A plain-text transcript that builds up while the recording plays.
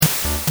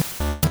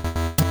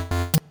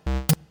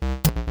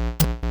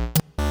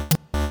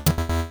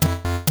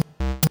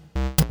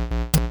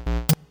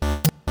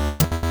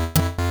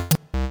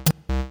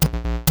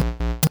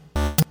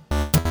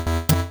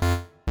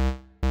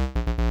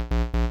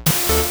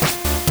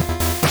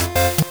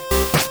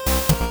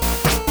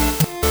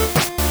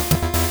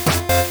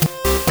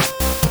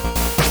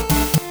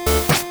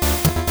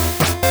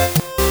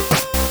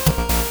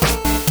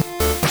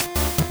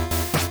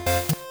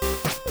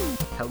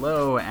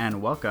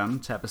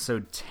welcome to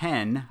episode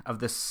 10 of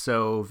the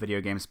So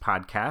Video Games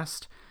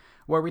podcast,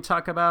 where we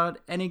talk about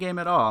any game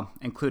at all,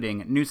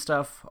 including new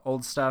stuff,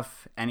 old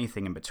stuff,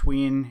 anything in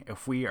between.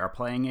 If we are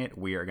playing it,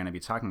 we are going to be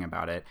talking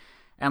about it.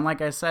 And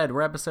like I said,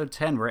 we're episode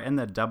 10. We're in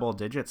the double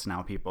digits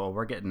now, people.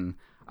 We're getting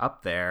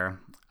up there.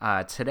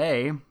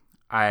 Today,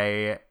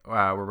 we're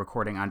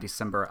recording on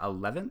December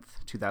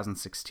 11th,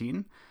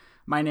 2016.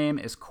 My name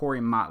is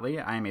Corey Motley.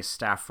 I am a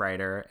staff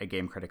writer at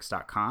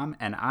GameCritics.com,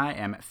 and I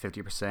am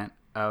 50%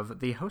 of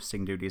the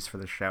hosting duties for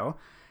the show.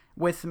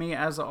 With me,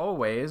 as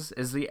always,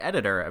 is the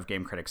editor of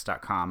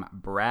GameCritics.com,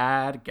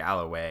 Brad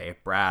Galloway.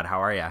 Brad,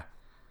 how are you?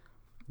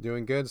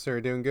 Doing good,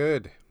 sir. Doing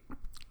good.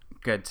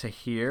 Good to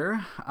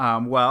hear.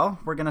 Well,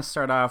 we're going to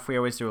start off. We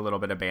always do a little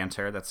bit of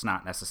banter that's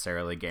not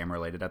necessarily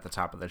game-related at the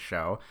top of the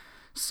show.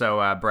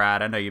 So,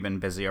 Brad, I know you've been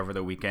busy over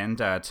the weekend.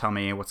 Tell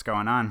me what's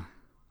going on.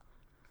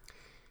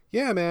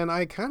 Yeah, man,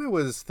 I kind of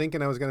was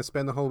thinking I was going to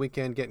spend the whole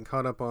weekend getting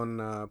caught up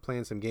on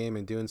playing some game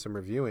and doing some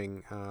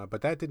reviewing, but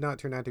that did not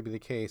turn out to be the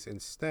case.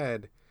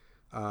 Instead,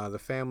 the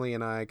family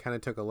and I kind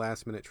of took a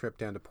last-minute trip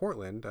down to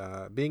Portland.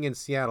 Being in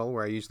Seattle,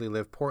 where I usually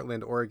live,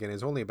 Portland, Oregon,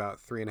 is only about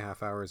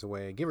 3.5 hours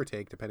away, give or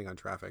take, depending on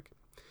traffic.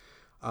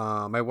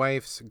 My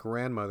wife's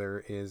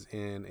grandmother is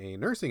in a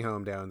nursing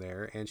home down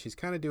there, and she's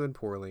kind of doing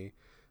poorly,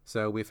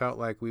 so we felt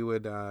like we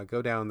would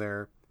go down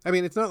there. I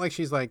mean, it's not like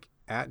she's like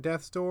at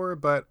death's door,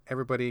 but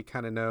everybody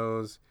kind of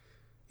knows,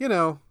 you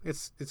know,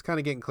 it's kind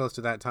of getting close to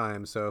that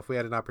time. So if we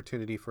had an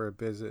opportunity for a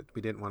visit,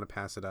 we didn't want to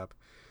pass it up.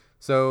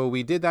 So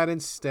we did that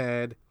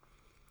instead.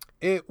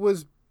 It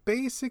was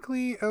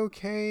basically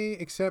okay,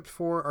 except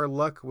for our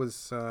luck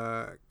was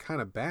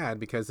kind of bad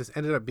because this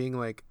ended up being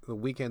like the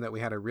weekend that we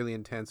had a really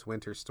intense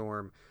winter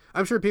storm.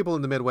 I'm sure people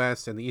in the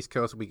Midwest and the East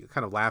Coast will be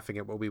kind of laughing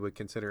at what we would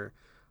consider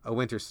a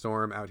winter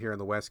storm out here on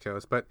the West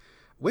Coast, but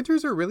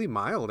winters are really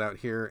mild out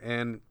here,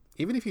 and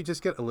even if you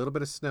just get a little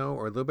bit of snow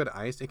or a little bit of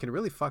ice, it can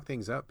really fuck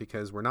things up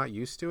because we're not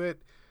used to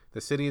it. The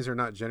cities are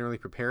not generally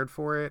prepared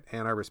for it,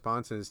 and our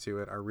responses to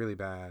it are really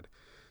bad.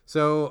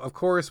 So, of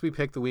course, we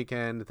picked the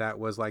weekend that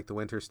was like the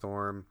winter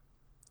storm.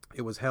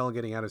 It was hell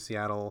getting out of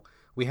Seattle.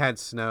 We had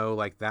snow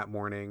like that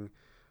morning,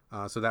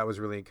 so that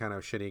was really kind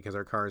of shitty because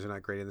our cars are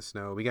not great in the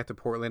snow. We got to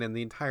Portland, and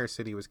the entire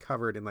city was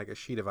covered in like a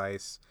sheet of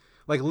ice,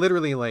 like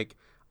literally like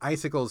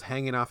icicles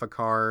hanging off of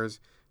cars,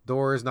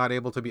 doors not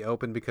able to be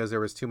opened because there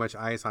was too much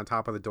ice on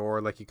top of the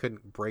door, like you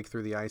couldn't break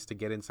through the ice to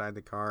get inside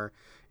the car.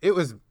 It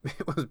was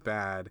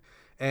bad.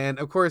 And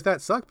of course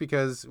that sucked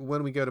because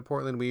when we go to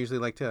Portland, we usually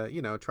like to,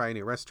 you know, try a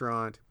new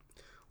restaurant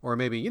or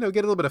maybe, you know,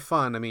 get a little bit of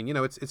fun. I mean, you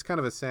know, it's kind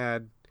of a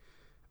sad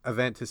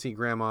event to see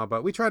grandma,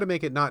 but we try to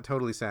make it not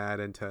totally sad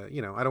and to,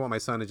 you know, I don't want my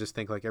son to just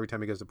think like every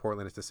time he goes to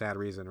Portland, it's a sad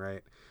reason,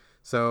 right?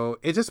 So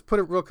it just put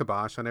a real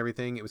kibosh on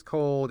everything. It was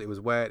cold, it was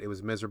wet, it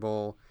was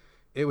miserable.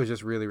 It was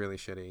just really, really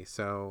shitty.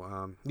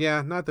 So,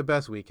 yeah, not the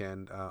best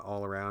weekend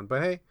all around.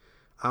 But, hey,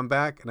 I'm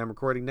back, and I'm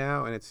recording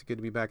now, and it's good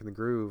to be back in the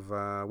groove.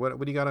 What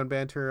do you got on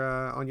banter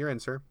on your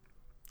end, sir?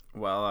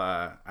 Well,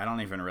 I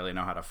don't even really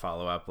know how to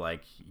follow up,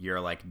 like,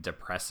 your, like,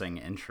 depressing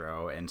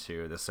intro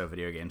into the So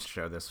Video Games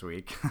show this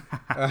week.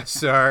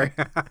 Sorry.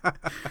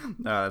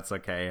 No, that's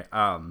okay.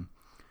 Well,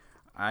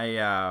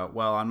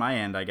 on my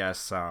end, I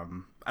guess...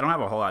 I don't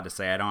have a whole lot to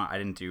say. I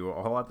didn't do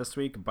a whole lot this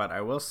week, but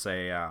I will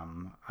say,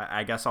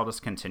 I guess I'll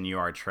just continue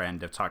our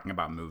trend of talking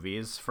about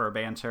movies for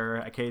banter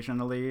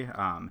occasionally.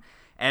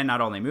 And not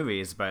only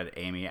movies, but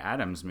Amy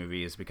Adams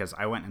movies, because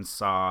I went and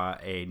saw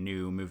a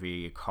new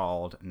movie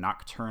called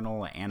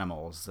Nocturnal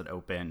Animals that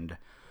opened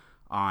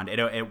on,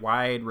 it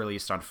wide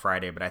released on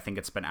Friday, but I think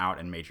it's been out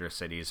in major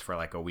cities for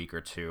like a week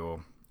or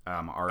two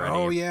already.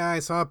 Oh yeah, I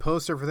saw a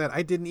poster for that.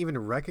 I didn't even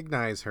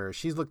recognize her.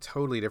 She's looked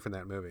totally different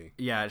in that movie.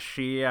 Yeah,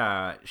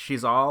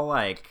 she's all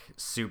like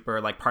super,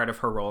 like part of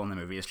her role in the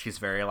movie is she's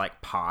very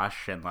like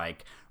posh and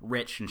like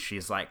rich, and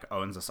she's like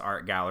owns this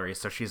art gallery,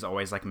 so she's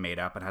always like made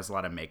up and has a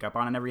lot of makeup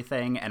on and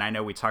everything. And I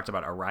know we talked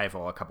about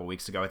Arrival a couple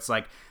weeks ago. It's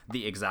like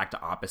the exact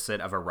opposite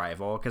of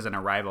Arrival, because in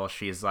Arrival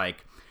she's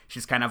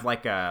kind of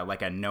like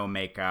a no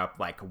makeup,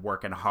 like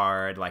working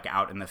hard, like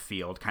out in the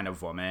field kind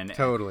of woman.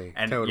 Totally.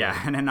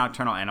 Yeah, and in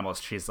Nocturnal Animals,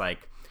 she's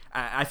like,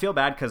 I feel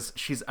bad because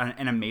she's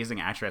an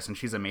amazing actress, and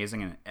she's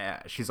amazing, and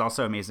she's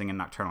also amazing in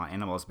Nocturnal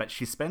Animals. But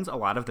she spends a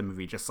lot of the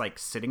movie just like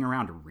sitting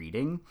around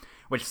reading,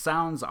 which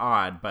sounds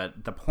odd,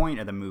 but the point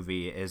of the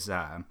movie is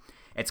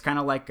it's kind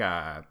of like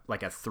a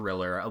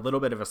thriller, a little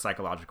bit of a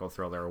psychological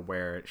thriller,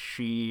 where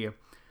she.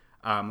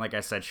 Like I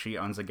said, she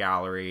owns a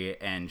gallery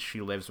and she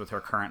lives with her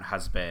current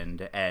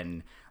husband,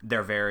 and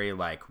they're very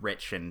like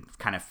rich and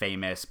kind of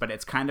famous, but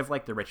it's kind of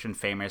like the rich and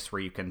famous where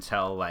you can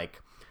tell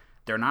like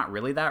they're not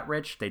really that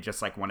rich. They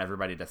just like want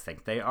everybody to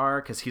think they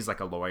are because he's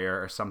like a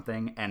lawyer or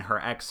something. And her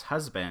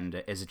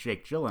ex-husband is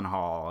Jake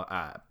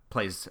Gyllenhaal,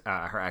 plays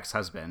her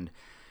ex-husband.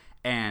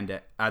 And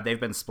they've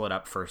been split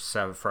up for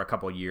a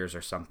couple years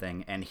or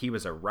something, and he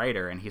was a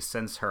writer, and he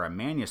sends her a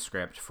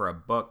manuscript for a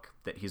book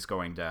that he's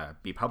going to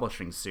be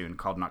publishing soon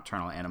called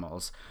Nocturnal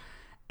Animals.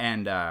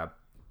 And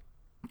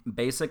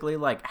basically,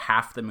 like,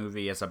 half the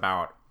movie is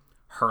about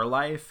her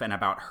life and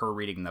about her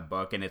reading the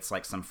book, and it's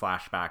like some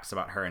flashbacks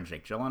about her and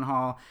Jake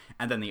Gyllenhaal.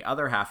 And then the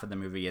other half of the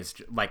movie is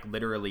like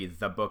literally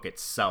the book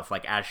itself.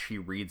 Like as she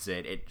reads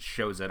it, it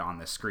shows it on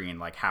the screen.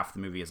 Like half the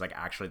movie is like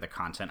actually the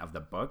content of the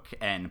book.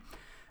 And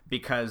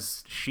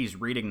because she's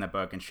reading the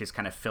book and she's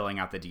kind of filling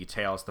out the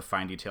details, the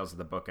fine details of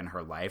the book in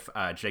her life,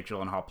 Jake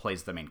Gyllenhaal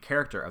plays the main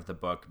character of the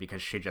book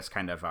because she just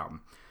kind of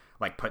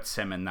like puts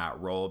him in that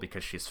role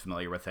because she's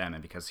familiar with him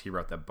and because he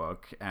wrote the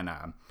book. And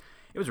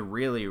it was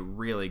really,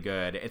 really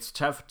good. It's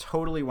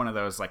totally one of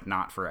those like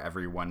not for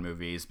everyone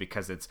movies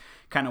because it's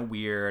kind of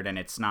weird and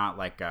it's not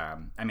like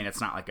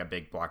it's not like a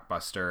big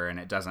blockbuster, and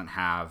it doesn't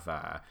have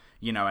a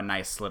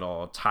nice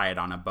little tie it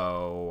on a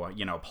bow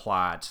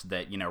plot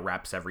that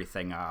wraps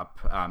everything up.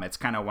 It's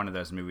kind of one of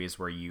those movies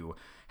where you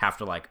have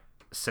to like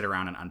sit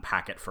around and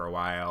unpack it for a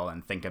while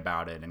and think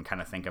about it and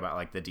kind of think about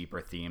like the deeper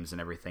themes and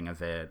everything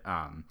of it.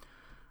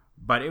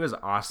 But it was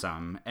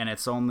awesome, and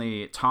it's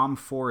only Tom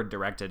Ford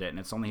directed it, and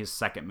it's only his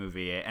second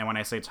movie. And when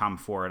I say Tom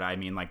Ford, I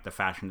mean like the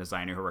fashion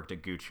designer who worked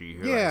at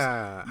Gucci.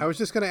 I was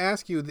just going to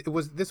ask you,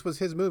 this was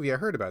his movie? I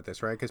heard about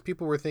this, right? Because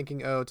people were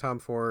thinking, oh, Tom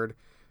Ford,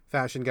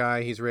 fashion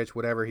guy, he's rich,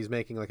 whatever, he's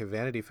making like a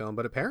vanity film.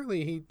 But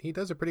apparently he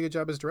does a pretty good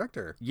job as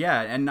director.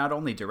 Yeah, and not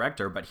only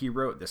director, but he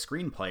wrote the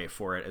screenplay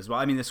for it as well.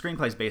 I mean, the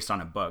screenplay is based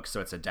on a book,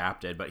 so it's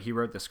adapted, but he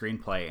wrote the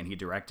screenplay and he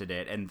directed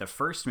it. And the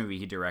first movie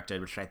he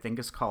directed, which I think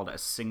is called A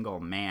Single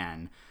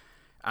Man,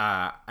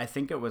 I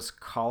think it was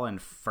Colin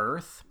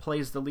Firth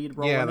plays the lead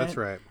role. Yeah, in that's it.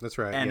 right. That's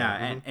right. And,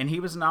 yeah. And he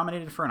was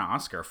nominated for an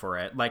Oscar for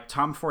it. Like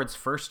Tom Ford's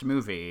first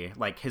movie,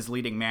 like his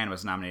leading man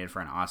was nominated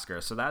for an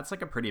Oscar. So that's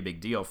like a pretty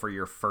big deal for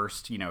your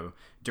first,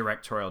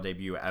 directorial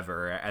debut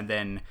ever. And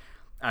then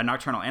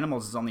Nocturnal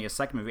Animals is only his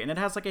second movie, and it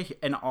has like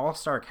an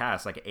all-star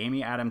cast. Like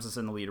Amy Adams is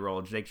in the lead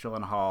role, Jake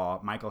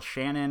Gyllenhaal, Michael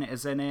Shannon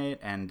is in it,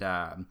 and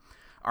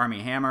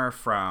Armie Hammer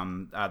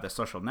from The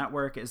Social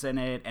Network is in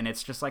it, and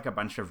it's just like a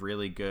bunch of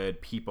really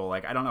good people.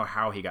 Like I don't know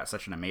how he got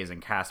such an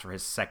amazing cast for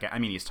his second. I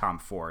mean, he's Tom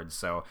Ford,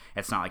 so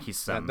it's not like he's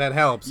some. That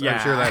helps. Yeah. I'm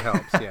sure that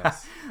helps.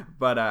 Yes.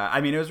 But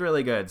it was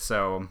really good.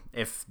 So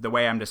if the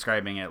way I'm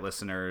describing it,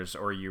 listeners,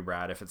 or you,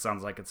 Brad, if it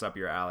sounds like it's up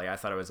your alley, I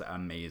thought it was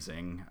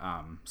amazing.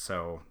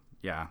 So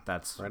yeah,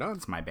 that's right on.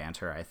 That's my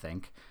banter, I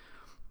think.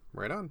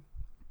 Right on.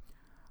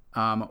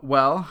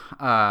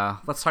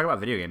 Let's talk about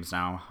video games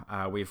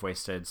now. We've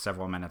wasted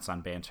several minutes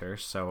on banter,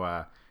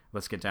 so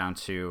let's get down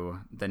to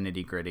the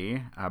nitty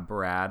gritty.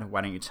 Brad,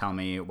 why don't you tell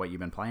me what you've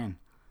been playing?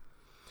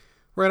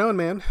 Right on,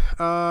 man.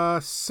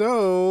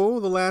 So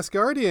The Last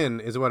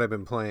Guardian is what I've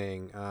been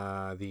playing.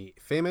 The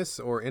famous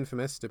or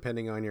infamous,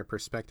 depending on your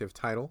perspective,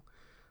 title,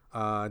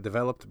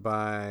 developed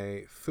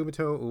by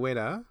Fumito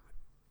Ueda,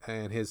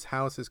 and his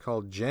house is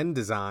called Gen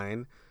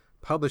Design,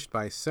 published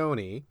by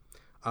Sony.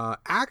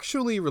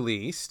 Actually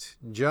released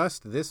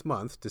just this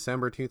month,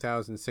 December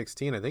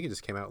 2016. I think it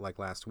just came out like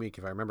last week,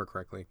 if I remember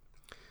correctly.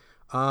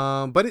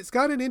 But it's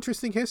got an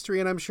interesting history,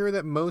 and I'm sure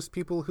that most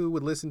people who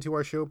would listen to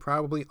our show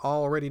probably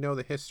already know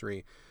the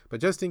history. But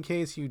just in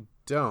case you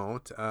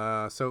don't,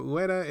 so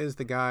Ueda is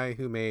the guy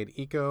who made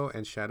Ico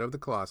and Shadow of the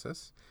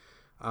Colossus.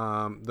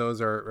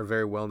 Those are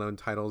very well-known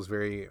titles,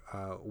 very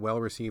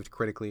well-received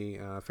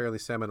critically, fairly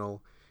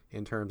seminal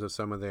in terms of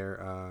some of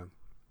their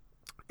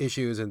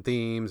issues and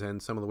themes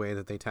and some of the way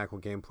that they tackle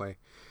gameplay.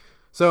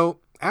 So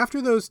after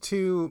those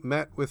two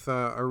met with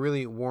a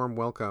really warm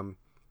welcome,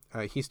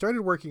 he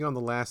started working on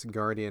The Last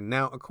Guardian.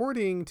 Now,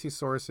 according to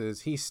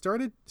sources, he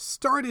started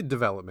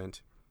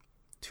development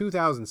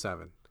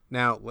 2007.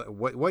 Now,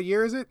 what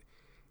year is it?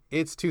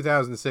 It's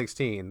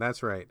 2016.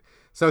 That's right.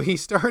 So he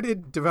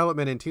started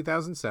development in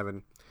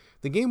 2007.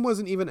 The game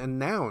wasn't even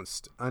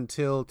announced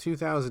until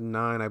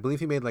 2009. I believe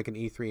he made like an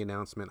E3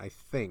 announcement, I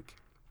think.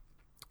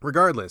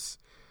 Regardless,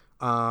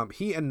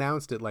 he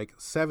announced it like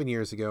 7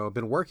 years ago,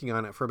 been working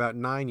on it for about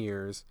 9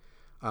 years,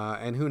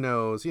 and who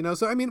knows,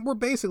 so I mean, we're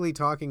basically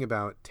talking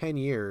about 10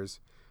 years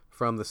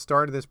from the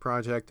start of this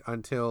project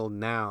until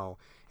now.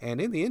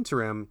 And in the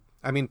interim,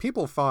 I mean,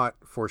 people thought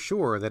for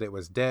sure that it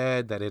was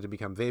dead, that it had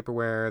become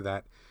vaporware,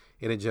 that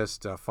it had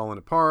just fallen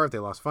apart, they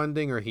lost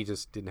funding, or he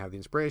just didn't have the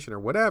inspiration or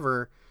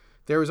whatever.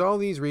 There was all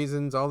these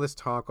reasons, all this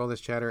talk, all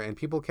this chatter, and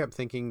people kept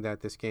thinking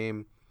that this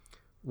game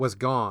was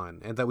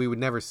gone and that we would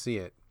never see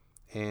it.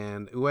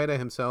 And Ueda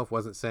himself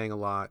wasn't saying a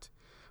lot.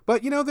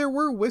 But, there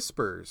were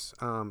whispers.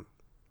 I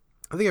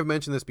think I've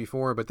mentioned this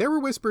before, but there were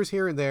whispers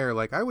here and there.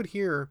 Like, I would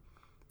hear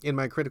in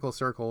my critical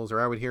circles, or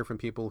I would hear from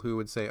people who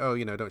would say, oh,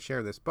 don't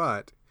share this,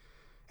 but...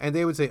 And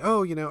they would say,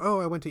 oh,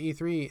 I went to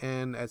E3,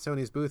 and at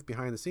Sony's booth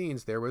behind the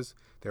scenes, there was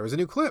a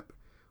new clip.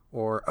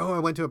 Or, oh, I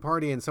went to a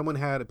party, and someone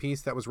had a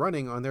piece that was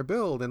running on their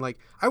build. And,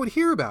 I would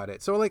hear about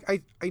it. So,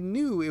 I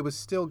knew it was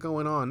still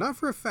going on. Not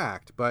for a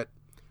fact, but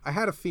I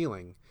had a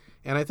feeling.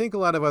 And I think a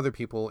lot of other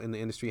people in the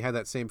industry had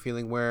that same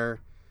feeling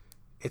where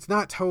it's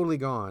not totally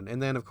gone. And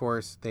then, of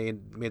course, they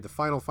made the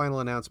final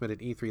announcement at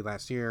E3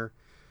 last year.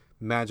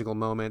 Magical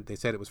moment. They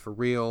said it was for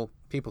real.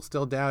 People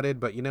still doubted,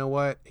 but you know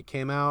what? It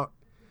came out.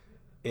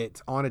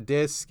 It's on a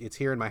disc. It's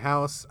here in my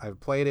house. I've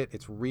played it.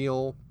 It's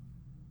real.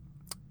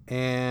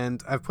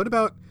 And I've put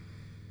about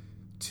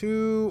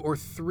 2 or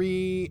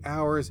 3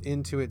 hours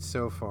into it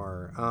so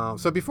far.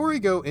 So before we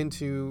go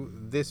into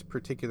this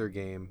particular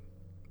game,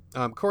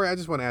 Corey, I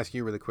just want to ask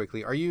you really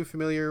quickly: are you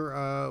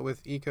familiar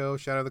with Eco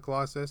Shadow of the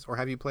Colossus, or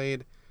have you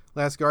played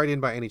Last Guardian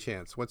by any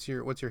chance? What's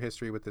your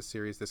history with this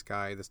series, this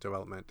guy, this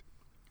development?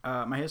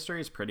 My history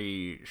is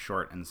pretty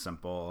short and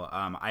simple.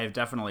 I've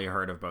definitely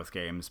heard of both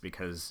games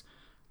because,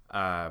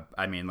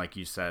 I mean, like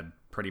you said,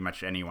 pretty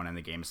much anyone in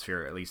the game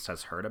sphere at least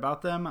has heard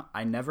about them.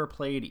 I never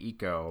played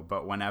Eco,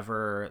 but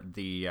whenever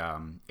the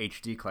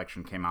HD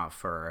collection came out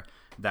for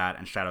that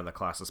and Shadow of the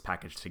Colossus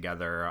packaged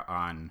together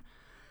on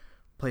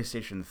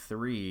PlayStation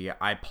 3,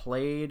 I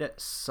played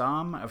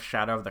some of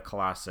Shadow of the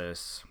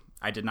Colossus.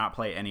 I did not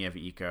play any of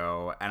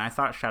Eco, and I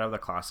thought Shadow of the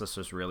Colossus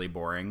was really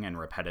boring and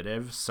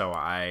repetitive, so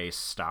I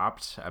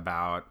stopped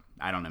about,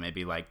 I don't know,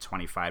 maybe like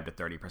 25 to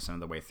 30% of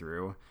the way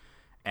through,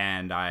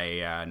 and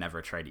I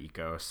never tried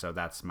Eco, so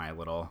that's my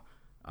little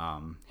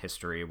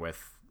history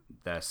with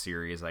the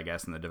series, I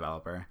guess, and the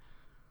developer.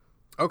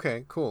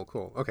 Okay,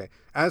 cool. Okay.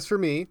 As for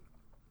me,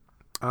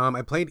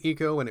 I played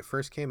Eco when it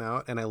first came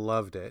out, and I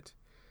loved it.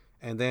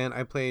 And then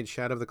I played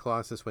Shadow of the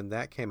Colossus when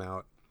that came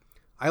out.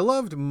 I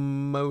loved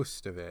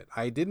most of it.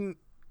 I didn't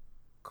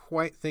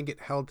quite think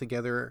it held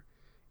together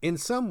in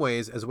some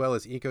ways as well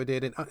as Eco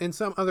did. And in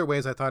some other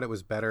ways, I thought it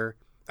was better.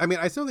 I mean,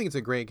 I still think it's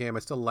a great game. I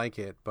still like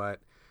it, but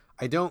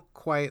I don't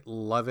quite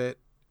love it.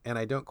 And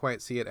I don't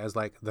quite see it as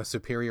like the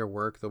superior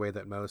work the way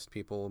that most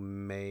people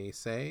may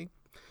say.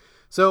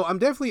 So I'm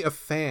definitely a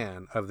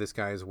fan of this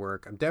guy's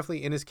work. I'm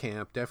definitely in his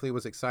camp. Definitely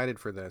was excited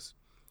for this.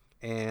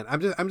 And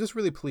I'm just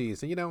really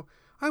pleased. And, you know,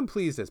 I'm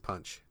pleased as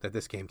punch that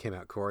this game came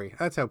out, Corey.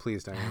 That's how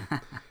pleased I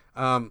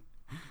am.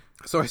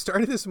 So I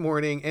started this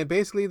morning, and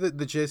basically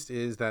the gist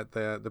is that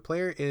the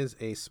player is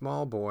a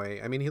small boy.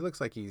 I mean, he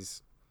looks like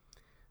he's,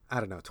 I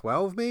don't know,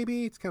 12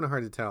 maybe? It's kind of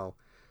hard to tell.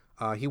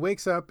 He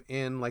wakes up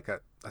in like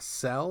a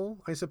cell,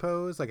 I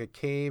suppose, like a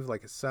cave,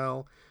 like a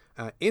cell.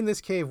 In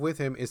this cave with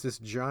him is this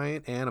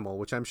giant animal,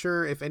 which I'm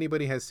sure if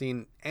anybody has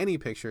seen any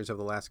pictures of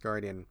The Last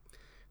Guardian,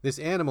 this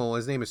animal,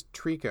 his name is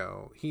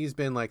Trico. He's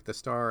been like the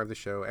star of the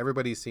show.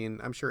 Everybody's seen,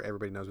 I'm sure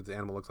everybody knows what this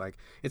animal looks like.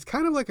 It's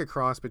kind of like a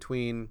cross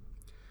between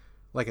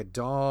like a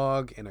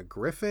dog and a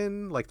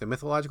griffin, like the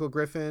mythological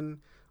griffin.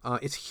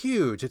 It's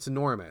huge. It's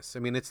enormous. I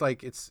mean, it's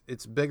like,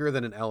 it's bigger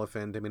than an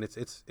elephant. I mean,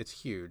 it's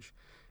huge.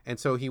 And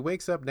so he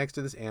wakes up next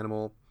to this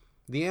animal.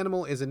 The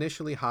animal is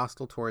initially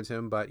hostile towards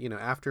him, but you know,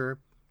 after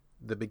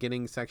the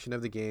beginning section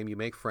of the game, you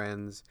make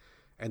friends.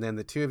 And then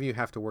the two of you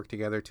have to work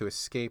together to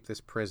escape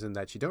this prison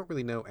that you don't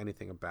really know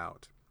anything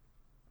about.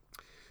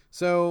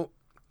 So,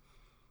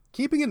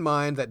 keeping in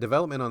mind that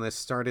development on this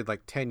started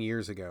like 10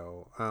 years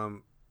ago,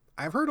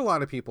 I've heard a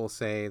lot of people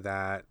say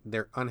that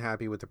they're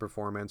unhappy with the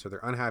performance, or they're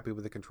unhappy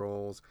with the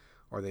controls,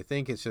 or they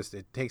think it's just,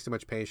 it takes too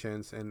much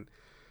patience. And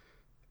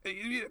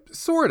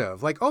sort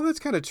of, like, oh, that's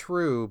kind of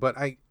true, but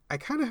I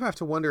kind of have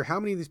to wonder how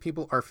many of these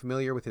people are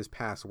familiar with his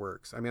past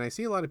works. I mean, I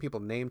see a lot of people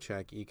name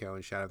check Eco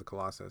and Shadow of the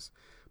Colossus,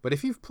 but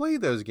if you've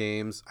played those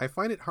games, I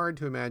find it hard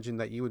to imagine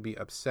that you would be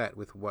upset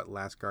with what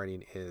Last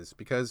Guardian is,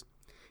 because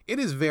it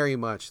is very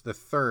much the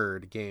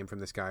third game from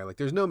this guy. Like,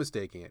 there's no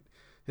mistaking it.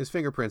 His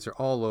fingerprints are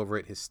all over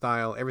it. His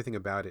style, everything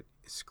about it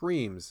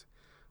screams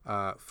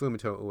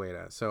Fumito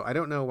Ueda. So I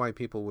don't know why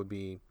people would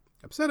be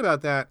upset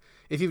about that.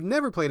 If you've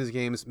never played his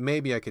games,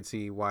 maybe I could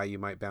see why you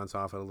might bounce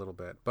off it a little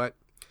bit. But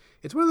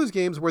it's one of those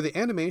games where the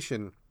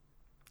animation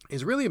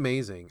is really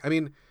amazing. I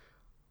mean,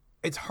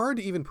 it's hard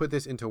to even put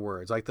this into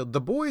words. Like the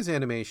boy's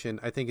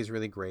animation, I think, is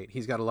really great.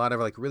 He's got a lot of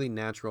like really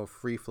natural,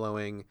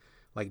 free-flowing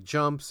like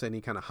jumps, and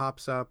he kind of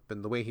hops up,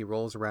 and the way he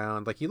rolls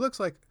around, like he looks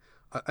like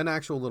an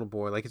actual little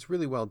boy. Like, it's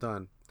really well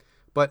done.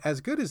 But as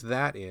good as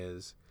that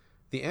is,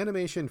 the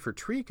animation for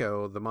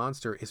Trico, the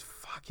monster, is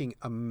fucking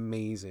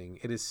amazing.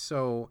 It is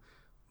so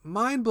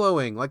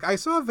mind-blowing. Like, I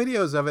saw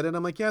videos of it, and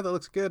I'm like, yeah, that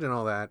looks good and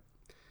all that.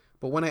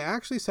 But when I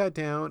actually sat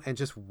down and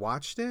just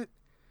watched it,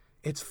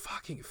 it's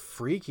fucking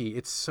freaky.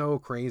 It's so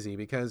crazy,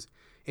 because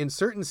in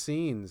certain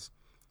scenes,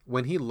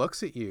 when he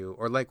looks at you,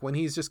 or like when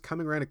he's just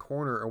coming around a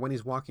corner, or when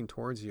he's walking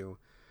towards you,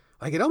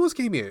 like, it almost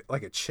gave me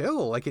like a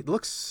chill. Like, it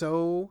looks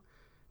so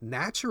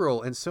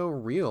natural and so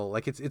real.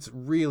 Like, it's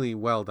really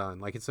well done.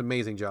 Like, it's an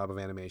amazing job of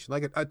animation,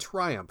 like a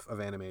triumph of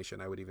animation,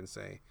 I would even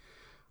say.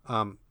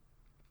 And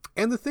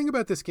the thing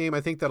about this game, I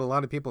think that a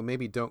lot of people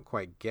maybe don't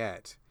quite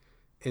get,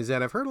 is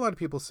that I've heard a lot of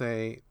people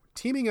say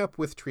teaming up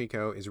with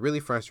Trico is really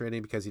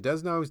frustrating because he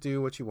doesn't always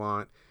do what you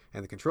want,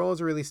 and the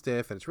controls are really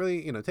stiff, and it's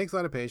really, you know, it takes a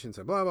lot of patience,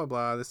 and blah, blah,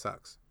 blah, this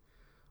sucks.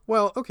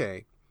 Well,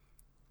 okay.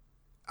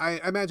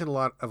 I imagine a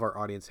lot of our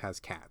audience has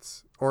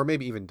cats, or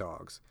maybe even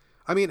dogs.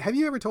 I mean, have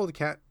you ever told a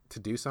cat to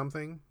do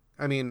something?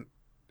 I mean,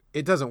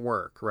 it doesn't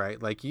work,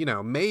 right? Like, you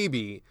know,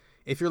 maybe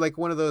if you're like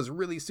one of those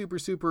really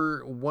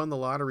super won the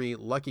lottery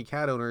lucky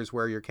cat owners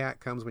where your cat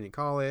comes when you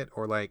call it,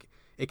 or like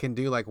it can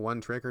do like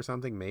one trick or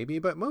something, maybe,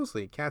 but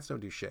mostly cats don't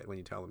do shit when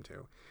you tell them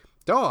to.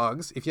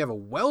 Dogs, if you have a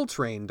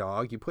well-trained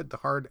dog, you put the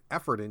hard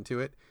effort into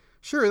it,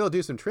 sure, they'll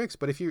do some tricks,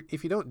 but if you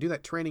don't do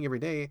that training every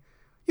day,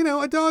 You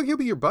know, a dog, he'll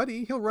be your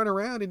buddy. He'll run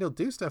around and he'll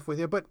do stuff with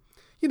you. But,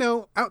 you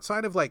know,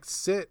 outside of like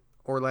sit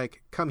or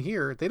like come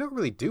here, they don't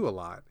really do a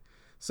lot.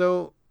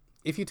 So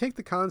if you take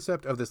the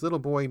concept of this little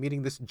boy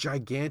meeting this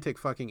gigantic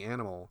fucking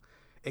animal,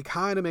 it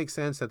kind of makes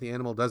sense that the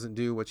animal doesn't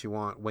do what you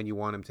want when you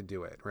want him to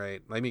do it,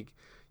 right? I mean,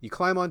 you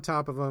climb on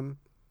top of him,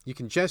 you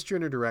can gesture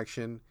in a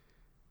direction.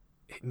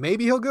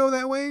 Maybe he'll go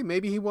that way.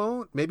 Maybe he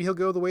won't. Maybe he'll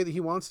go the way that he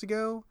wants to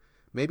go.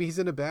 Maybe he's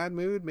in a bad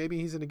mood. Maybe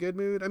he's in a good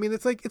mood. I mean,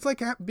 it's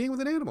like being with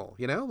an animal,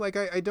 you know? Like,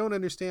 I don't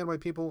understand why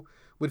people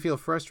would feel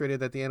frustrated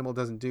that the animal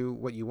doesn't do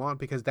what you want,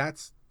 because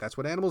that's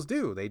what animals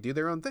do. They do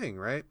their own thing,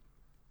 right?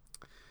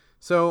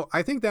 So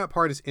I think that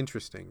part is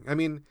interesting. I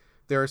mean,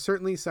 there are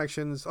certainly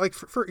sections, like,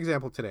 for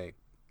example, today,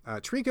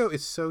 Trico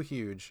is so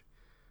huge,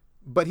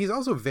 but he's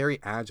also very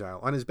agile.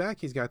 On his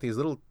back, he's got these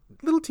little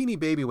teeny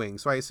baby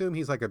wings, so I assume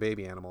he's like a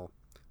baby animal,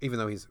 even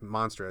though he's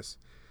monstrous.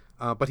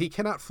 But he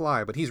cannot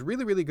fly, but he's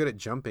really, really good at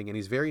jumping, and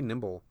he's very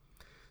nimble.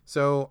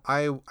 So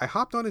I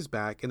hopped on his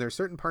back, and there are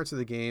certain parts of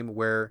the game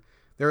where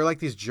there are like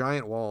these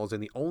giant walls,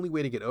 and the only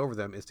way to get over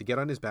them is to get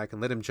on his back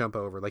and let him jump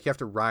over. Like, you have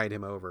to ride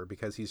him over,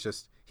 because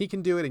he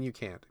can do it and you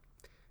can't.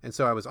 And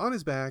so I was on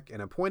his back,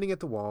 and I'm pointing at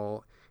the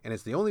wall, and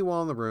it's the only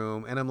wall in the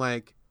room, and I'm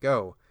like,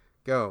 go,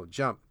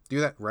 jump, do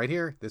that right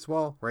here, this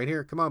wall, right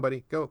here, come on,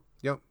 buddy, go,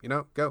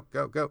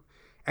 go.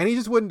 And he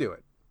just wouldn't do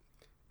it.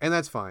 And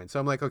that's fine. So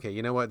I'm like, okay,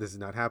 you know what? This is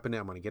not happening.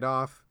 I'm going to get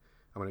off.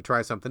 I'm going to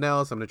try something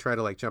else. I'm going to try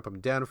to like jump him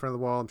down in front of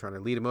the wall. I'm trying to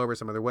lead him over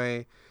some other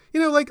way. You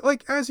know,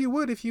 like as you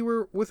would if you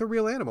were with a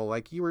real animal,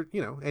 like you were,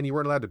 you know, and you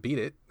weren't allowed to beat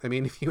it. I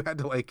mean, if you had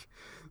to like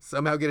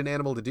somehow get an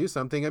animal to do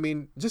something, I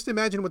mean, just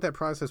imagine what that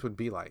process would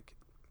be like.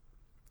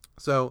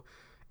 So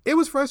it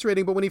was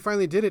frustrating, but when he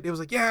finally did it, it was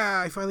like,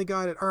 yeah, I finally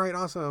got it. All right,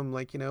 awesome.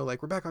 Like, you know,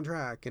 like we're back on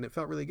track, and it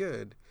felt really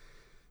good.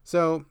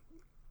 So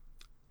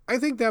I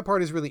think that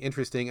part is really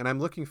interesting, and I'm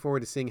looking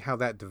forward to seeing how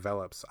that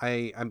develops.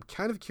 I'm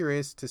kind of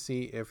curious to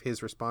see if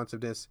his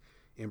responsiveness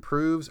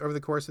improves over the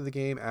course of the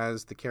game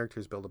as the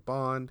characters build a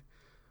bond.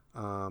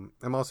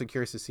 I'm also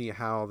curious to see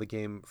how the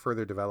game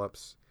further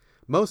develops.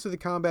 Most of the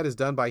combat is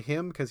done by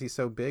him because he's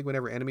so big.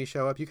 Whenever enemies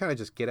show up, you kind of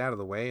just get out of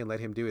the way and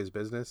let him do his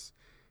business.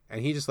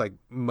 And he just like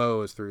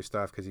mows through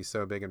stuff because he's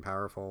so big and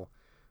powerful.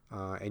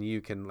 And you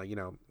can, like, you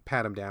know,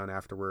 pat him down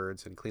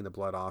afterwards and clean the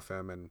blood off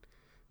him and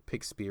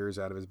pick spears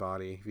out of his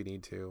body if you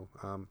need to.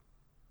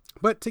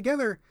 But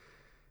together,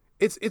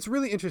 it's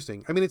really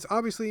interesting. I mean, it's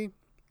obviously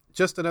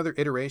just another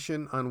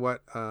iteration on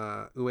what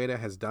Ueda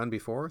has done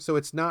before. So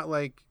it's not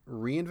like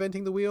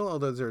reinventing the wheel,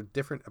 although there's a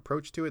different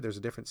approach to it. There's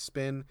a different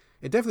spin.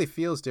 It definitely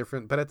feels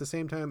different, but at the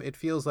same time, it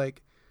feels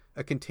like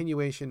a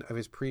continuation of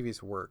his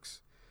previous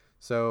works.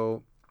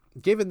 So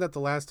given that the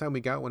last time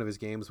we got one of his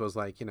games was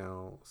like, you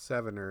know,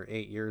 7 or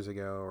 8 years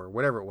ago or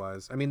whatever it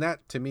was, I mean,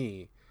 that to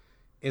me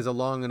is a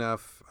long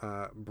enough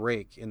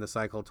break in the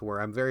cycle to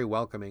where I'm very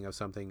welcoming of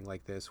something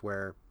like this,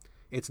 where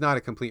it's not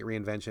a complete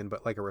reinvention,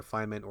 but like a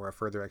refinement or a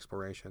further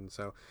exploration.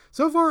 So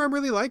far, I'm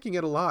really liking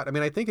it a lot. I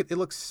mean, I think it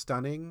looks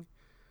stunning.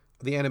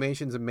 The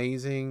animation's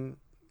amazing.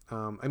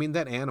 I mean,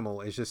 that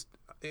animal is just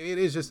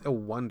a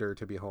wonder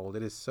to behold.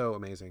 It is so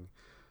amazing.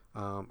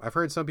 I've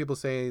heard some people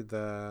say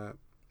the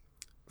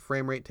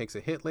frame rate takes a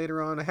hit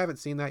later on. I haven't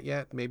seen that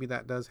yet. Maybe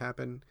that does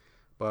happen,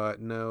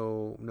 but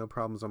no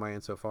problems on my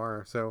end so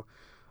far. So,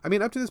 I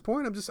mean, up to this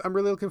point, I'm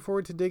really looking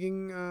forward to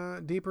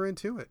digging deeper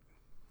into it.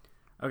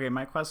 Okay,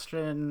 my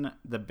question,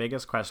 the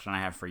biggest question I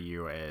have for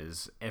you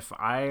is, if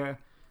I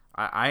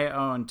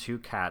own 2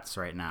 cats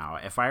right now.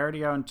 If I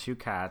already own 2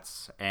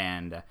 cats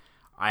and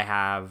I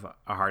have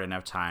a hard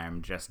enough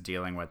time just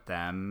dealing with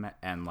them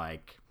and,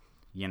 like,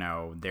 you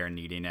know, their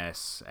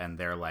neediness and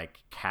their, like,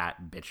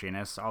 cat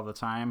bitchiness all the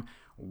time,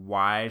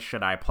 why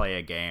should I play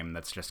a game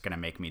that's just going to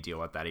make me deal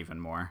with that even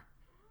more?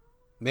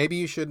 Maybe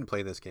you shouldn't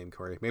play this game,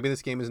 Corey. Maybe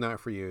this game is not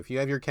for you. If you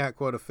have your cat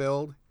quota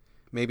filled,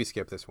 maybe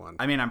skip this one.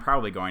 I mean, I'm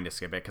probably going to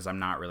skip it because I'm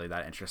not really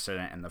that interested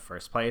in it in the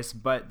first place.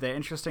 But the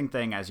interesting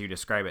thing, as you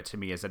describe it to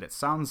me, is that it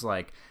sounds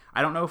like,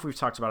 I don't know if we've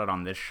talked about it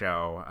on this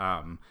show,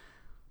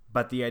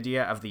 but the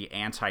idea of the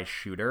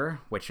anti-shooter,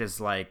 which is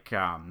like,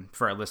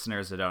 for our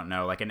listeners that don't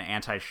know, like an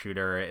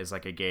anti-shooter is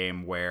like a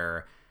game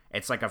where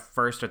it's like a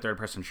first or third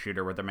person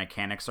shooter where the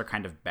mechanics are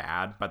kind of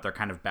bad, but they're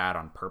kind of bad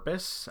on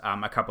purpose.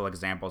 A couple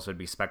examples would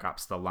be Spec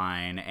Ops: The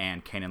Line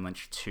and Kane and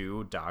Lynch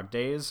 2: Dog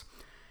Days.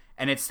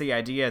 And it's the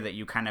idea that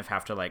you kind of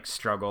have to like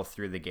struggle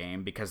through the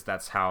game because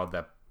that's how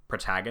the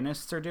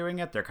protagonists are doing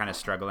it. They're kind of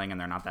struggling and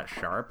they're not that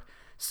sharp.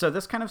 So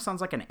this kind of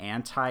sounds like an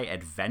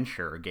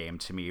anti-adventure game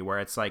to me, where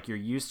it's like you're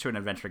used to an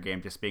adventure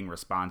game just being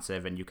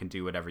responsive and you can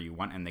do whatever you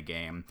want in the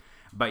game,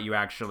 but you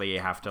actually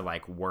have to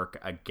like work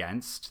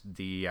against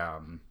the,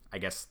 I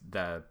guess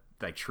the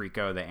like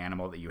Trico, the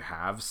animal that you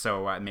have.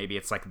 So maybe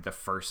it's like the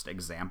first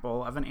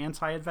example of an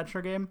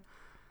anti-adventure game.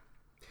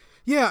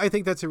 Yeah, I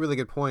think that's a really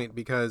good point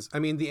because, I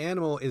mean, the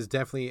animal is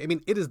definitely, I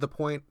mean, it is the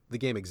point the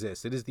game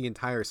exists. It is the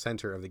entire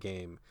center of the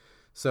game.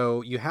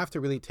 So you have to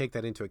really take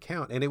that into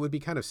account. And it would be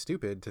kind of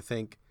stupid to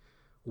think,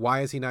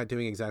 why is he not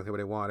doing exactly what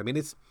I want? I mean,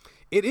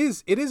 it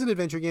is an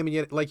adventure game, and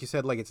yet, like you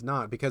said, like it's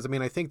not. Because, I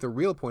mean, I think the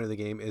real point of the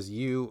game is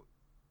you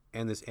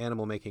and this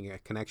animal making a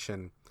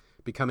connection,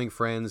 becoming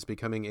friends,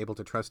 becoming able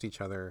to trust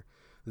each other.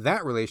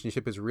 That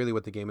relationship is really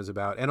what the game is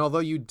about. And although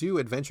you do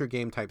adventure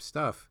game type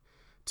stuff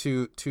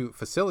to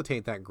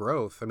facilitate that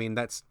growth, I mean,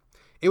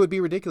 it would be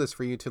ridiculous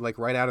for you to, like,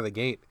 right out of the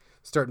gate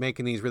start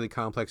making these really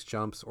complex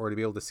jumps, or to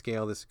be able to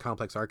scale this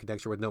complex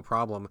architecture with no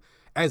problem,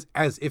 as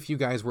if you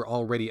guys were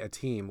already a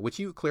team, which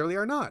you clearly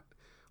are not.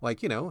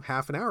 Like,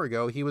 half an hour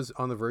ago, he was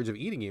on the verge of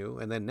eating you,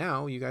 and then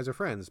now you guys are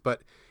friends.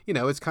 But,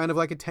 it's kind of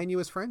like a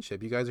tenuous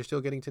friendship. You guys are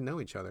still getting to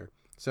know each other.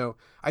 So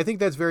I think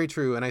that's very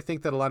true. And I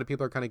think that a lot of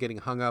people are kind of getting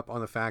hung up on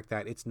the fact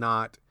that it's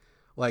not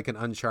like an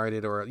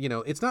Uncharted, or,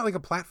 it's not like a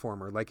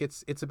platformer. Like,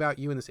 it's about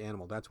you and this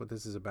animal. That's what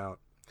this is about.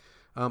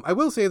 I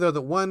will say, though,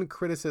 that one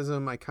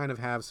criticism I kind of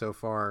have so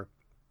far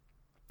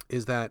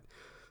is that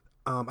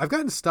I've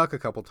gotten stuck a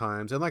couple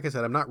times. And like I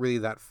said, I'm not really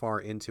that far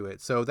into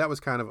it. So that was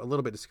kind of a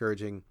little bit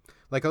discouraging.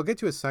 Like, I'll get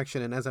to a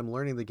section, and as I'm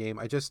learning the game,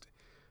 I'm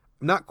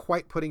not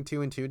quite putting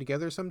two and two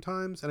together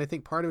sometimes. And I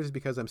think part of it is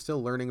because I'm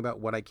still learning about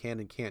what I can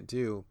and can't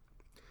do.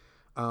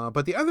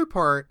 But the other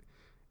part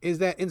is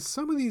that in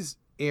some of these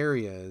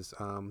areas,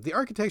 the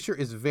architecture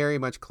is very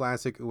much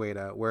classic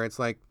Ueda, where it's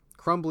like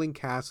crumbling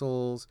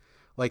castles,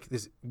 like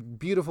this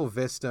beautiful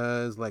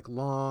vistas, like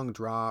long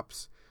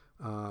drops,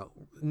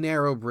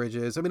 narrow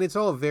bridges. I mean, it's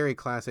all very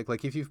classic.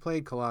 Like, if you've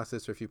played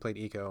Colossus or if you've played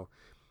Eco,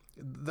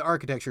 the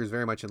architecture is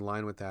very much in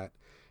line with that.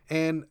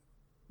 And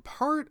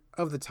part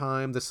of the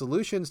time, the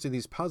solutions to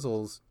these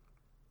puzzles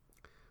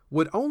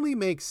would only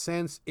make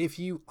sense if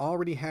you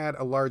already had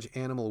a large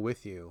animal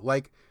with you.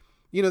 Like,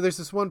 there's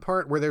this one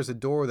part where there's a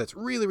door that's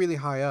really, really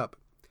high up,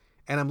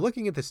 and I'm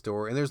looking at this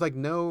door, and there's like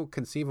no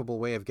conceivable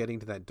way of getting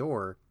to that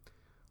door.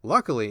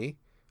 Luckily,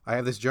 I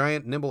have this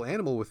giant nimble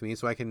animal with me,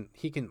 so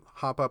he can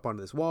hop up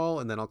onto this wall,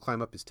 and then I'll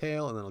climb up his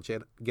tail, and then I'll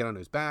get onto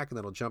his back, and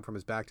then I'll jump from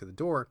his back to the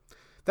door.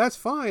 That's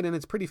fine, and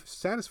it's pretty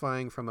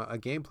satisfying from a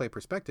gameplay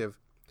perspective.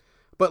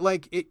 But,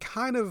 like, it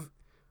kind of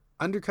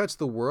undercuts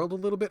the world a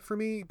little bit for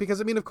me,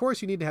 because, I mean, of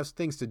course you need to have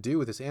things to do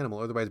with this animal,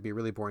 otherwise it'd be a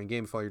really boring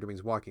game if all you're doing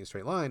is walking a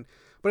straight line.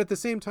 But at the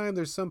same time,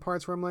 there's some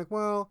parts where I'm like,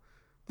 well,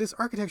 this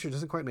architecture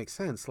doesn't quite make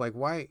sense. Like,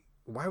 why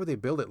would they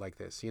build it like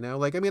this?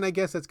 Like, I mean, I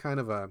guess that's kind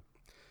of a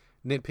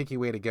nitpicky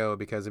way to go,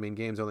 because, I mean,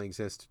 games only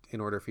exist in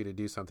order for you to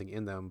do something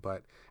in them.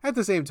 But at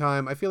the same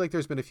time, I feel like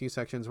there's been a few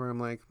sections where I'm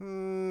like,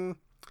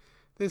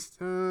 this,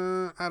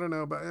 I don't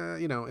know, but,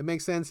 it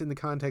makes sense in the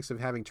context of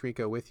having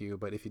Trico with you,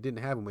 but if you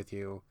didn't have him with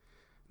you,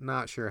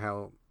 not sure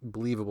how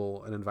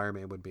believable an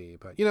environment would be.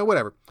 But,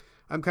 whatever.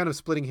 I'm kind of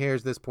splitting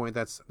hairs at this point.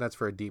 That's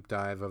for a deep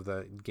dive of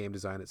the game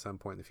design at some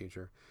point in the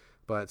future.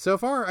 But so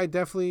far, I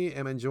definitely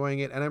am enjoying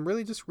it, and I'm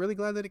really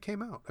glad that it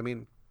came out. I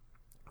mean,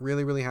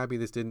 really, really happy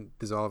this didn't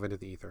dissolve into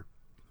the ether.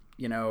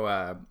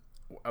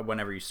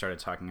 Whenever you started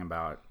talking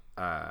about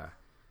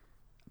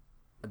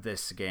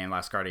this game,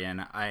 Last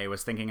Guardian, I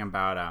was thinking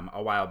about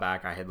a while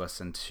back I had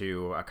listened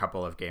to a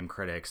couple of Game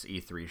Critics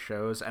E3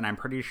 shows, and I'm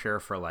pretty sure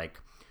for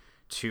like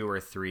 2 or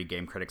 3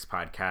 Game Critics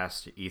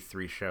podcast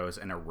E3 shows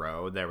in a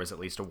row, there was at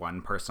least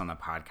one person on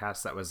the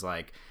podcast that was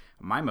like,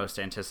 my most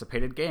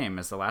anticipated game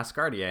is The Last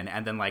Guardian,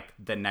 and then like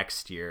the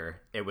next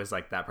year it was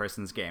like that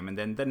person's game, and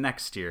then the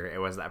next year it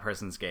was that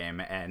person's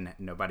game, and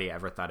nobody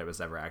ever thought it was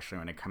ever actually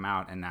going to come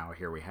out, and now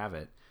here we have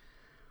it.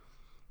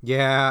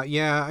 Yeah,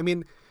 I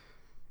mean,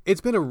 it's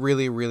been a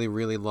really, really,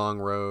 really long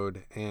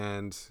road,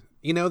 and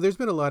there's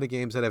been a lot of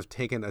games that have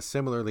taken a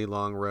similarly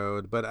long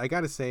road, but I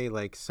gotta say,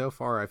 like, so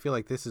far I feel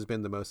like this has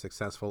been the most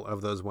successful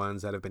of those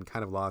ones that have been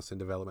kind of lost in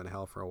development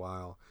hell for a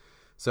while.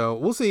 So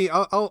we'll see.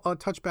 I'll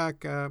touch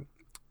back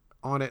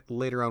on it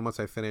later on once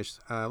I finish.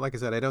 Like I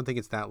said, I don't think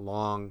it's that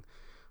long,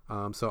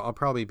 so I'll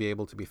probably be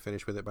able to be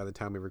finished with it by the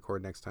time we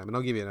record next time, and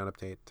I'll give you an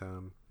update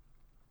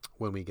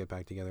when we get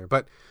back together.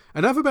 But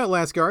enough about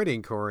Last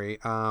Guardian, Corey.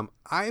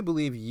 I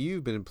believe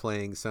you've been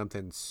playing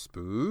something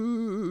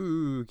spooky.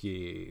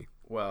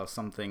 Well,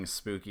 something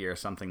spooky or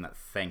something that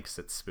thinks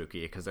it's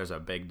spooky, because there's a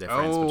big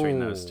difference between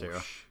those two.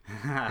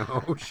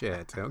 Oh,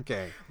 shit.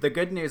 Okay. The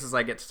good news is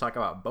I get to talk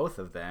about both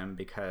of them,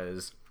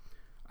 because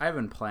I've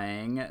been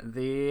playing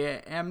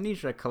the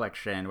Amnesia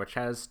Collection, which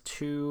has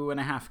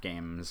 2.5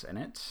 games in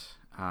it.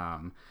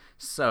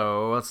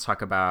 So let's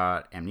talk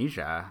about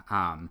Amnesia.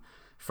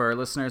 For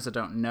listeners that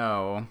don't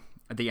know,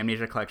 the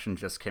Amnesia Collection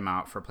just came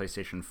out for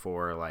PlayStation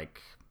 4,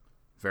 like,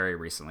 very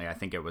recently. I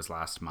think it was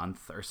last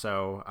month or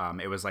so.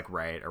 It was like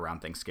right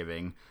around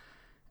Thanksgiving.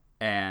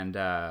 And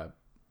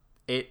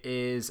it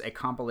is a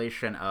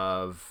compilation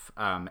of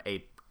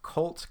a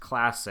cult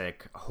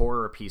classic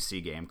horror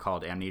PC game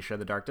called Amnesia: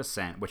 The Dark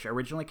Descent, which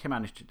originally came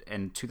out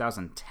in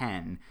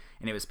 2010,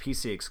 and it was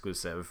PC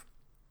exclusive.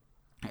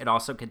 It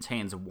also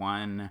contains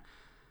one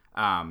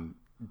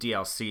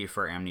DLC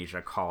for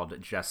Amnesia called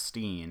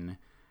Justine,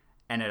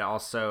 and it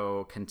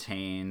also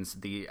contains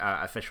the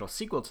official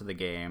sequel to the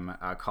game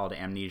called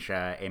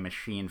Amnesia: A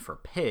Machine for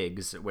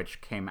Pigs,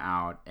 which came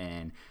out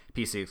in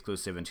PC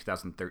exclusive in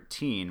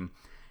 2013.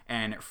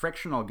 And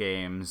Frictional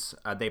Games,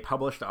 they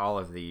published all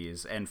of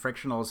these, and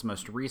Frictional's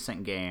most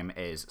recent game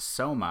is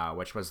Soma,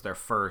 which was their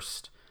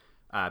first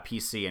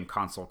PC and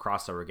console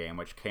crossover game,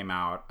 which came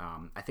out,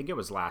 I think it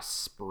was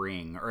last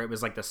spring, or it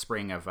was like the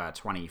spring of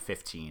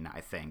 2015,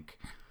 I think.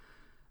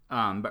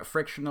 But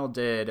Frictional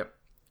did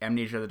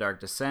Amnesia: The Dark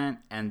Descent,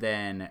 and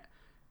then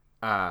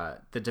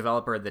the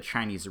developer of The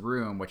Chinese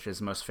Room, which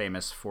is most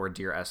famous for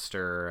Dear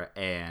Esther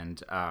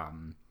and...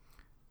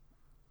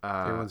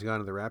 Everyone's Gone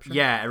to the Rapture?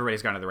 Yeah,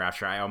 Everybody's Gone to the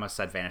Rapture. I almost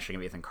said Vanishing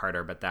of Ethan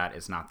Carter, but that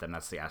is not them.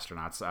 That's the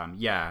astronauts.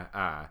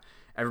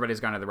 Everybody's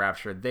Gone to the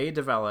Rapture. They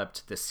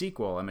developed the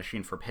sequel, A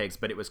Machine for Pigs,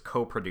 but it was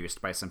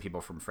co-produced by some people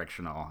from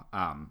Frictional.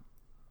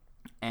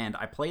 And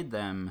I played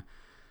them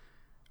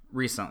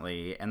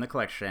recently in the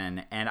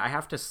collection, and I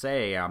have to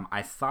say,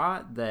 I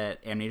thought that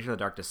Amnesia: The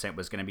Dark Descent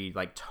was going to be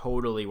like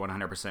totally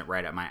 100%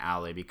 right up my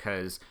alley,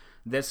 because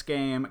this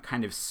game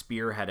kind of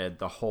spearheaded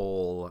the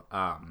whole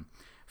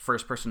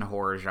first-person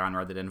horror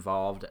genre that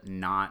involved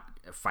not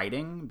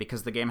fighting,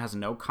 because the game has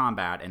no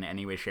combat in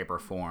any way, shape, or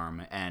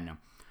form, and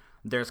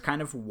there's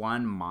kind of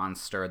one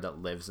monster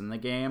that lives in the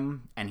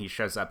game, and he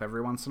shows up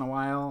every once in a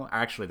while.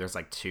 Actually, there's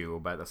like two,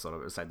 but that's a little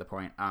bit beside the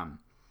point.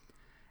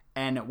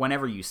 And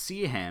whenever you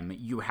see him,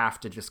 you have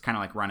to just kind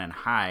of like run and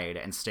hide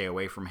and stay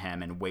away from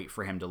him and wait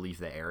for him to leave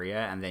the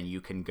area, and then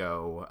you can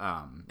go,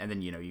 and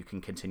then, you can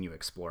continue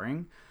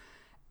exploring.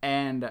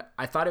 And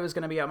I thought it was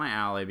going to be up my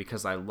alley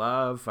because I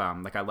love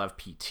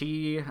PT,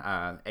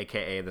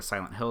 aka the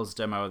Silent Hills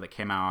demo that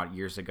came out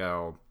years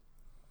ago.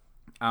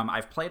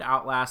 I've played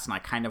Outlast and I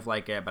kind of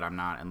like it, but I'm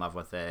not in love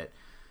with it,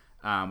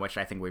 which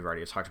I think we've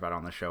already talked about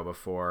on the show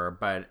before.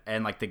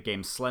 And like the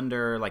game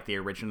Slender, like the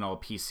original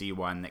PC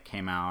one that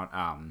came out,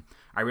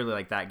 I really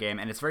like that game.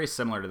 And it's very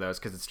similar to those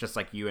because it's just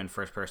like you in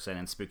first person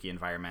and spooky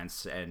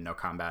environments and no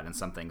combat and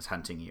something's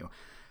hunting you.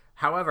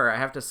 However, I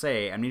have to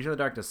say, Amnesia: The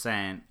Dark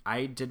Descent,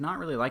 I did not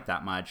really like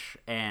that much,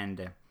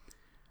 and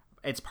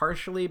it's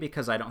partially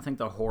because I don't think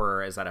the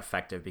horror is that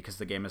effective because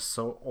the game is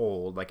so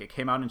old. Like, it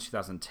came out in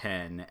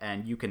 2010,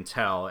 and you can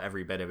tell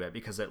every bit of it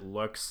because it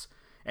looks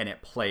and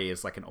it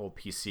plays like an old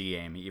PC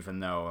game, even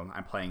though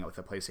I'm playing it with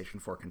a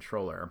PlayStation 4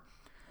 controller.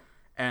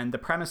 And the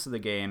premise of the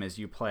game is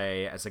you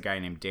play as a guy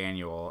named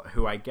Daniel,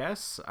 who I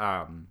guess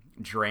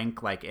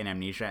drank like an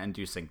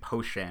amnesia-inducing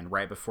potion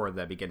right before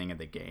the beginning of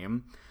the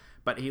game.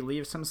 But he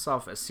leaves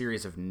himself a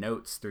series of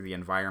notes through the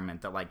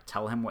environment that like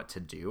tell him what to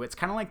do. It's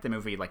kind of like the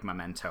movie like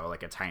Memento,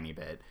 like a tiny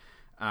bit.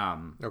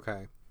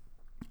 Okay.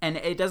 And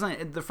it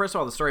doesn't. First of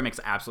all, the story makes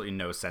absolutely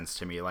no sense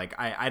to me. Like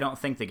I don't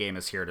think the game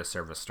is here to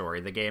serve a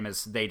story. The game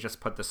is, they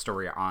just put the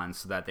story on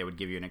so that they would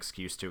give you an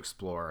excuse to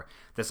explore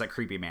this like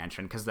creepy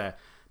mansion, because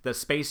the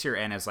space you're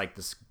in is like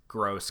this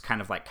gross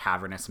kind of like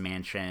cavernous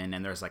mansion,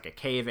 and there's like a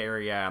cave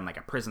area and like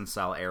a prison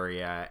cell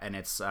area, and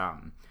it's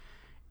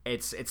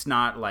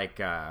not like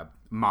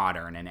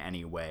modern in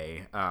any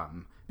way,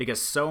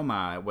 because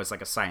Soma was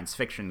like a science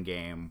fiction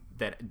game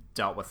that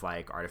dealt with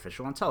like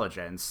artificial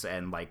intelligence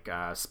and like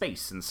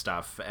space and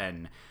stuff,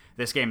 and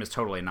this game is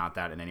totally not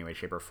that in any way,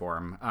 shape, or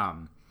form.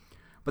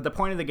 But the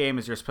point of the game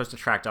is you're supposed to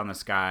track down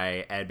this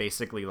guy and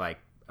basically like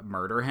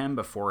murder him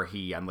before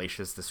he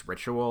unleashes this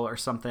ritual or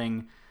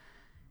something,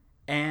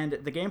 and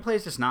the gameplay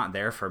is just not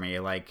there for me.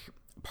 Like,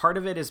 part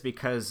of it is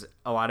because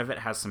a lot of it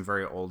has some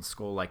very old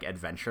school like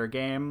adventure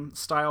game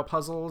style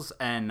puzzles,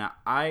 and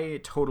I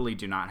totally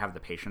do not have the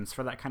patience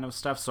for that kind of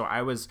stuff. So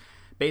I was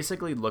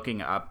basically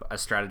looking up a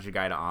strategy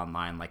guide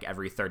online like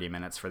every 30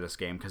 minutes for this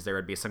game, because there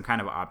would be some kind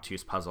of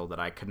obtuse puzzle that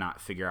I could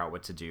not figure out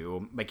what to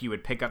do. Like, you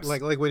would pick up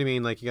like what do you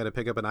mean? Like, you got to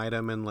pick up an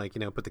item and like,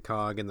 put the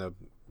cog in the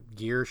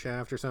gear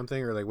shaft or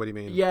something, or like, what do you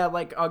mean? Yeah,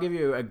 like, I'll give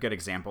you a good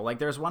example. Like,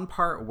 there's one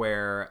part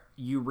where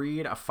you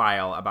read a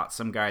file about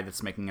some guy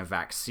that's making a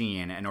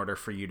vaccine in order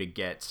for you to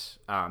get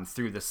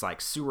through this like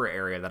sewer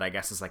area that I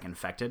guess is like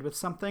infected with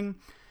something,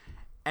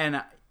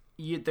 and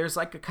there's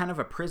like a kind of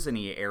a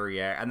prison-y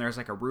area, and there's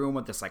like a room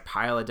with this like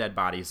pile of dead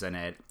bodies in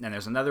it, and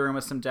there's another room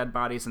with some dead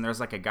bodies, and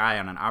there's like a guy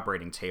on an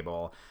operating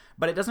table,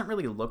 but it doesn't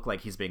really look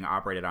like he's being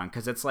operated on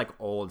because it's like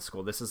old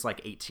school. This is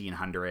like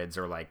 1800s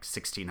or like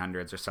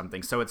 1600s or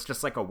something, so it's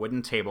just like a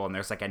wooden table, and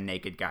there's like a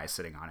naked guy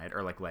sitting on it,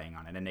 or like laying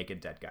on it, a naked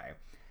dead guy.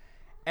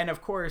 And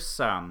of course,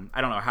 I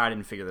don't know how I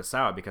didn't figure this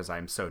out because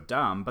I'm so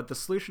dumb, but the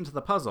solution to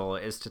the puzzle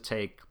is to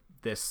take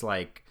this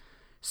like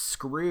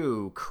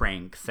screw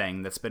crank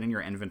thing that's been in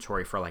your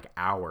inventory for like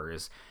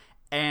hours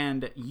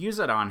and use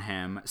it on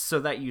him so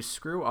that you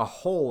screw a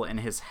hole in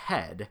his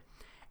head,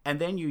 and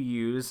then you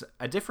use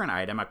a different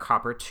item, a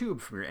copper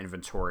tube from your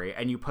inventory,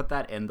 and you put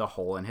that in the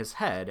hole in his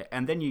head,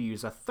 and then you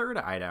use a third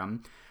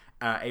item,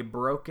 a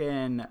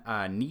broken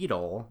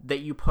needle that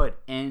you put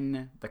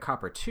in the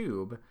copper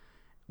tube,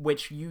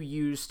 which you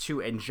use to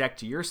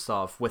inject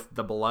yourself with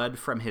the blood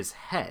from his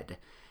head.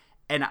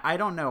 And I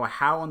don't know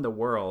how in the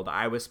world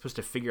I was supposed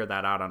to figure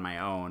that out on my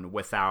own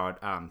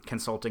without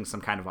consulting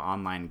some kind of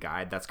online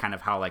guide. That's kind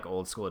of how like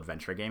old school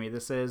adventure gamey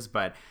this is.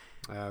 But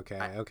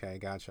okay,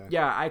 gotcha.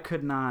 Yeah, I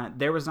could not.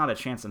 There was not a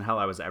chance in hell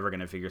I was ever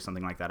going to figure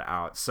something like that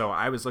out. So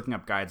I was looking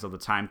up guides all the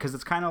time, because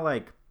it's kind of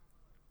like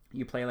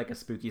you play like a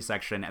spooky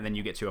section and then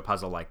you get to a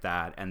puzzle like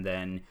that, and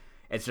then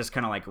it's just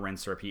kind of like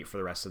rinse repeat for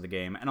the rest of the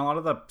game. And a lot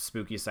of the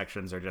spooky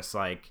sections are just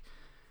like,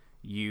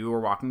 you were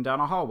walking down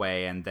a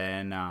hallway and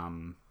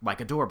then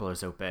like a door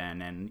blows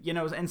open, and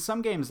in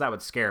some games that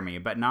would scare me,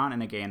 but not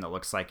in a game that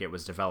looks like it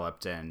was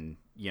developed in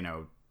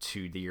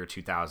to the year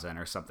 2000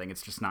 or something.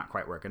 It's just not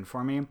quite working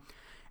for me.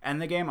 And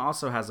the game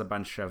also has a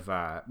bunch of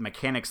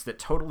mechanics that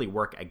totally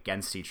work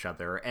against each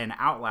other, and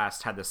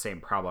Outlast had the same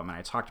problem, and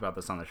I talked about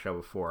this on the show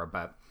before,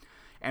 but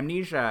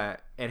Amnesia,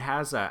 it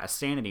has a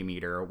sanity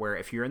meter where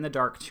if you're in the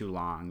dark too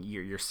long,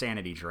 your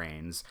sanity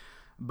drains.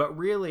 But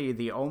really,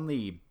 the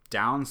only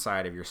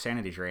downside of your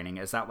sanity draining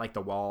is that, like,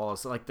 the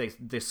walls, like,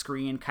 the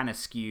screen kind of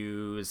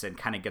skews and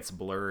kind of gets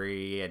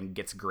blurry and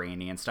gets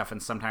grainy and stuff,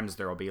 and sometimes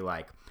there will be,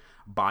 like,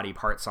 body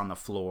parts on the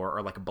floor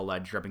or like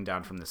blood dripping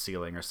down from the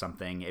ceiling or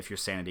something if your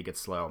sanity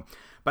gets low.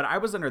 But I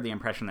was under the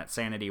impression that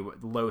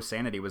low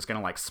sanity was going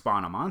to like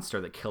spawn a monster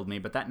that killed me,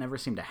 but that never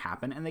seemed to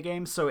happen in the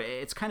game, so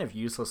it's kind of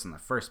useless in the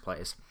first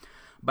place.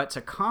 But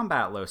to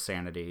combat low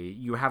sanity,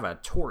 you have a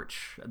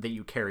torch that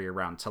you carry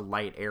around to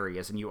light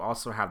areas, and you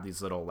also have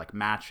these little like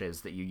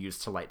matches that you use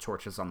to light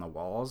torches on the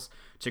walls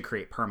to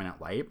create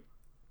permanent light.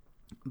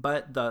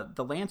 But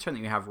the lantern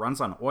that you have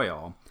runs on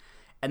oil,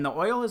 and the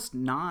oil is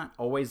not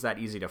always that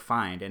easy to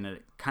find, and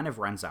it kind of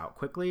runs out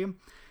quickly.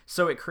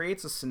 So it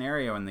creates a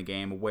scenario in the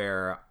game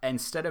where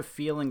instead of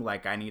feeling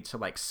like I need to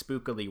like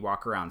spookily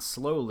walk around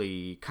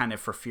slowly, kind of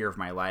for fear of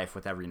my life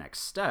with every next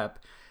step,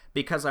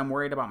 because I'm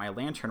worried about my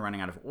lantern running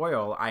out of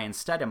oil, I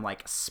instead am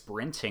like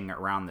sprinting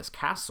around this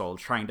castle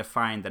trying to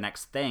find the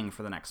next thing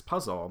for the next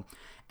puzzle.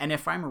 And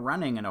if I'm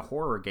running in a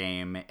horror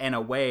game in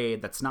a way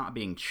that's not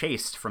being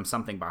chased from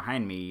something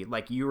behind me,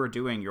 like, you are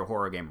doing your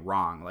horror game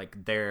wrong.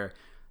 Like, there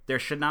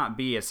should not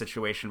be a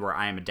situation where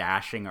I'm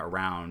dashing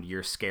around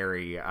your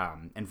scary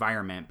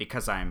environment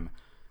because I'm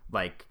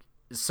like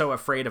so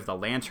afraid of the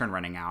lantern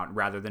running out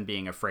rather than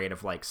being afraid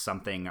of like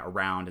something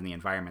around in the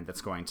environment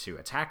that's going to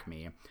attack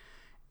me.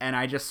 And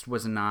I just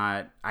was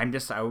not, I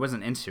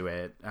wasn't into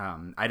it.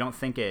 I don't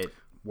think it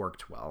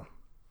worked well.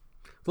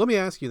 Let me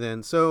ask you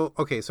then. So,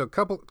 okay, so a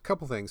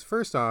couple things.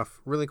 First off,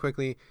 really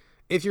quickly,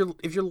 if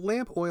your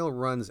lamp oil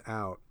runs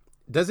out,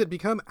 does it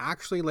become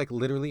actually like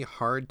literally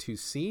hard to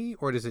see,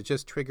 or does it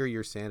just trigger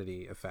your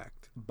sanity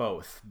effect?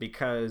 Both,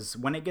 because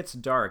when it gets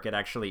dark, it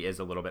actually is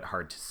a little bit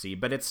hard to see,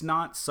 but it's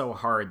not so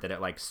hard that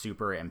it like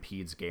super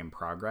impedes game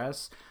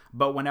progress.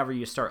 But whenever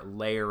you start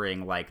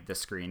layering like the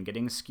screen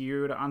getting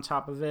skewed on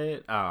top of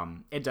it,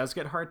 it does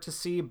get hard to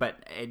see, but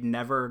it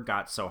never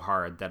got so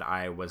hard that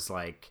I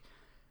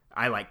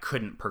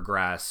couldn't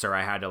progress, or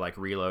I had to like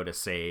reload a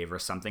save or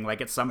something.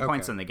 Like, at some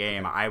points in the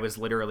game, I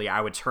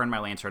would turn my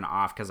lantern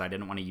off because I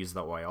didn't want to use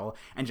the oil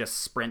and just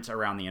sprint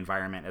around the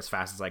environment as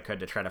fast as I could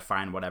to try to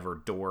find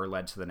whatever door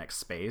led to the next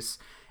space.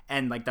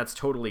 And like, that's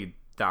totally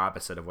the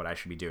opposite of what I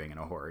should be doing in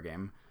a horror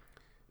game.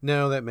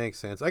 No, that makes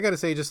sense. I gotta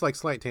say, just like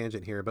slight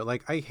tangent here, but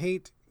like, I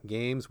hate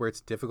games where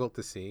it's difficult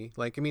to see.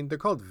 Like, I mean, they're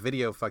called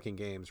video fucking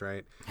games,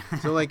 right?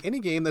 So like, any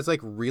game that's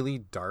like really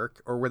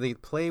dark, or where they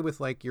play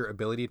with like your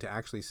ability to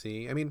actually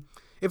see. I mean,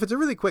 if it's a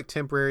really quick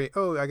temporary,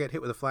 oh, I got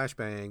hit with a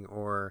flashbang,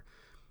 or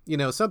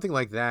something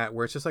like that,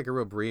 where it's just like a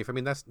real brief, I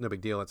mean, that's no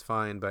big deal, it's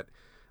fine. But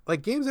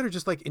like, games that are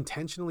just like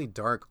intentionally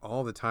dark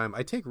all the time,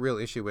 I take real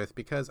issue with,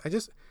 because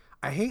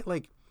I hate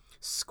like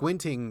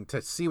squinting to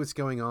see what's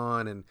going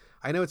on, and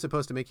I know it's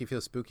supposed to make you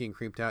feel spooky and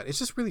creeped out. It's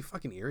just really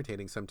fucking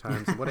irritating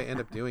sometimes. And what I end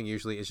up doing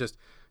usually is just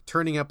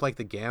turning up like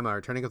the gamma, or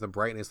turning up the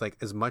brightness like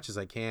as much as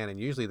I can, and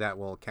usually that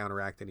will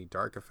counteract any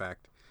dark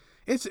effect.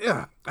 It's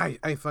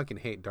I fucking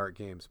hate dark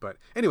games. But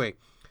anyway,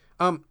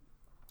 I'm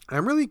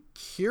really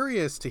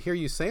curious to hear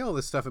you say all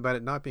this stuff about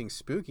it not being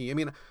spooky. I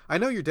mean, I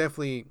know you're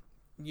definitely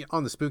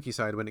on the spooky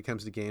side when it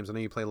comes to games. I know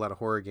you play a lot of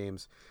horror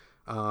games,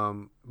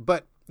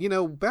 but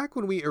back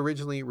when we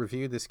originally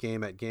reviewed this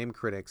game at Game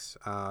Critics,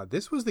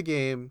 this was the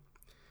game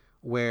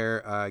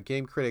where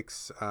Game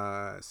Critics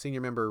senior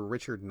member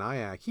Richard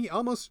Nyack, he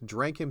almost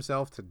drank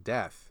himself to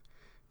death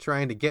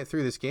trying to get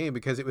through this game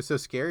because it was so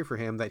scary for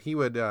him that he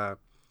would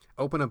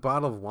open a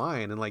bottle of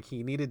wine, and like,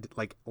 he needed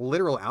like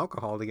literal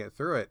alcohol to get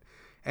through it.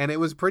 And it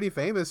was pretty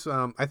famous.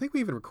 I think we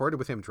even recorded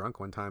with him drunk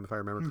one time, if I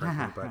remember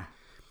correctly. But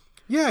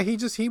yeah, he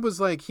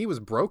was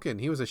broken.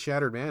 He was a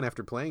shattered man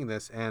after playing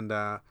this, and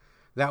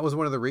that was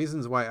one of the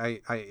reasons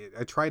why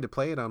I tried to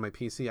play it on my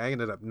PC. I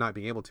ended up not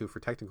being able to for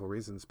technical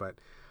reasons, but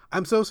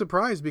I'm so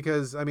surprised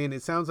because, I mean,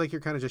 it sounds like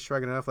you're kind of just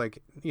shrugging it off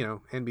like,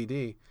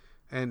 NBD.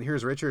 And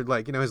here's Richard,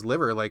 like, his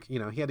liver, like, he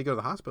had to go to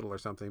the hospital or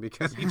something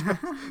because he drank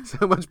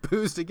so much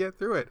booze to get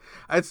through it.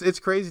 It's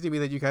crazy to me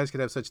that you guys could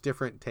have such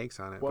different takes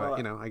on it. Well,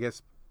 but, I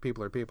guess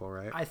people are people,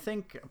 right? I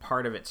think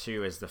part of it,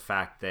 too, is the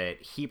fact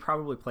that he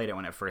probably played it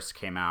when it first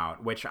came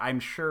out, which I'm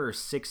sure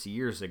 6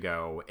 years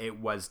ago, it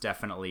was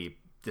definitely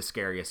the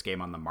scariest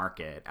game on the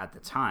market at the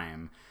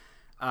time.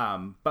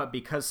 But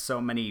because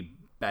so many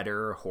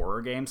better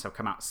horror games have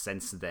come out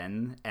since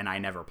then, and I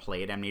never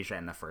played Amnesia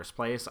in the first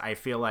place, I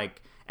feel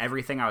like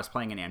everything I was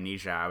playing in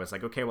Amnesia, I was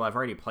like, okay, well, I've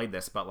already played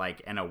this, but like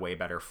in a way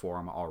better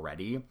form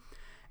already.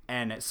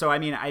 And so, I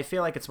mean, I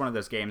feel like it's one of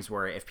those games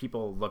where if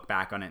people look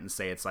back on it and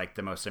say it's like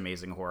the most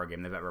amazing horror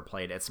game they've ever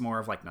played, it's more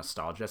of like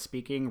nostalgia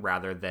speaking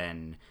rather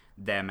than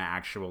them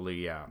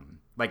actually,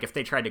 like if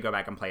they tried to go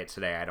back and play it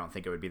today, I don't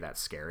think it would be that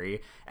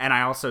scary. And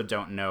I also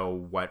don't know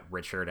what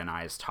Richard and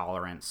I's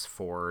tolerance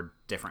for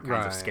different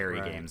kinds of scary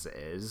games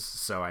is.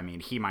 So, I mean,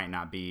 he might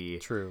not be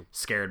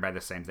scared by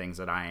the same things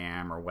that I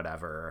am or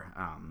whatever.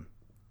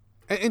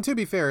 And to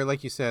be fair,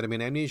 like you said, I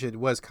mean, Amnesia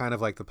was kind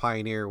of like the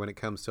pioneer when it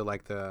comes to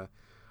like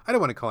I don't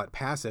want to call it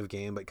passive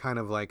game, but kind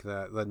of like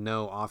the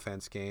no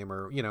offense game,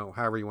 or, you know,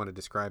 however you want to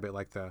describe it,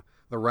 like the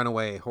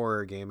runaway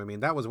horror game. I mean,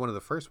 that was one of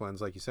the first ones,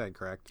 like you said,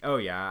 correct? Oh,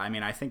 yeah. I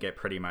mean, I think it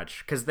pretty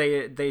much, because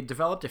they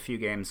developed a few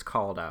games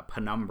called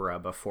Penumbra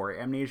before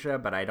Amnesia,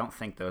 but I don't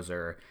think those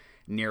are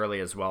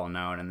nearly as well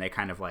known, and they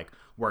kind of like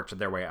worked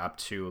their way up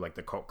to like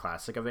the cult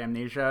classic of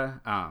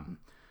Amnesia,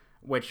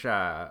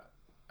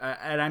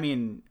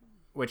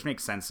 which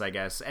makes sense, I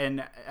guess.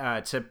 And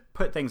to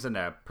put things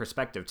into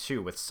perspective,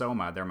 too, with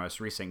Soma, their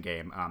most recent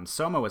game,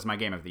 Soma was my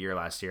game of the year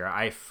last year.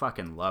 I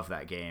fucking love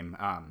that game.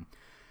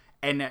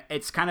 And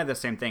it's kind of the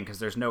same thing because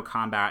there's no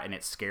combat and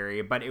it's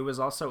scary, but it was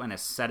also in a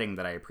setting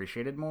that I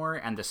appreciated more,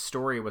 and the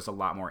story was a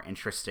lot more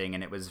interesting,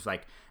 and it was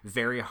like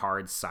very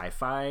hard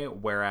sci-fi,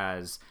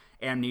 whereas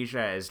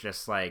Amnesia is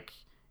just like...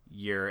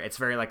 it's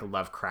very like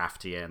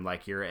Lovecraftian,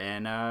 like you're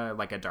in a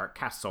dark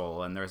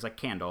castle and there's like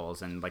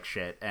candles and like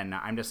shit, and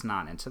I'm just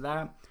not into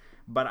that.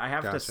 But I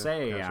have to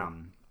say,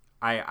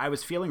 I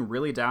was feeling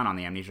really down on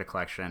the Amnesia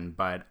Collection,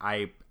 but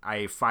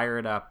I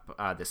fired up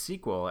the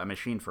sequel, A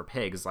Machine for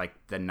Pigs, like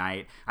the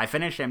night I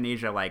finished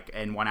Amnesia, like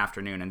in one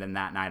afternoon, and then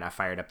that night I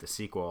fired up the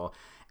sequel.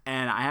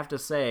 And I have to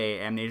say,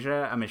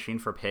 Amnesia, A Machine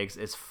for Pigs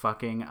is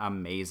fucking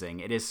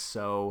amazing. It is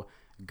so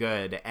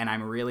good, and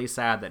I'm really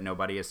sad that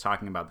nobody is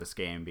talking about this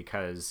game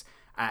because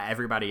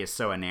everybody is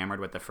so enamored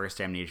with the first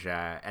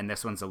Amnesia, and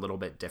this one's a little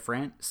bit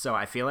different. So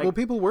I feel like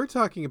people were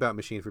talking about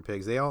Machine for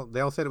Pigs. They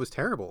all said it was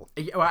terrible.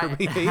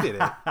 Everybody hated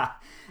it.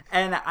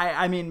 And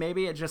I mean,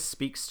 maybe it just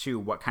speaks to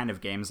what kind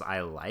of games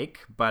I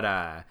like, but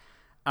A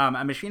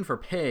Machine for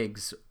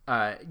Pigs,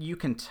 you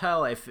can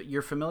tell, if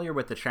you're familiar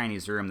with the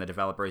Chinese Room, the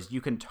developers,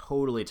 you can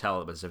totally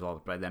tell it was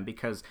developed by them,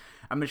 because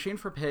A Machine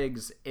for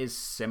Pigs is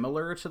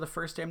similar to the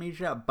first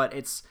Amnesia, but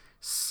it's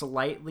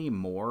slightly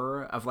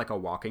more of like a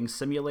walking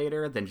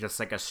simulator than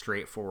just like a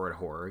straightforward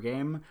horror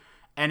game.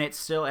 And it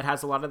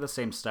has a lot of the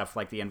same stuff,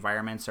 like the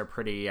environments are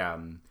pretty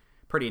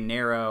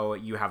narrow,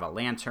 you have a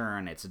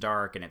lantern, it's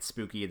dark and it's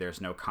spooky, there's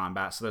no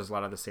combat, so there's a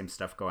lot of the same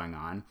stuff going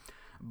on.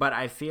 But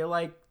I feel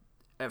like,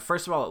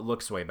 first of all, it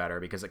looks way better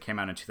because it came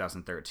out in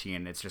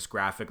 2013. It's just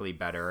graphically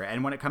better.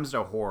 And when it comes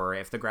to horror,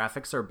 if the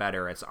graphics are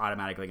better, it's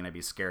automatically going to be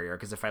scarier.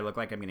 Because if I look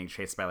like I'm getting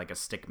chased by like a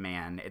stick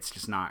man, it's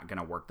just not going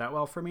to work that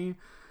well for me.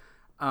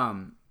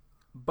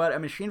 But A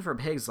Machine for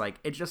Pigs, like,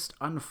 it just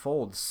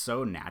unfolds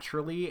so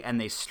naturally,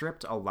 and they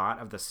stripped a lot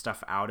of the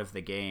stuff out of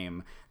the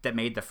game that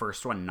made the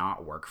first one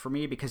not work for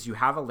me, because you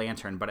have a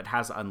lantern, but it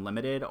has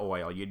unlimited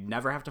oil. You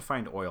never have to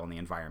find oil in the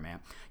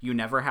environment. You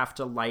never have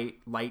to light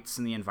lights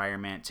in the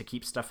environment to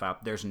keep stuff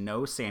up. There's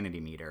no sanity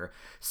meter.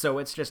 So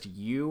it's just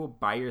you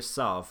by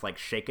yourself, like,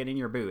 shaking in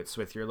your boots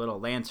with your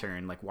little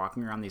lantern, like,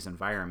 walking around these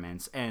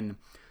environments, and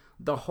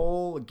the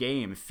whole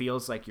game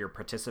feels like you're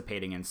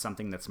participating in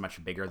something that's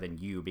much bigger than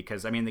you,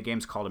 because, I mean, the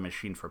game's called A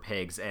Machine for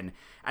Pigs, and,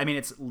 I mean,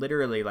 it's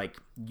literally, like,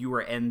 you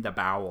are in the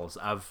bowels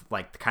of,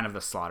 like, kind of the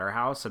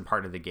slaughterhouse and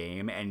part of the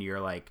game, and you're,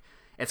 like,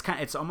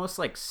 it's almost,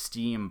 like,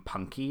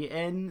 steampunky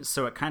in,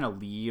 so it kind of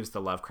leaves the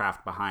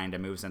Lovecraft behind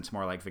and moves into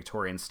more, like,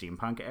 Victorian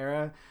steampunk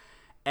era,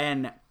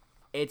 and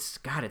it's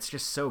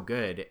just so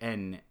good.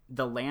 And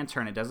the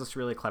lantern, it does this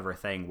really clever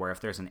thing where if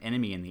there's an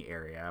enemy in the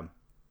area,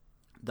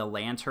 the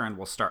lantern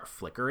will start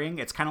flickering.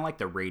 It's kind of like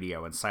the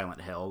radio in Silent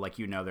Hill, like,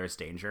 you know there's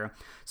danger.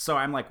 So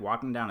I'm like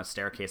walking down a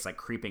staircase, like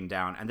creeping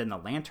down, and then the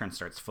lantern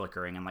starts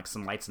flickering and like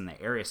some lights in the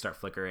area start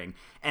flickering,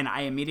 and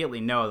I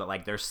immediately know that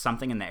like there's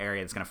something in the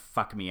area that's gonna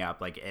fuck me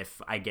up, like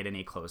if I get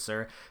any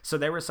closer. So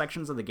there were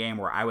sections of the game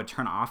where I would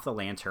turn off the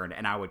lantern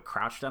and I would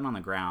crouch down on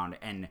the ground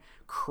and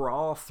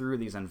crawl through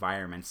these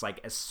environments like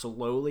as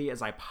slowly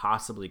as I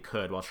possibly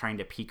could while trying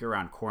to peek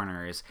around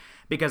corners,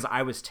 because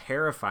I was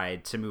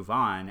terrified to move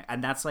on.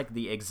 And that's like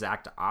the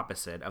exact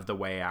opposite of the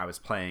way I was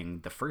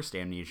playing the first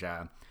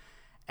Amnesia.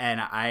 And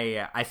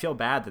I feel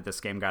bad that this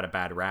game got a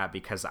bad rap,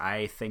 because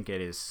I think it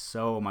is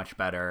so much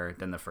better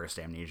than the first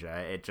Amnesia.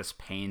 It just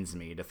pains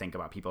me to think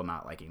about people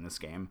not liking this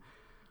game.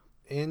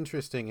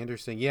 Interesting.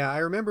 Yeah, I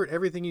remembered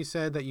everything you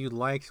said that you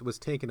liked was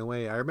taken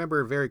away. I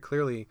remember very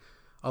clearly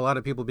a lot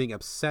of people being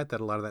upset that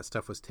a lot of that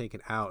stuff was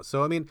taken out.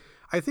 So, I mean,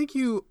 I think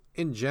you,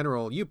 in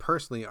general, you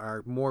personally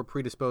are more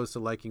predisposed to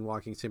liking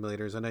walking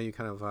simulators. I know you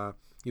kind of,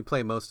 you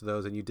play most of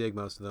those and you dig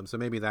most of them. So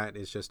maybe that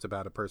is just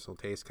about a personal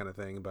taste kind of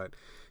thing. But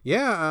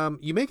yeah,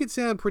 you make it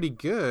sound pretty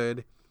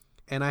good.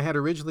 And I had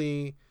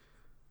originally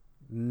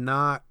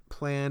not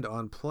planned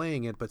on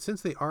playing it, but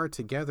since they are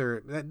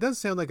together, that does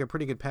sound like a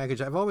pretty good package.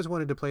 I've always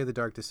wanted to play The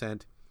Dark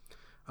Descent.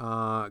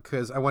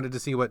 because I wanted to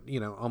see what,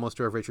 almost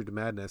drove Richard to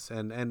madness.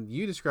 And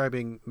you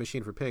describing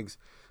Machine for Pigs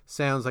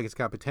sounds like it's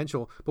got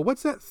potential. But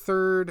what's that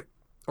third,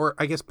 or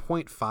I guess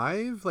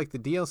 0.5, like the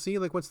DLC?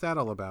 Like, what's that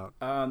all about?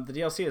 The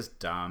DLC is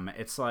dumb.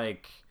 It's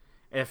like,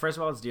 first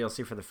of all, it's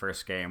DLC for the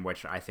first game,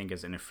 which I think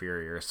is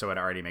inferior, so it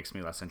already makes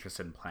me less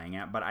interested in playing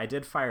it. But I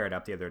did fire it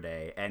up the other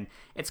day, and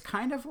it's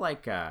kind of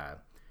like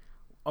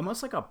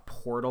almost like a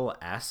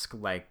Portal-esque,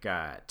 like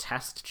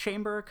test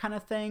chamber kind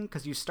of thing,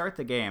 because you start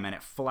the game and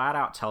it flat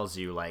out tells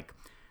you, like,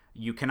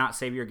 you cannot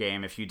save your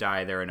game. If you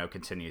die, there are no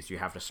continues. You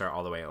have to start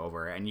all the way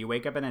over. And you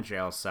wake up in a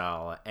jail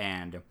cell,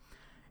 and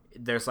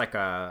there's like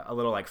a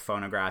little like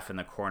phonograph in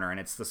the corner,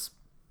 and it's this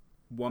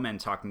woman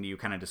talking to you,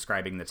 kind of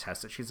describing the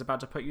test that she's about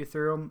to put you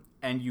through.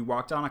 And you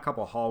walk down a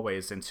couple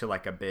hallways into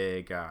like a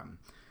big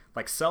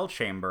like cell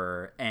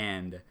chamber,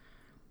 and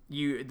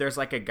there's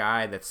like a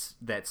guy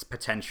that's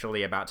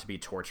potentially about to be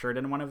tortured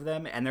in one of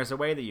them, and there's a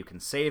way that you can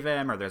save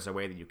him, or there's a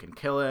way that you can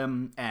kill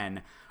him.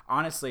 And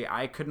honestly,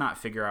 I could not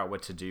figure out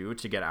what to do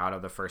to get out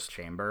of the first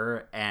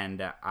chamber,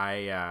 and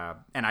I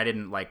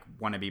didn't like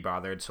want to be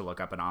bothered to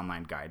look up an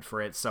online guide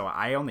for it, so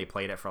I only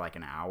played it for like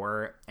an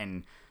hour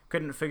and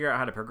couldn't figure out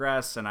how to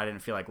progress, and I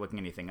didn't feel like looking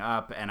anything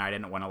up, and I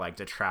didn't want to like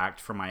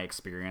detract from my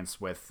experience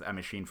with A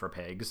Machine for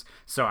Pigs,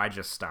 so I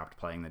just stopped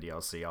playing the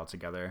DLC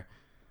altogether.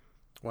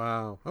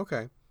 Wow.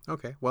 Okay.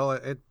 Well,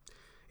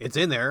 it's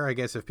in there, I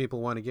guess, if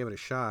people want to give it a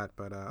shot.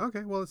 But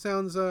okay. Well, it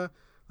sounds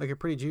like a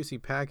pretty juicy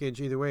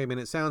package either way. I mean,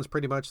 it sounds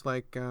pretty much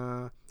like.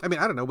 I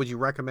don't know. Would you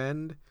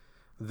recommend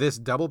this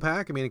double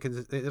pack? I mean,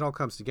 it all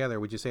comes together.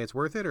 Would you say it's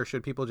worth it, or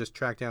should people just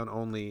track down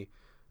only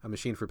A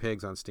Machine for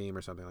Pigs on Steam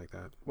or something like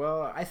that?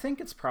 Well, I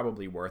think it's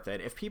probably worth it.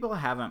 If people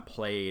haven't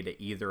played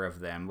either of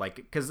them, like,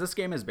 because this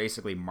game is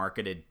basically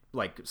marketed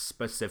like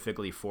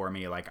specifically for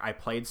me. Like, I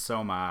played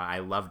Soma, I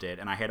loved it,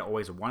 and I had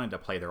always wanted to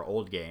play their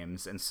old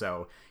games, and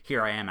so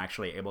here I am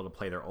actually able to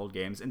play their old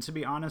games. And to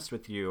be honest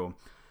with you,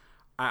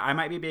 I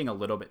might be being a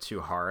little bit too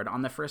hard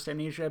on the first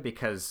Amnesia,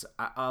 because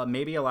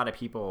maybe a lot of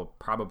people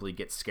probably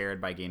get scared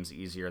by games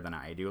easier than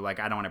I do. Like,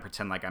 I don't want to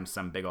pretend like I'm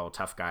some big old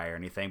tough guy or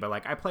anything, but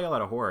like, I play a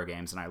lot of horror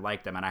games and I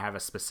like them, and I have a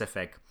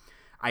specific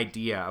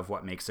idea of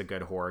what makes a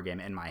good horror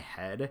game in my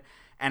head.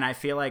 And I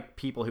feel like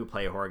people who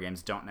play horror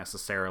games don't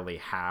necessarily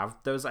have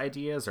those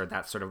ideas or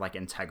that sort of like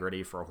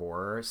integrity for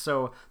horror.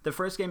 So the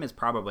first game is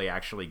probably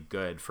actually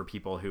good for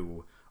people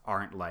who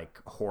aren't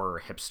like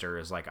horror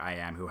hipsters like I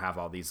am, who have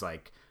all these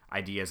like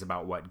ideas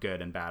about what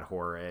good and bad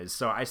horror is.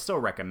 So I still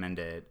recommend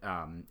it.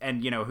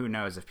 And who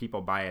knows, if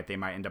people buy it, they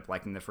might end up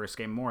liking the first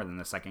game more than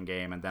the second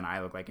game, and then I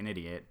look like an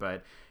idiot.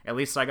 But at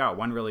least I got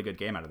one really good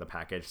game out of the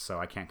package, so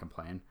I can't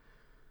complain.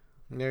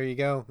 There you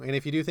go. And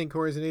if you do think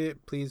Corey's an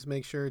idiot, please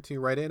make sure to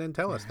write in and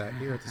tell us that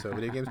here at the So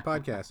Video Games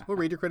Podcast. We'll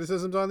read your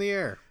criticisms on the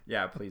air.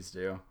 Yeah, please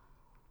do.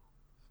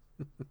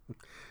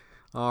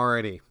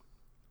 Alrighty.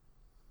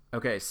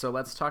 Okay, so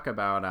let's talk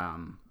about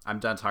I'm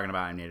done talking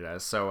about Amnesia.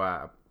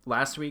 So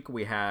last week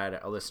we had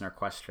a listener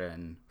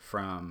question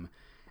from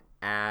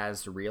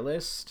As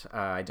Realist.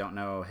 I don't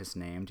know his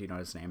name. Do you know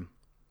his name?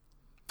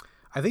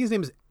 I think his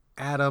name is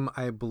Adam,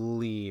 I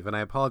believe, and I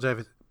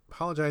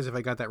apologize if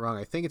I got that wrong.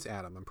 I think it's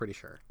Adam. I'm pretty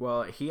sure.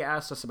 Well, he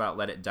asked us about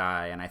Let It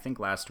Die, and I think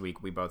last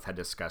week we both had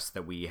discussed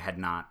that we had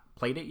not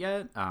played it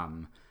yet,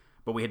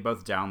 but we had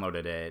both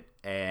downloaded it.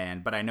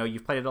 But I know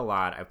you've played it a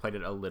lot. I've played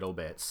it a little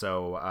bit,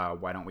 so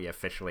why don't we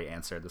officially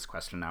answer this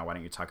question now? Why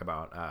don't you talk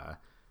about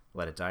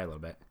Let It Die a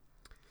little bit?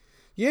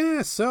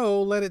 Yeah,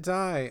 so Let It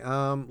Die.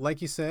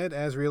 Like you said,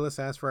 As Realist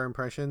asked for our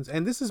impressions,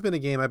 and this has been a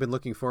game I've been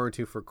looking forward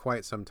to for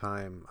quite some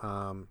time.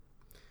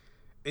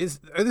 This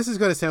is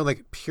going to sound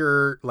like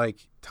pure,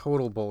 like,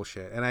 total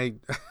bullshit, and I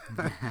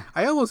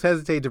I almost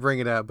hesitate to bring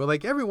it up, but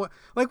like everyone,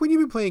 like when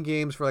you've been playing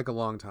games for like a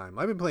long time,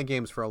 I've been playing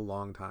games for a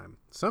long time,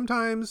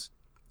 sometimes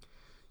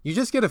you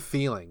just get a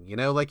feeling,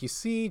 like you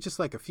see just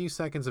like a few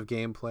seconds of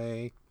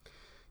gameplay,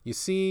 you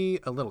see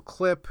a little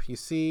clip, you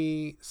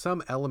see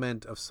some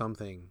element of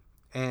something,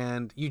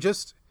 and you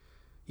just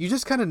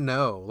kind of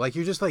know, like,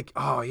 you're just like,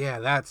 oh yeah,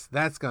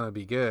 that's gonna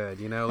be good,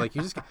 like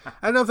you just,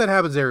 I don't know if that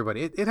happens to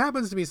everybody. It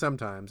happens to me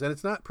sometimes, and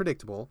it's not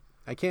predictable.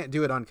 I can't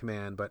do it on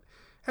command, but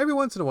every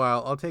once in a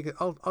while I'll take it.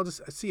 I'll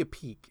just see a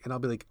peek and I'll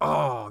be like,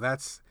 oh,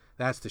 that's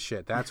the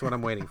shit. That's what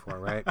I'm waiting for.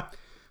 Right.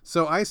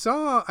 So I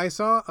saw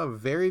a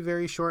very,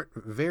 very short,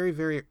 very,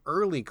 very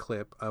early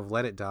clip of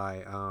Let It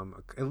Die.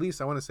 At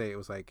least I want to say it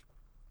was like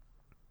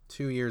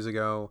 2 years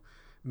ago,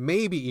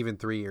 maybe even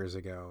 3 years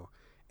ago.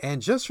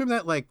 And just from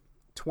that, like,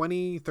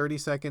 20-30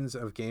 seconds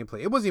of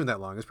gameplay, it wasn't even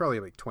that long, it was probably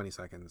like 20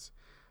 seconds,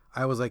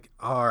 I was like,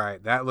 all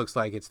right, that looks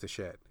like it's the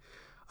shit.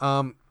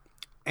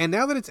 And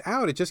now that it's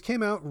out, it just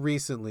came out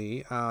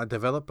recently,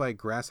 developed by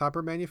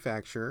Grasshopper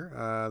Manufacture,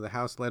 the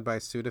house led by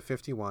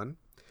Suda51,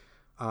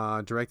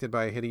 directed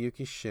by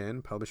Hideyuki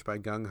Shin, published by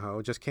Gung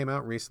Ho. Just came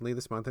out recently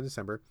this month in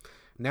December.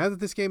 Now that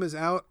this game is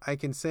out, I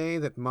can say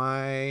that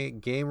my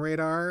game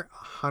radar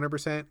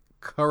 100%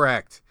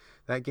 correct.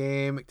 That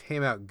game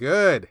came out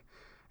good.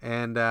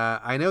 And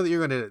I know that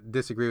you're going to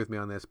disagree with me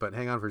on this, but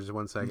hang on for just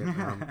 1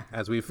 second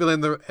as we fill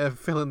in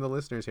the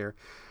listeners here.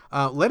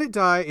 Let It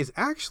Die is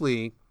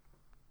actually,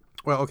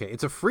 well, okay,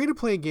 it's a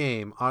free-to-play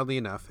game, oddly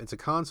enough. It's a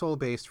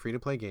console-based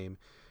free-to-play game.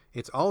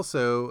 It's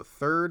also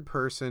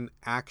third-person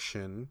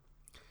action,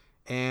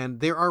 and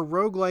there are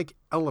roguelike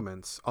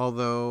elements,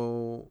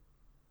 although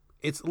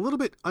it's a little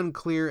bit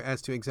unclear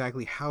as to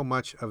exactly how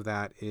much of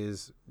that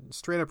is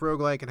straight-up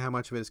roguelike and how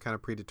much of it is kind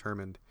of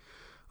predetermined.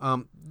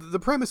 The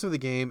premise of the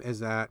game is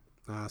that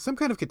some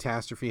kind of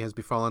catastrophe has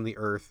befallen the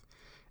Earth,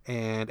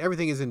 and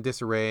everything is in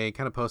disarray,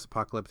 kind of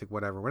post-apocalyptic,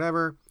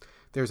 whatever.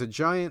 There's a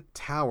giant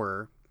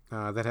tower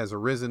that has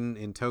arisen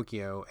in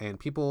Tokyo, and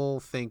people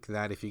think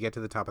that if you get to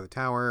the top of the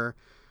tower,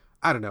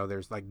 I don't know,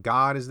 there's like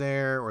God is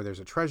there, or there's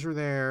a treasure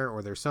there,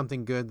 or there's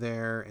something good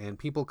there, and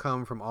people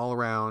come from all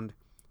around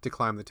to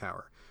climb the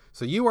tower.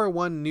 So you are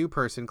one new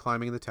person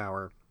climbing the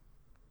tower,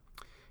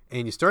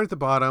 and you start at the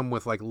bottom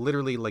with like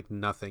literally like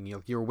nothing.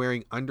 You're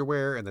wearing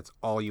underwear, and that's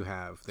all you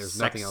have. There's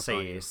nothing else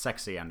on you.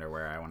 Sexy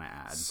underwear, I want to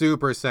add.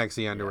 Super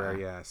sexy underwear,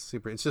 yes.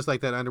 Super. It's just like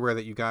that underwear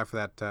that you got for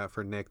that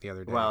for Nick the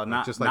other day. Well,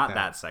 not just like not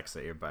that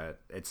sexy, but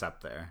it's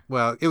up there.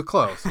 Well, it was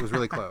close. It was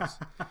really close.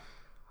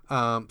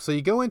 So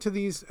you go into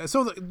these.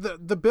 So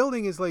the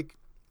building is like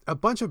a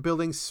bunch of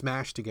buildings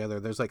smashed together.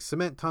 There's like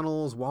cement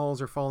tunnels,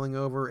 walls are falling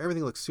over.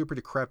 Everything looks super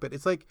decrepit.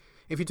 It's like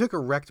if you took a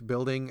wrecked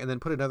building and then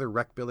put another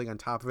wrecked building on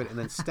top of it and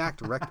then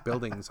stacked wrecked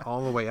buildings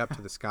all the way up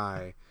to the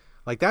sky.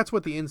 Like that's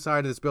what the inside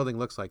of this building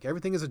looks like.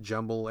 Everything is a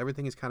jumble.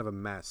 Everything is kind of a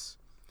mess.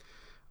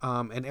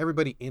 And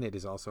everybody in it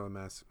is also a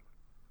mess.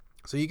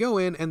 So you go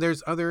in and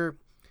there's other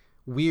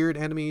weird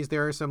enemies.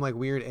 There are some like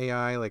weird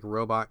AI, like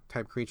robot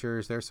type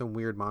creatures. There's some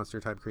weird monster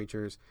type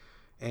creatures.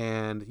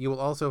 And you will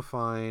also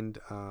find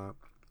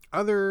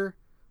other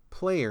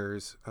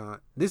players.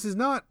 This is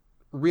not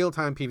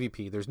real-time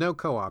PvP. There's no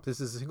co-op.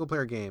 This is a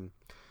single-player game.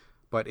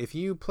 But if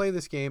you play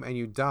this game and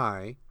you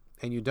die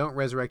and you don't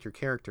resurrect your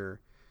character,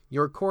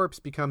 your corpse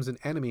becomes an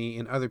enemy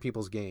in other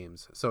people's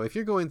games. So if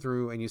you're going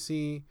through and you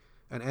see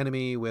an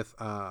enemy with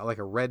like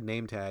a red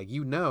name tag,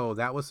 you know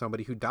that was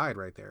somebody who died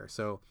right there.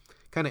 So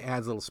kind of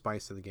adds a little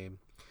spice to the game.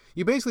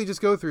 You basically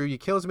just go through, you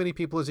kill as many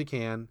people as you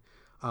can.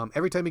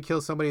 Every time you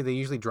kill somebody, they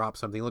usually drop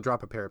something. They'll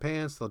drop a pair of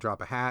pants, they'll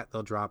drop a hat,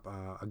 they'll drop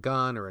a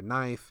gun or a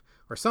knife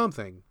or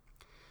something.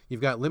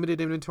 You've got limited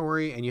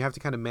inventory, and you have to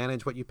kind of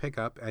manage what you pick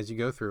up as you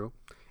go through,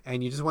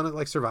 and you just want to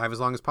like survive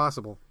as long as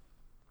possible.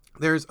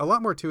 There's a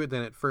lot more to it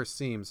than it first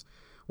seems.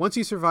 Once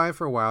you survive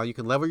for a while, you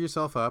can level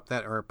yourself up.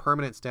 That are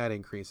permanent stat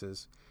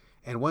increases.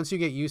 And once you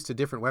get used to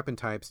different weapon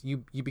types,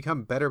 you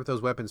become better with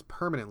those weapons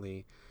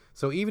permanently.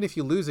 So even if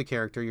you lose a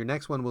character, your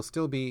next one will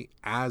still be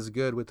as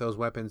good with those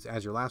weapons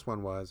as your last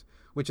one was,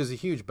 which is a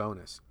huge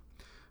bonus.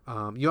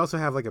 You also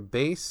have like a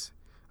base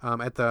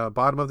at the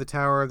bottom of the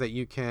tower that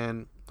you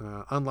can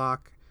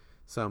unlock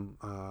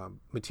some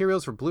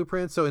materials for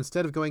blueprints. So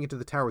instead of going into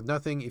the tower with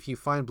nothing, if you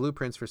find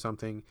blueprints for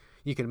something,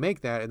 you can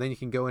make that, and then you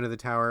can go into the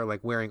tower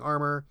like wearing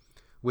armor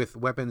with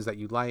weapons that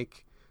you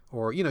like,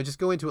 or just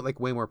go into it like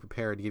way more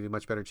prepared to give you a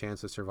much better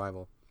chance of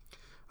survival.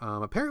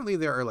 Apparently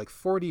there are like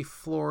 40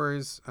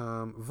 floors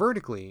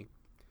vertically,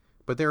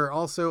 but there are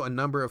also a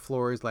number of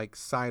floors like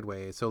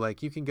sideways. So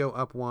like you can go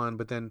up one,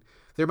 but then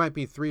there might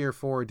be 3 or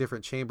 4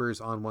 different chambers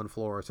on one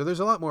floor. So there's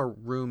a lot more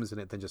rooms in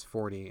it than just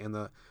 40, and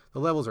the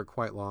levels are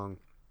quite long.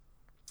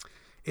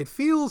 It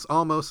feels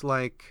almost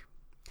like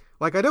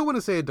I don't want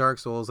to say a Dark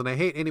Souls, and I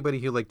hate anybody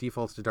who like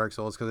defaults to Dark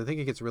Souls because I think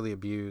it gets really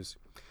abused.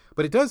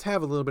 But it does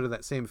have a little bit of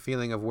that same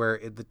feeling of where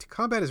the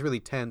combat is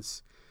really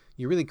tense.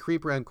 You really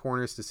creep around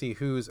corners to see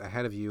who's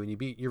ahead of you, and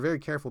you're very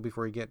careful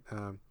before you get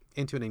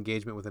into an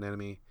engagement with an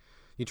enemy.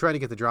 You try to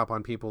get the drop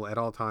on people at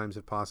all times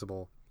if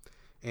possible.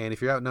 And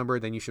if you're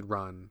outnumbered, then you should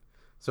run.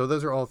 So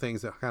those are all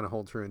things that kind of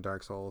hold true in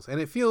Dark Souls.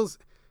 And it feels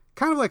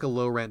kind of like a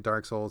low-rent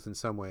Dark Souls in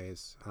some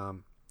ways.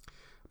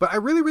 But I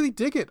really, really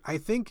dig it. I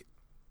think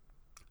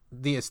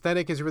the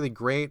aesthetic is really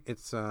great.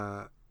 It's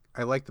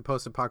I like the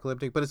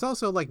post-apocalyptic, but it's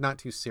also like not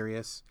too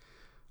serious.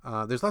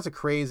 There's lots of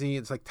crazy.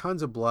 It's like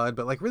tons of blood,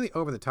 but like really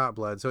over-the-top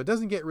blood. So it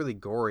doesn't get really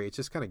gory. It's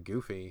just kind of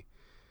goofy.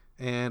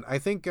 And I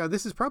think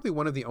this is probably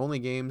one of the only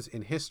games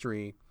in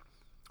history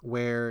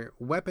where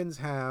weapons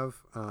have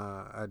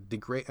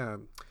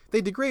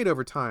they degrade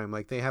over time.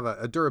 Like they have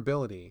a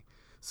durability.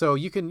 So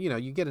you can,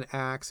 you get an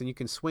axe and you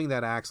can swing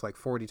that axe like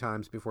 40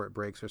 times before it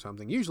breaks or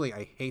something. Usually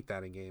I hate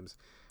that in games.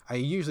 I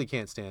usually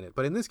can't stand it.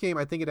 But in this game,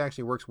 I think it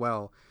actually works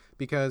well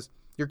because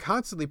you're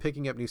constantly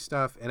picking up new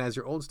stuff. And as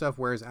your old stuff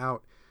wears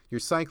out, you're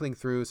cycling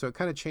through. So it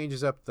kind of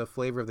changes up the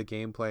flavor of the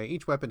gameplay.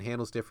 Each weapon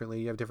handles differently.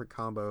 You have different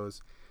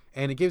combos.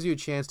 And it gives you a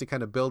chance to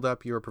kind of build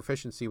up your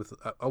proficiency with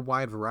a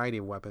wide variety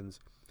of weapons.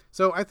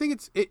 So I think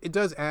it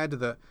does add to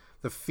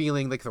the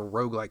feeling, like the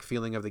roguelike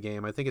feeling of the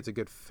game. I think it's a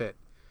good fit.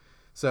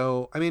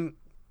 So, I mean,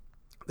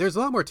 there's a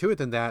lot more to it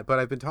than that, but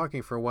I've been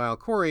talking for a while.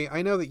 Corey,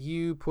 I know that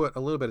you put a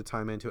little bit of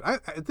time into it.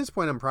 At this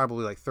point, I'm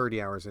probably like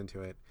 30 hours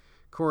into it.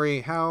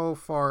 Corey, how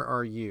far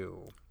are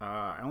you?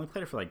 I only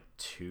played it for like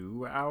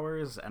 2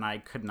 hours, and I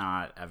could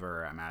not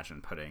ever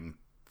imagine putting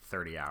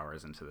 30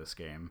 hours into this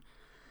game.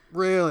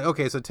 Really?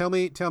 Okay, so tell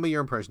me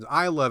your impressions.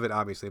 I love it,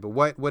 obviously, but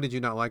what did you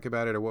not like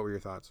about it, or what were your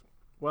thoughts?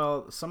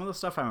 Well, some of the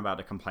stuff I'm about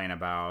to complain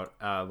about,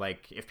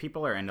 like if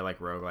people are into like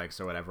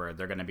roguelikes or whatever,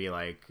 they're gonna be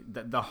like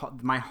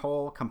my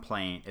whole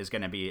complaint is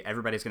gonna be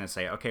everybody's gonna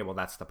say, okay, well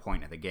that's the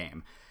point of the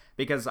game,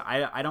 because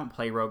I don't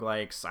play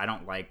roguelikes, I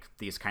don't like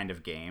these kind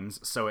of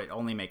games, so it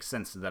only makes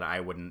sense that I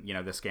wouldn't,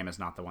 this game is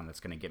not the one that's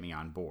gonna get me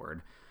on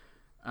board.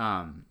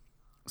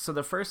 So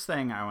the first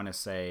thing I want to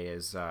say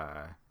is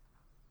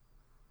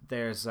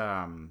there's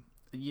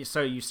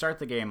so you start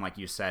the game like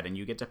you said, and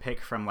you get to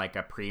pick from like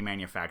a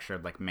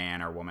pre-manufactured like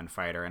man or woman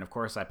fighter, and of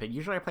course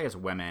usually I play as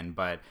women,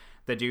 but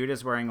the dude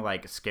is wearing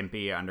like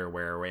skimpy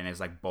underwear and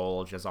his like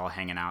bulge is all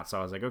hanging out, so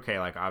I was like, okay,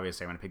 like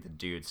obviously I'm gonna pick the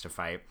dudes to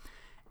fight,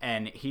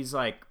 and he's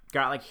like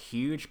got like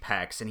huge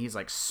pecs and he's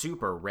like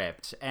super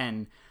ripped,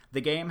 and the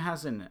game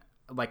has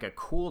like a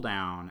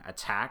cooldown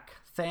attack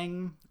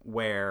thing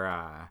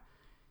where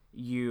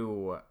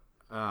you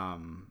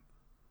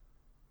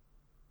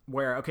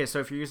okay, so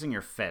if you're using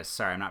your fists,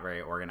 sorry, I'm not very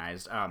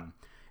organized,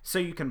 so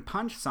you can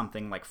punch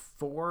something like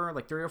 3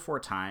 or 4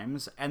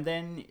 times, and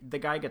then the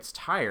guy gets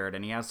tired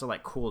and he has to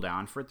like cool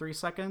down for 3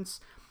 seconds,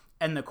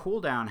 and the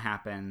cooldown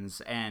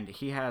happens and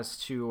he has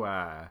to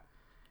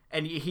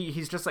and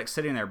he's just like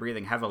sitting there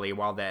breathing heavily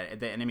while the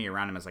enemy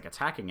around him is like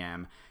attacking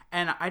him.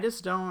 And I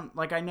just don't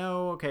like, I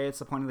know, okay, it's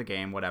the point of the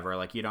game, whatever,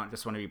 like you don't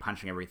just want to be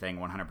punching everything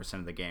 100%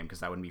 of the game because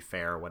that wouldn't be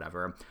fair or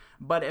whatever,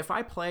 but if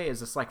I play as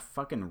this like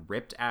fucking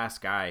ripped ass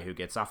guy who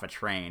gets off a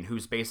train,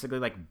 who's basically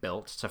like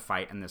built to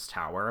fight in this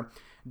tower,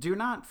 do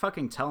not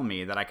fucking tell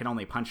me that I can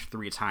only punch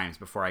 3 times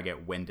before I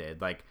get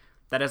winded. Like,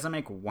 that doesn't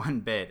make one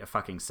bit of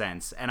fucking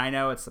sense. And I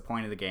know it's the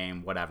point of the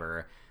game,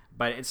 whatever,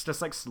 but it's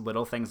just like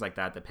little things like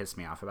that piss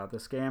me off about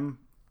this game.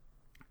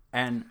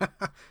 And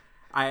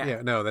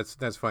yeah, no,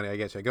 that's funny. I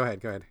get you. Go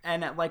ahead.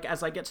 And like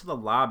as I get to the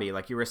lobby,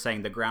 like you were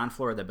saying, the ground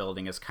floor of the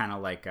building is kind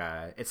of like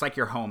it's like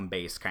your home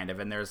base kind of,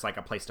 and there's like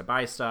a place to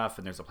buy stuff,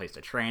 and there's a place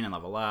to train and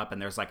level up,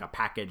 and there's like a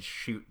package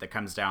chute that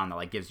comes down that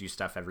like gives you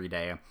stuff every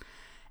day.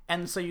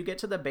 And so you get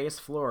to the base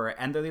floor,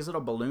 and there are these little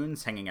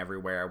balloons hanging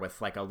everywhere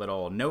with like a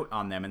little note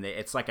on them, and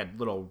it's like a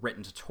little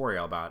written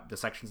tutorial about the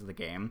sections of the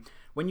game.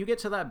 When you get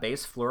to that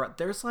base floor,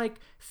 there's like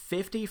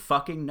 50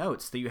 fucking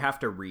notes that you have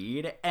to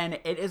read, and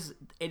it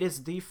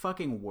is the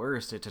fucking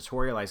worst at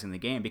tutorializing the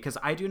game, because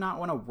I do not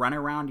want to run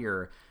around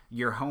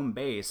your home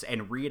base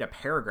and read a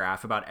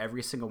paragraph about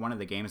every single one of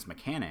the game's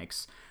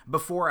mechanics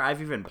before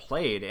I've even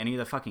played any of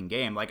the fucking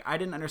game. Like, I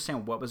didn't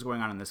understand what was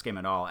going on in this game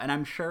at all, and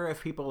I'm sure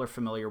if people are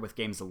familiar with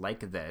games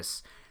like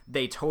this,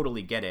 they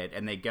totally get it,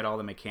 and they get all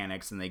the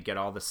mechanics, and they get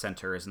all the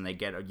centers, and they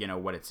get,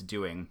 what it's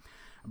doing.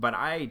 But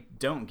I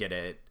don't get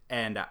it,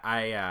 and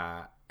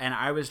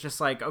I was just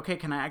like, okay,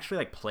 can I actually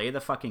like play the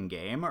fucking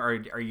game,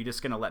 or are you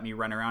just gonna let me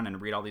run around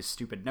and read all these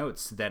stupid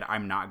notes that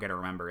I'm not gonna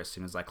remember as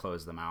soon as I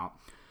close them out?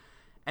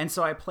 And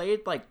so I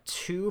played like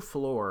 2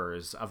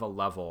 floors of a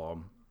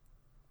level,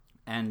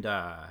 and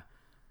I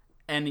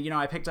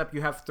picked up,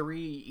 you have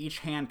 3, each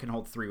hand can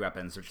hold 3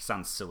 weapons, which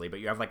sounds silly, but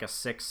you have like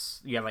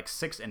 6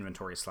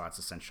 inventory slots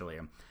essentially.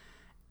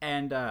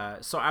 And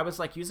so I was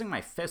like using my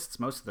fists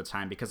most of the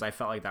time because I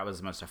felt like that was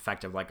the most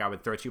effective. Like I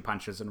would throw 2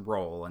 punches and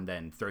roll, and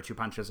then throw 2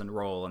 punches and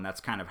roll, and that's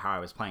kind of how I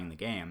was playing the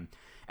game.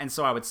 And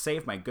so I would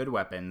save my good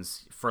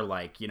weapons for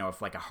like, if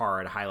like a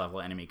hard high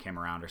level enemy came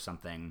around or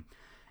something.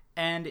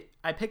 And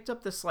I picked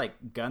up this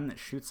like gun that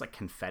shoots like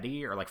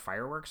confetti or like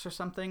fireworks or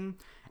something,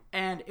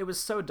 and it was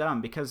so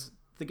dumb because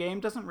the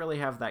game doesn't really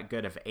have that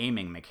good of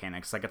aiming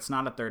mechanics. Like, it's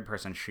not a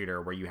third-person shooter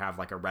where you have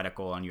like a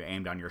reticle and you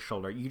aim down your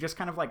shoulder. You just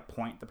kind of like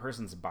point the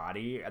person's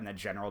body in the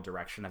general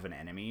direction of an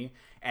enemy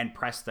and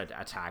press the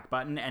attack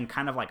button and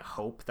kind of like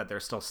hope that they're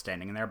still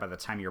standing there by the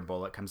time your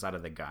bullet comes out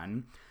of the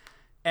gun.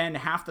 And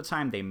half the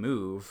time they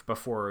move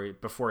before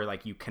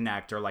like you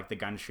connect, or like the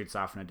gun shoots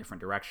off in a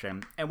different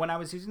direction. And when I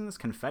was using this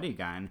confetti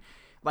gun,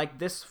 like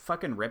this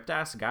fucking ripped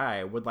ass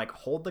guy would like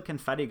hold the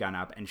confetti gun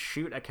up and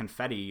shoot a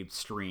confetti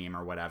stream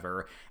or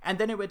whatever, and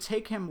then it would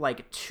take him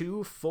like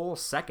 2 full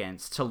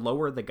seconds to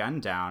lower the gun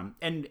down.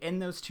 And in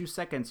those 2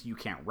 seconds, you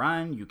can't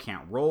run, you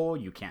can't roll,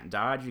 you can't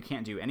dodge, you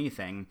can't do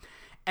anything.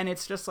 And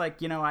it's just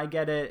like, I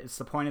get it. It's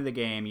the point of the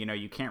game.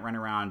 You can't run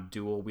around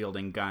dual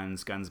wielding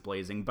guns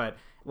blazing. But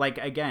like,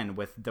 again,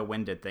 with the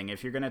winded thing,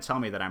 if you're going to tell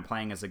me that I'm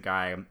playing as a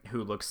guy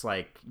who looks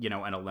like,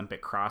 an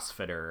Olympic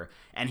CrossFitter,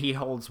 and he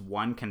holds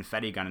 1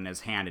 confetti gun in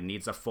his hand and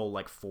needs a full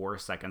like 4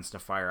 seconds to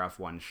fire off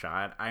 1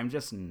 shot, I'm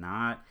just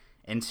not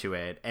into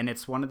it. And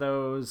it's one of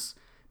those,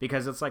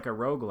 because it's like a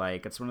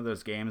roguelike, it's one of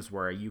those games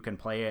where you can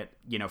play it,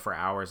 for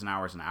hours and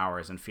hours and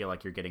hours and feel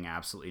like you're getting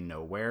absolutely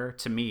nowhere,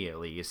 to me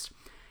at least.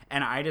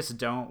 And I just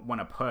don't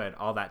want to put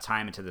all that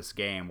time into this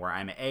game where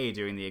I'm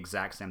doing the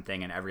exact same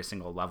thing in every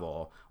single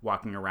level,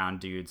 walking around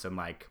dudes and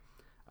like,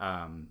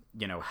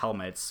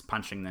 helmets,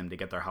 punching them to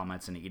get their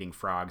helmets and eating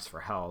frogs for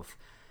health.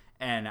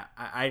 And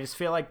I just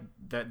feel like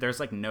there's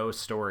like no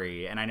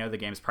story. And I know the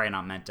game's probably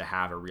not meant to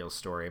have a real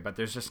story, but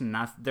there's just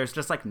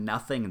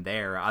nothing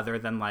there other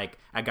than like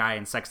a guy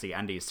in sexy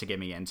undies to get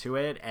me into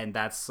it. And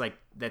that's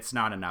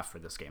not enough for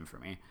this game for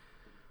me.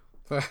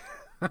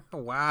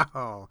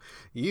 Wow,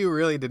 you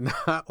really did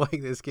not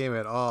like this game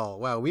at all.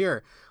 Wow, we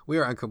are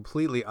on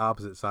completely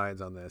opposite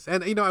sides on this.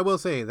 And I will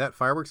say that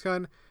fireworks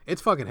gun,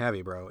 it's fucking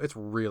heavy, bro. It's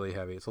really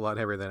heavy. It's a lot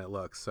heavier than it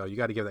looks. So you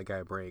got to give that guy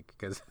a break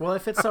because Well,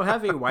 if it's so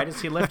heavy, why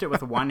does he lift it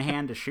with one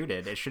hand to shoot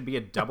it? It should be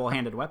a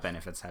double-handed weapon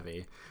if it's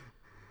heavy.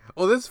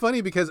 Well, that's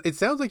funny because it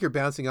sounds like you're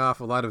bouncing off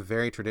a lot of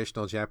very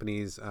traditional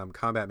Japanese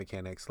combat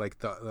mechanics, like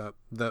the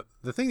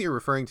thing that you're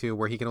referring to,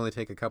 where he can only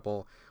take a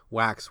couple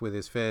whacks with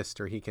his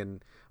fist, or he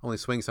can only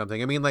swing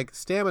something. I mean, like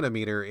stamina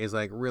meter is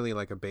like really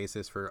like a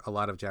basis for a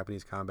lot of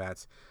Japanese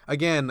combats.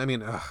 Again, I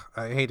mean,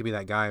 I hate to be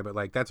that guy, but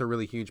like that's a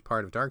really huge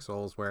part of Dark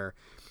Souls where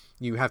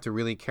you have to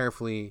really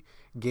carefully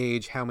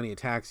gauge how many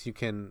attacks you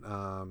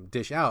can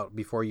dish out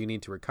before you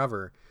need to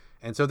recover.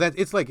 And so that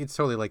it's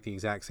totally like the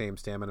exact same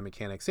stamina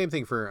mechanic. Same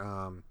thing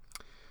for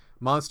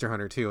Monster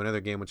Hunter 2,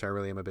 another game which I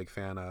really am a big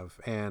fan of.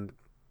 And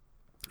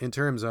in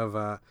terms of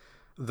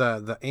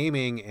the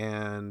aiming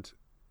and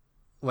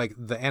like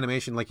the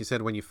animation, like you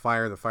said, when you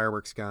fire the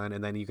fireworks gun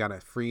and then you gotta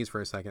freeze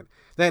for a second,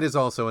 that is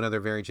also another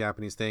very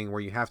Japanese thing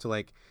where you have to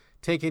like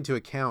take into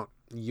account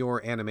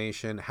your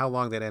animation, how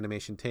long that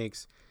animation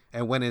takes,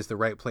 and when is the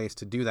right place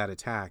to do that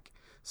attack.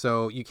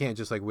 So you can't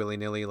just like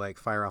willy-nilly like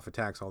fire off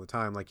attacks all the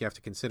time. Like you have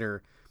to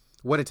consider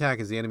what attack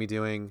is the enemy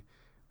doing?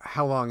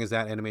 How long is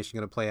that animation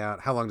going to play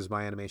out? How long does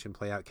my animation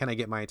play out? Can I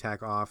get my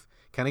attack off?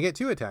 Can I get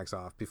two attacks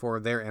off before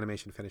their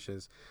animation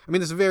finishes? I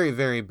mean, this is very,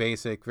 very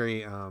basic,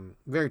 very,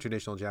 very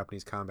traditional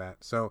Japanese combat.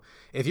 So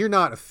if you're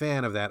not a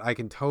fan of that, I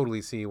can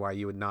totally see why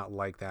you would not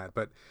like that.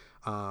 But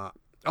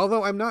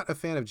although I'm not a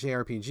fan of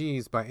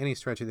JRPGs by any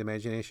stretch of the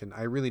imagination,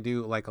 I really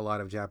do like a lot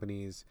of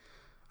Japanese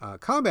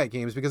combat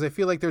games because I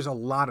feel like there's a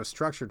lot of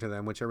structure to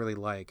them, which I really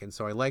like. And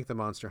so I like the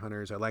Monster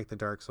Hunters, I like the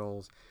Dark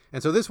Souls.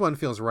 And so this one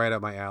feels right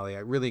up my alley.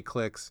 It really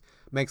clicks,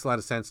 makes a lot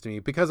of sense to me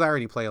because I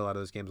already play a lot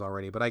of those games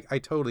already. But I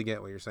totally get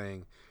what you're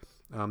saying.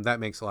 That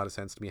makes a lot of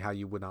sense to me, how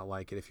you would not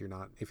like it if you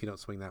don't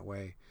swing that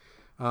way.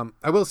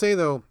 I will say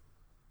though,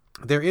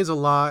 there is a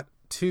lot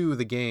to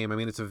the game. I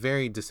mean, it's a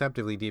very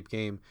deceptively deep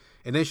game.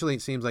 Initially,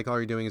 it seems like all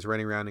you're doing is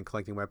running around and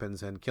collecting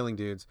weapons and killing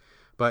dudes.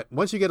 But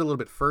once you get a little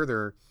bit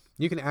further,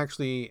 you can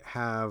actually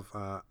have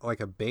like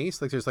a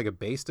base, like there's like a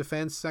base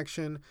defense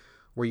section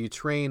where you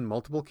train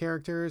multiple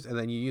characters and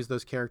then you use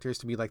those characters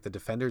to be like the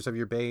defenders of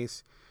your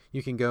base.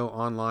 You can go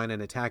online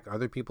and attack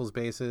other people's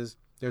bases.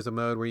 There's a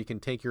mode where you can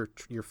take your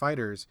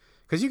fighters,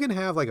 because you can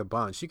have like a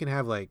bunch. You can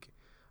have like,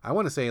 I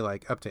want to say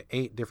like up to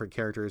 8 different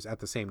characters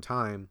at the same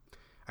time.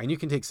 And you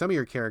can take some of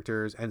your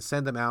characters and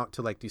send them out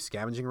to like do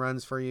scavenging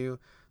runs for you.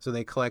 So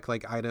they collect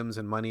like items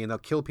and money, and they'll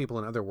kill people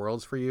in other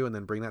worlds for you and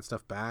then bring that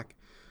stuff back.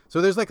 So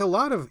there's like a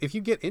lot of, if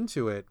you get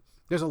into it,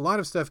 there's a lot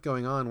of stuff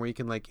going on where you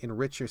can like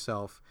enrich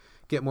yourself,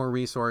 get more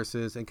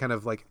resources, and kind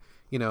of like,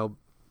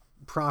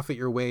 profit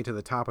your way to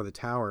the top of the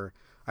tower.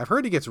 I've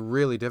heard it gets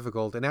really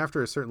difficult, and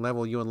after a certain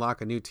level, you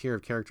unlock a new tier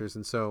of characters,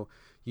 and so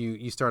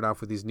you start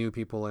off with these new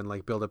people and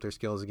like build up their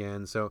skills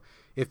again. So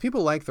if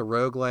people like the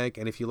roguelike,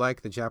 and if you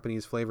like the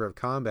Japanese flavor of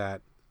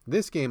combat,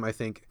 this game, I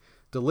think,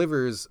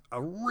 delivers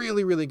a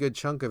really, really good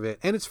chunk of it,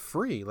 and it's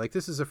free. Like,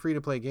 this is a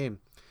free-to-play game.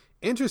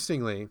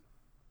 Interestingly,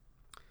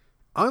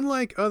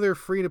 unlike other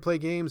free-to-play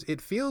games, it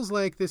feels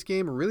like this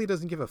game really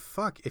doesn't give a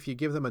fuck if you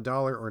give them $1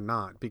 or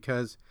not,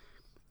 because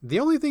the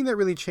only thing that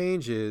really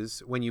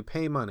changes when you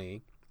pay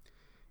money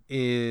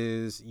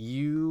is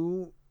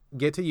you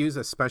get to use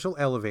a special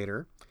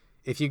elevator.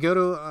 If you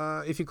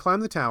climb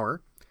the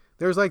tower,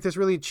 there's like this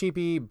really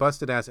cheapy,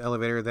 busted-ass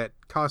elevator that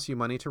costs you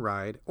money to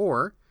ride,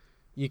 or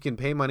you can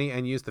pay money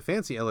and use the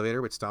fancy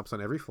elevator, which stops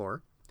on every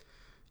floor.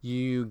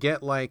 You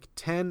get like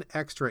 10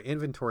 extra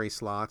inventory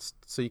slots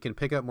so you can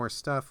pick up more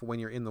stuff when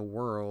you're in the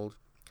world.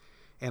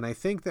 And I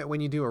think that when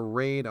you do a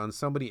raid on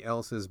somebody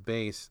else's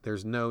base,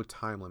 there's no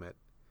time limit.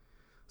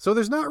 So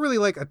there's not really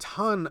like a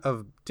ton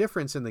of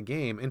difference in the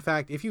game. In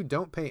fact, if you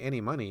don't pay any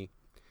money,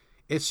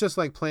 it's just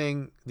like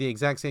playing the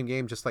exact same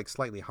game, just like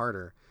slightly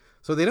harder.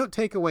 So they don't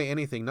take away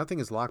anything. Nothing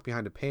is locked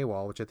behind a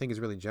paywall, which I think is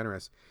really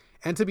generous.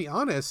 And to be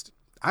honest,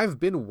 I've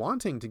been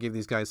wanting to give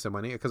these guys some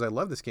money because I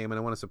love this game and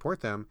I want to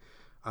support them.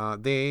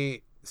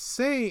 They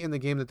say in the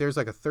game that there's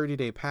like a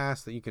 30-day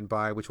pass that you can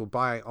buy, which will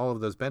buy all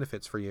of those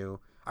benefits for you.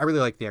 I really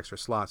like the extra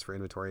slots for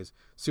inventories.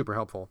 Super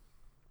helpful.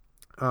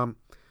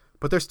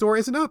 But their store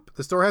isn't up.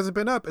 The store hasn't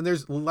been up, and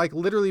there's like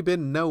literally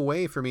been no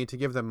way for me to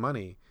give them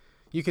money.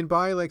 You can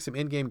buy like some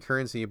in-game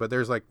currency, but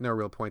there's like no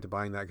real point to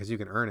buying that because you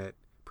can earn it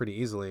pretty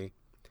easily.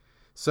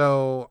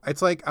 So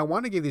it's like, I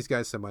want to give these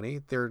guys some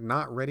money. They're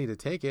not ready to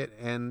take it,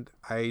 and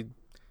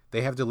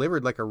they have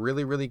delivered like a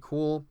really, really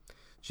cool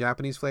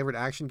Japanese flavored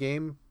action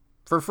game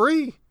for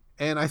free,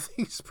 and I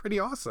think it's pretty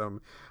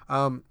awesome.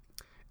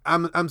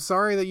 I'm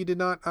sorry that you did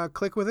not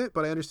click with it,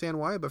 but I understand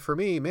why. But for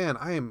me, man,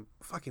 I am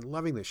fucking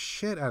loving the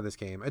shit out of this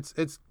game.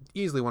 It's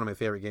easily one of my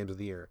favorite games of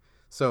the year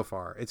so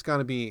far. It's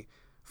gonna be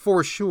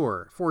for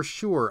sure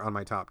on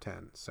my top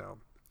 10. So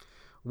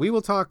we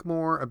will talk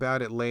more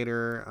about it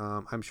later.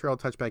 I'm sure I'll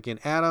touch back in.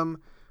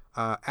 Adam,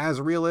 As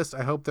a realist,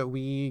 I hope that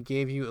we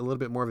gave you a little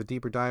bit more of a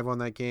deeper dive on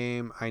that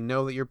game. I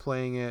know that you're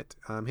playing it.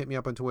 Hit me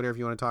up on Twitter if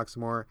you want to talk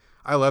some more.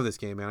 I love this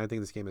game, man. I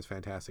think this game is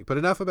fantastic. But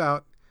enough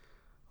about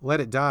Let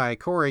It Die.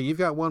 Corey, you've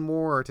got one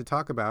more to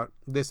talk about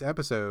this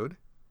episode,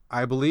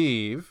 I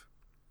believe.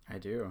 I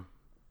do.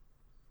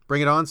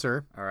 Bring it on,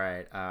 sir. All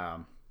right.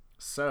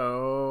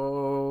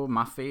 So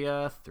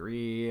Mafia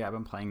 3, I've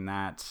been playing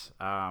that.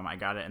 I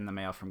got it in the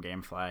mail from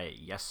Gamefly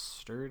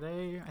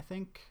yesterday, I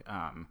think.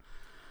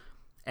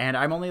 And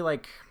I'm only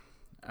like,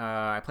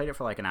 I played it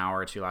for like an hour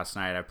or two last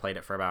night. I played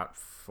it for about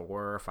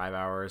 4 or 5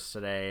 hours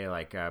today.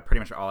 Like, pretty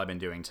much all I've been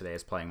doing today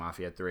is playing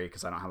Mafia 3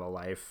 because I don't have a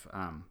life.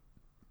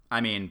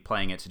 I mean,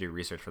 playing it to do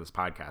research for this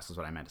podcast is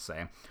what I meant to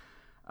say.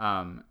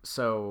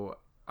 So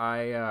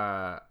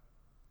I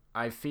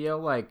feel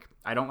like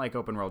I don't like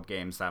open world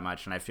games that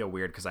much, and I feel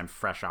weird because I'm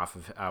fresh off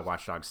of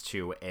Watch Dogs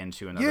 2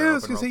 into another I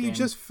was open going to say, world you game.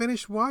 just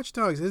finished Watch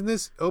Dogs. Isn't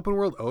this open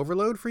world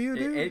overload for you,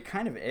 dude? It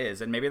kind of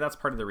is, and maybe that's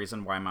part of the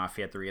reason why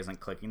Mafia 3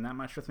 isn't clicking that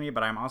much with me,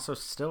 but I'm also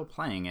still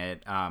playing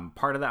it.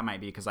 Part of that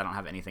might be because I don't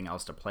have anything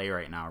else to play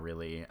right now,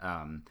 really.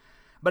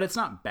 But it's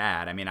not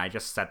bad. I mean, I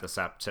just set this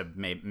up to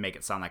make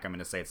it sound like I'm going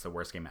to say it's the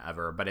worst game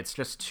ever, but it's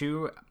just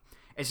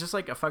it's just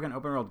like a fucking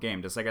open world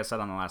game. Just like I said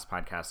on the last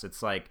podcast,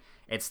 it's like,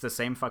 it's the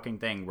same fucking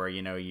thing where,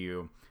 you know,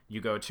 you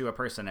go to a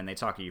person and they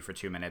talk to you for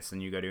 2 minutes,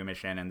 and you go to a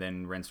mission and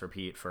then rinse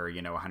repeat for,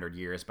 you know, 100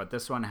 years. But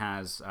this one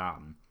has,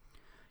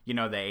 you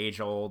know, the age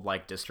old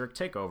like district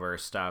takeover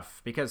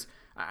stuff, because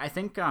I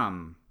think,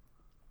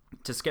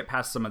 to skip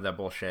past some of the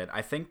bullshit,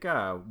 I think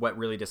what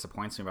really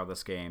disappoints me about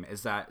this game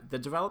is that the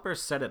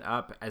developers set it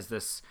up as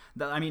this.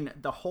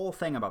 The whole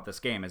thing about this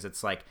game is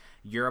it's like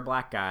you're a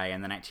black guy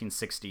in the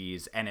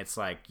 1960s, and it's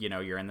like, you know,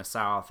 you're in the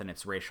South, and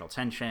it's racial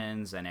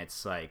tensions, and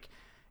it's like,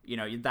 you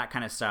know, that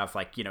kind of stuff,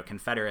 like, you know,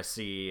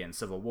 Confederacy and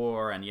Civil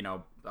War, and you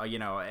know,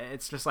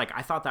 it's just like,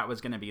 I thought that was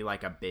going to be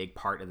like a big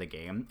part of the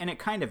game, and it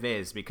kind of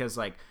is, because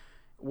like,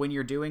 when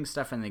you're doing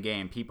stuff in the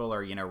game, people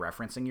are, you know,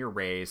 referencing your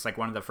race. Like,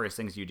 one of the first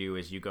things you do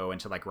is you go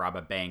into like rob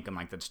a bank and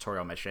like the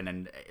tutorial mission,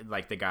 and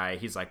like the guy,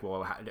 he's like,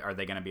 well, are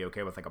they going to be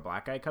okay with like a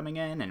black guy coming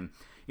in? And,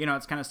 you know,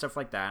 it's kind of stuff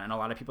like that. And a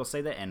lot of people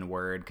say the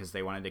N-word because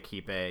they wanted to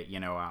keep it, you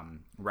know,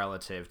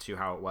 relative to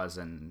how it was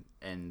in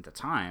the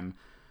time.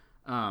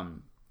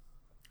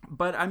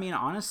 But I mean,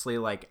 honestly,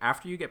 like,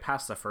 after you get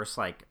past the first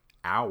like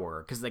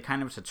hour, because they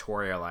kind of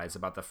tutorialize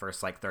about the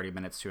first like 30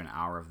 minutes to an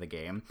hour of the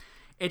game,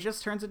 it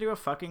just turns into a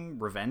fucking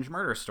revenge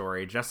murder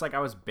story, just like I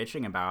was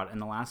bitching about in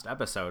the last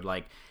episode.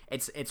 Like,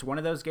 it's one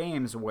of those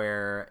games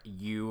where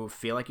you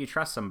feel like you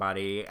trust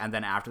somebody, and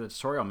then after the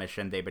tutorial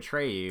mission, they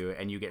betray you,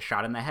 and you get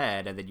shot in the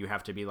head, and then you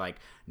have to be, like,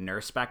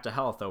 nursed back to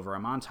health over a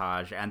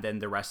montage, and then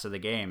the rest of the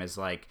game is,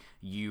 like,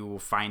 you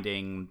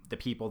finding the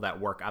people that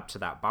work up to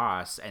that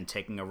boss and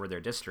taking over their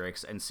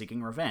districts and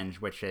seeking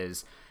revenge, which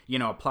is, you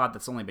know, a plot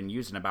that's only been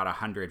used in about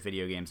 100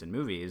 video games and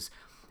movies.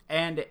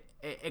 And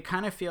it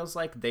kind of feels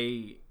like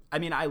I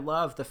mean, I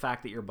love the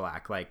fact that you're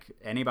black. Like,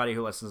 anybody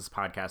who listens to this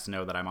podcast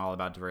know that I'm all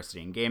about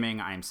diversity in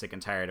gaming. I'm sick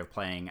and tired of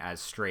playing as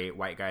straight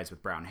white guys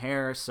with brown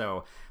hair.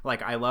 So,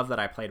 like, I love that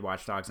I played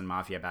Watch Dogs and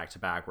Mafia back to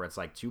back, where it's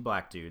like 2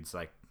 black dudes.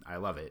 Like, I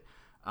love it.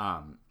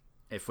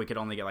 If we could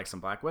only get like some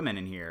black women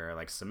in here, or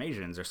like some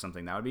Asians or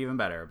something, that would be even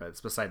better. But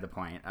it's beside the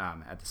point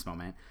at this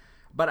moment.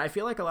 But I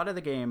feel like a lot of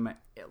the game,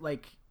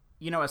 like,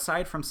 you know,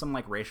 aside from some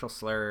like racial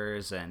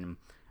slurs and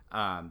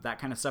that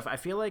kind of stuff, I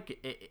feel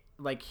like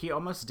like he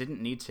almost didn't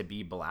need to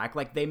be black.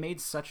 Like, they made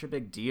such a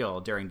big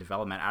deal during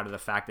development out of the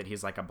fact that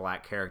he's like a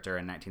black character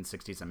in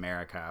 1960s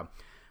America,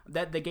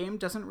 that the game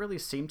doesn't really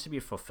seem to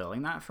be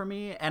fulfilling that for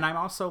me. And I'm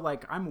also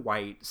like, I'm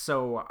white,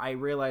 so I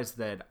realize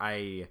that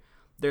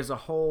there's a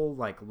whole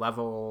like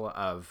level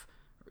of,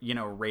 you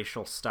know,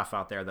 racial stuff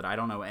out there that I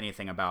don't know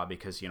anything about,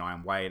 because, you know,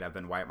 I'm white, I've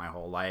been white my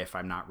whole life,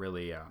 I'm not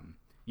really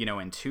you know,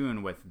 in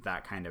tune with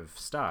that kind of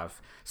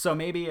stuff. So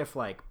maybe if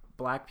like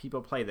black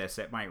people play this,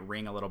 it might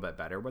ring a little bit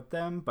better with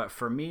them. But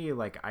for me,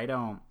 like, I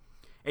don't,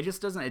 it just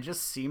doesn't, it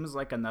just seems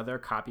like another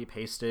copy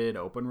pasted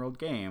open world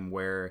game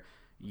where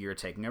you're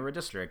taking over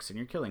districts and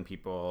you're killing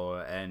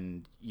people,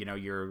 and, you know,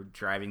 you're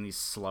driving these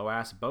slow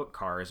ass boat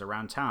cars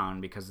around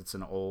town because it's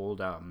an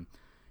old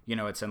you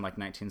know, it's in like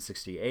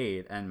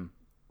 1968. And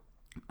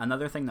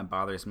another thing that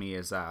bothers me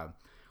is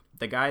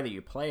the guy that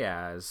you play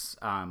as,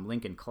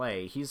 Lincoln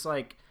Clay, he's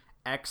like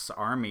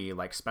ex-army,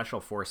 like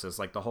special forces.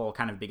 Like, the whole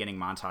kind of beginning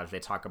montage, they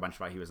talk a bunch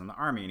about he was in the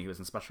army and he was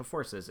in special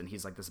forces, and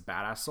he's like this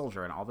badass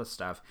soldier and all this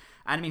stuff.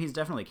 And I mean, he's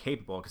definitely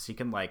capable because he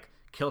can like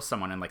kill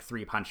someone in like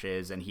 3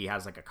 punches, and he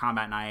has like a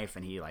combat knife,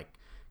 and he like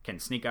can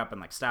sneak up and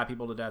like stab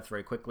people to death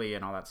very quickly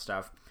and all that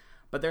stuff.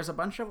 But there's a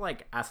bunch of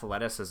like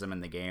athleticism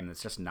in the game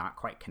that's just not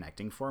quite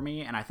connecting for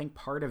me. And I think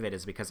part of it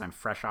is because I'm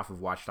fresh off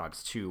of Watch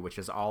Dogs 2, which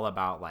is all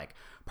about like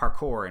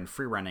parkour and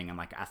free running and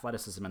like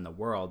athleticism in the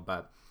world.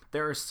 But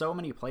there are so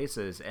many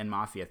places in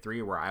Mafia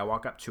 3 where I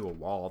walk up to a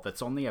wall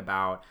that's only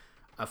about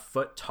a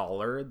foot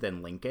taller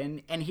than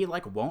Lincoln, and he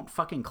like won't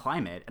fucking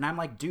climb it. And I'm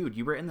like, dude,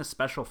 you were in the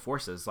special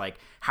forces. Like,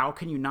 how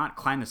can you not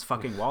climb this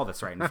fucking wall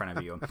that's right in front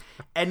of you?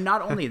 And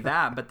not only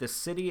that, but the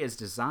city is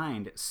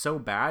designed so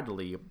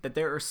badly that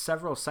there are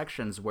several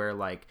sections where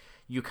like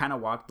you kind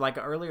of walk, like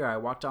earlier I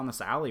walked down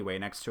this alleyway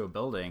next to a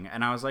building,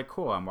 and I was like,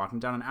 cool, I'm walking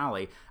down an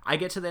alley. I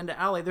get to the end of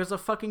the alley, there's a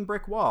fucking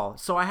brick wall.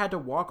 So I had to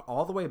walk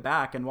all the way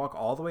back and walk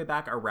all the way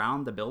back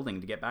around the building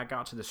to get back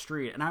out to the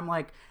street. And I'm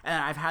like,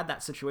 and I've had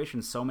that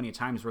situation so many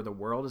times where the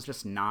world is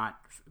just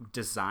not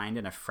designed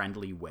in a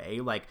friendly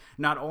way. Like,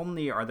 not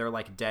only are there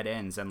like dead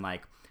ends and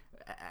like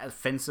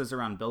fences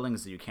around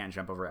buildings that you can't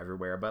jump over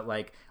everywhere, but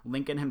like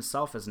Lincoln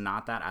himself is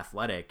not that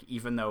athletic,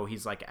 even though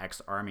he's like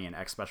ex-army and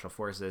ex-special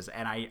forces.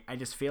 And I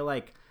just feel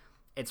like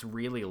it's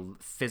really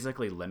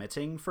physically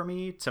limiting for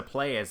me to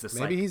play as this.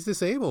 Maybe he's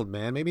disabled,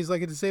 man. Maybe he's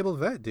like a disabled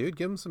vet, dude.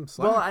 Give him some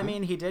slack. Well, I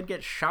mean, he did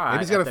get shot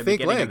Maybe he's got at a the fake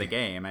beginning leg of the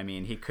game. I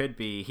mean,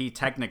 he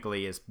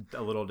technically is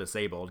a little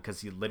disabled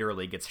because he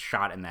literally gets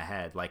shot in the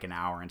head like an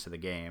hour into the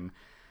game.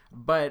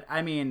 But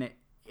I mean,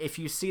 if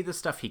you see the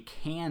stuff he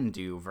can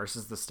do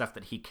versus the stuff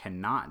that he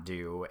cannot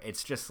do,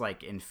 it's just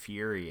like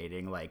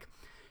infuriating. Like,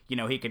 you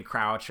know, he could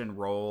crouch and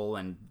roll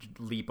and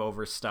leap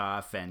over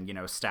stuff and, you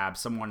know, stab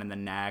someone in the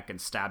neck and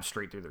stab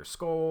straight through their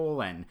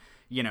skull and,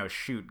 you know,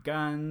 shoot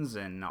guns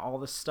and all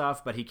this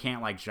stuff, but he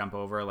can't like jump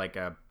over like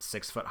a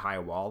 6-foot high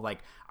wall. Like,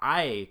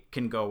 I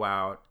can go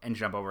out and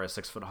jump over a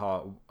 6-foot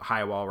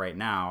high wall right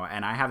now,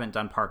 and I haven't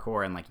done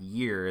parkour in like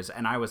years,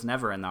 and I was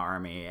never in the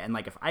army. And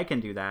like, if I can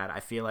do that, I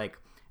feel like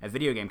a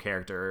video game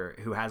character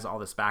who has all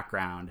this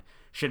background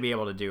should be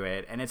able to do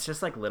it. And it's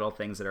just like little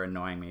things that are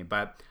annoying me,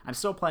 but I'm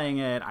still playing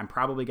it. I'm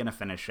probably going to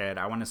finish it.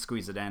 I want to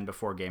squeeze it in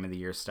before Game of the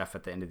Year stuff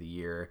at the end of the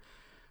year.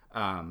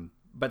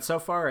 But so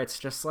far it's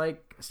just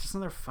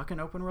another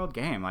fucking open world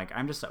game. Like,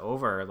 I'm just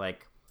over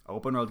like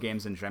open world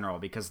games in general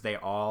because they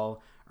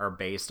all are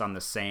based on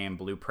the same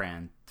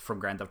blueprint from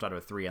Grand Theft Auto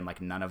 3. And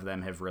like, none of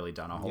them have really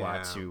done a whole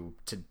lot to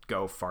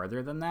go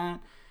farther than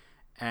that.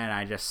 And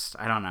I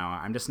don't know.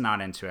 I'm just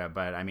not into it.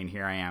 But I mean,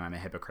 here I am. I'm a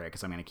hypocrite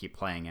because I'm going to keep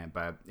playing it.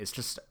 But it's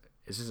just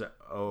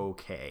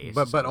okay.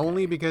 But okay.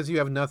 Only because you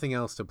have nothing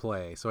else to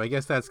play. So I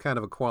guess that's kind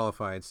of a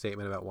qualified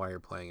statement about why you're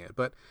playing it.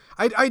 But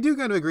I do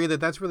kind of agree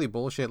that that's really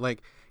bullshit.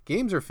 Like,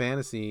 games are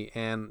fantasy.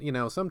 And, you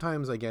know,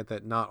 sometimes I get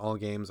that not all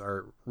games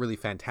are really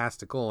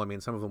fantastical. I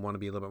mean, some of them want to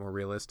be a little bit more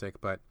realistic.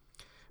 But,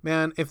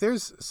 man, if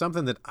there's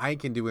something that I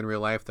can do in real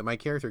life that my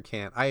character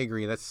can't, I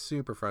agree. That's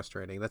super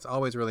frustrating. That's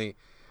always really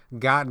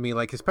gotten me,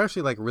 like,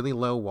 especially like really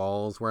low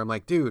walls where I'm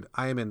like, dude,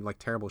 I am in like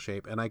terrible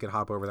shape and I could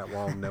hop over that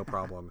wall no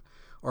problem.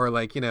 Or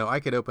like, you know,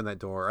 I could open that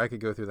door, or I could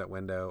go through that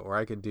window, or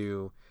I could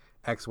do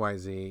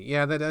XYZ.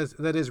 Yeah, that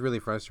is really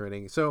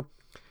frustrating. So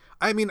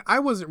I mean, I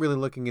wasn't really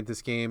looking at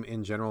this game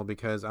in general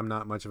because I'm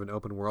not much of an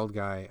open world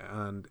guy,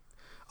 and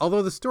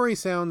although the story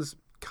sounds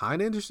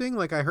kind of interesting,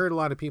 like I heard a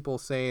lot of people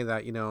say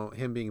that, you know,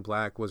 him being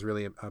black was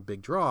really a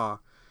big draw,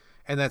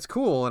 and that's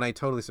cool, and I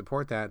totally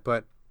support that.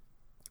 But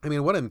I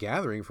mean, what I'm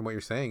gathering from what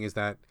you're saying is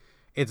that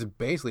it's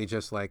basically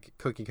just like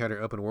cookie cutter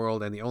open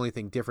world, and the only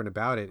thing different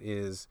about it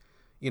is,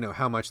 you know,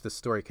 how much the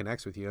story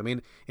connects with you. I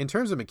mean, in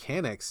terms of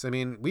mechanics, I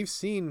mean, we've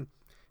seen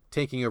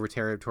taking over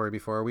territory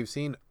before. We've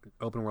seen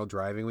open world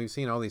driving. We've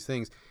seen all these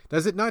things.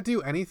 Does it not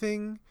do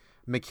anything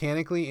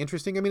mechanically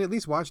interesting? I mean, at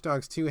least Watch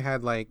Dogs 2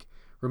 had like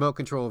remote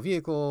control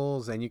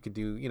vehicles, and you could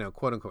do, you know,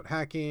 quote unquote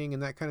hacking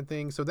and that kind of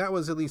thing. So that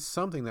was at least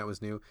something that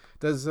was new.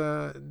 Does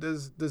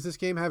this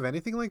game have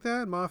anything like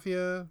that?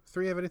 Mafia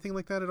 3 have anything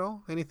like that at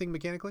all? Anything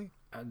mechanically?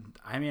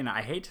 I mean,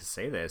 I hate to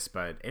say this,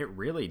 but it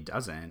really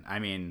doesn't. I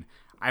mean,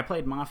 I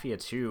played Mafia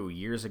 2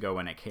 years ago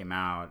when it came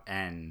out,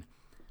 and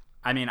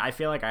I mean, I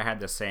feel like I had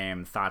the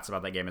same thoughts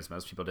about that game as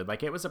most people did.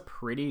 Like, it was a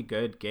pretty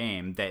good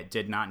game that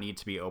did not need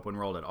to be open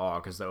world at all,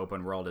 because the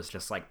open world is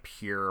just like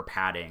pure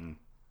padding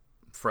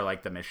for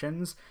like the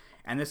missions.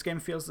 And this game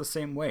feels the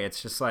same way.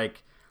 It's just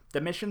like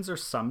the missions are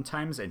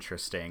sometimes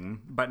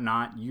interesting, but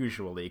not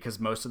usually, because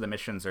most of the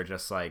missions are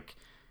just like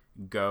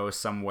go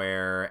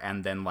somewhere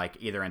and then like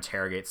either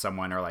interrogate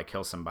someone or like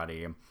kill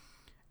somebody.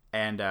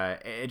 And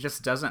it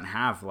just doesn't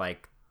have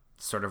like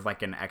sort of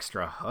like an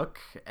extra hook.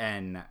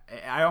 And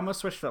I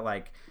almost wish that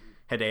like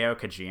Hideo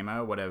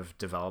Kojima would have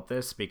developed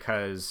this,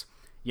 because,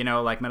 you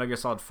know, like Metal Gear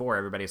Solid 4,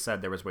 everybody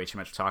said there was way too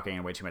much talking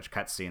and way too much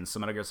cutscenes. So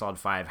Metal Gear Solid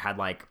 5 had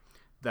like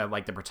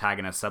the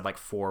protagonist said like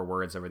 4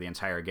 words over the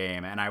entire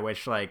game. And I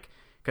wish, like,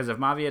 because of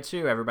Mafia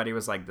 2, everybody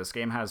was like, this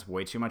game has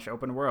way too much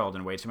open world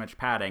and way too much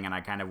padding. And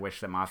I kind of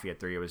wish that Mafia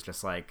 3 was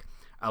just like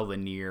a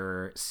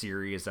linear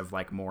series of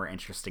like more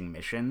interesting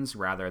missions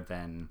rather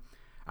than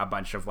a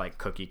bunch of like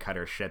cookie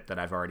cutter shit that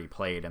I've already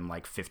played in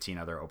like 15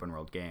 other open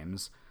world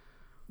games.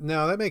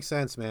 No, that makes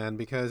sense, man,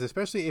 because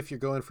especially if you're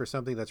going for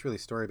something that's really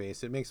story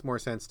based, it makes more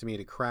sense to me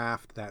to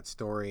craft that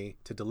story,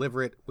 to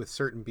deliver it with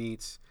certain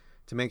beats,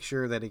 to make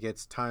sure that it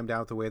gets timed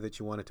out the way that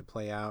you want it to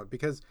play out.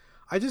 Because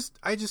I just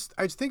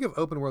think of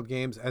open world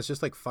games as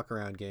just like fuck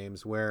around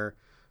games where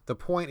the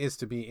point is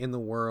to be in the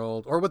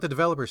world, or what the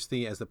developers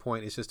see as the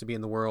point is just to be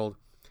in the world,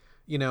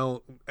 you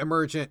know,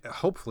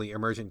 hopefully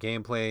emergent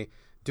gameplay,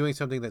 doing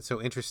something that's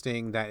so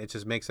interesting that it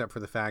just makes up for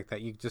the fact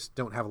that you just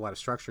don't have a lot of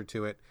structure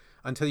to it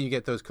until you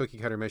get those cookie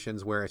cutter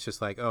missions where it's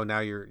just like, oh, now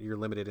you're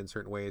limited in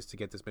certain ways to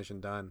get this mission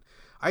done.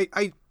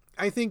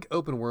 I think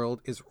open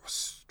world is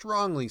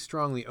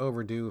strongly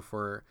overdue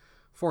for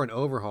an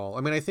overhaul.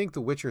 I mean, I think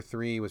The Witcher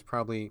 3 was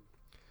probably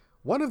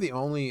one of the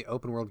only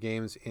open world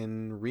games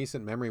in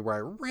recent memory where I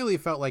really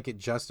felt like it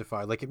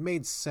justified, like it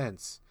made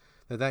sense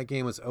that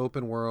game was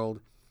open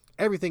world.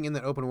 Everything in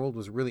that open world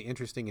was really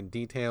interesting and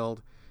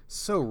detailed,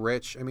 so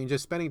rich. I mean,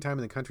 just spending time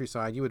in the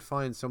countryside, you would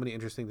find so many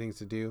interesting things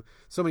to do.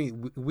 So many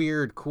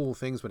weird, cool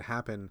things would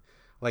happen.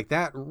 Like,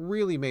 that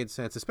really made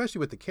sense, especially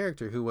with the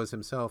character who was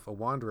himself a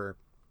wanderer.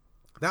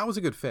 That was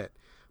a good fit.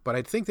 But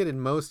I think that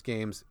in most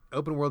games,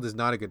 open world is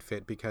not a good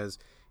fit, because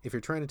if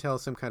you're trying to tell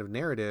some kind of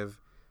narrative,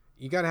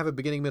 you got to have a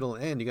beginning, middle,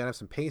 and end. You got to have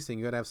some pacing.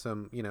 You got to have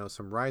some,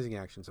 some rising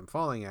action, some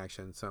falling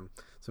action, some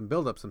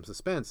build up, some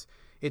suspense.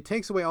 It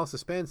takes away all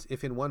suspense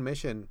if in one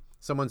mission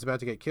someone's about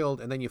to get killed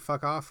and then you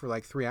fuck off for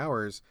like 3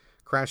 hours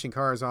crashing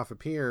cars off a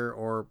pier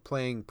or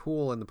playing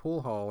pool in the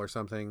pool hall or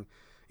something.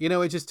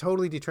 It just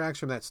totally detracts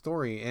from that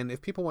story. And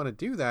if people want to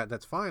do that,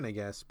 that's fine, I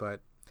guess.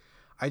 But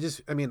I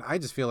just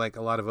feel like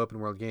a lot of open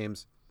world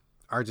games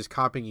are just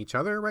copying each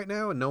other right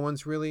now, and no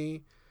one's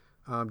really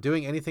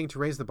doing anything to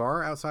raise the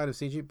bar outside of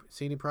CD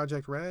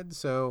Projekt Red.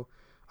 So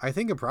I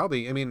think I'm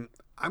going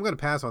to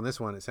pass on this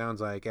one, it sounds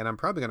like, and I'm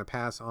probably going to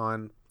pass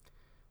on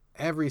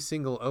every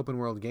single open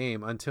world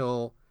game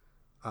until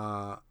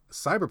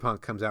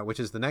Cyberpunk comes out, which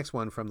is the next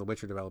one from the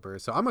Witcher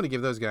developers. So I'm going to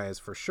give those guys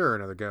for sure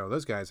another go.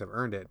 Those guys have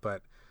earned it.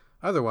 But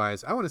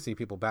otherwise, I want to see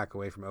people back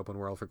away from open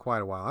world for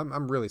quite a while.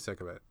 I'm really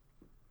sick of it.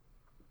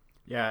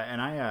 Yeah,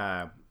 and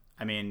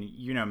I mean,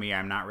 you know me,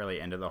 I'm not really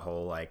into the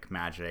whole like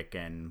magic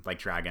and like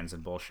dragons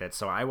and bullshit.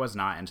 So I was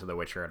not into The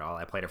Witcher at all.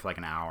 I played it for like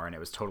an hour and it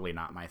was totally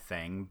not my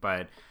thing.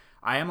 But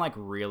I am like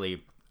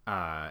really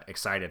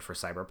excited for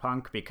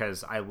Cyberpunk,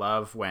 because I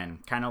love when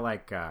kind of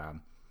like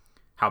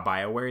how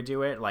BioWare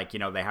do it. Like,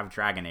 they have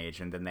Dragon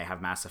Age and then they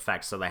have Mass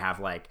Effect. So they have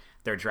like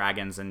their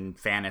dragons and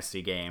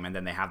fantasy game, and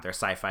then they have their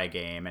sci-fi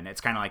game, and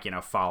it's kind of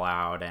like,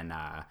 Fallout and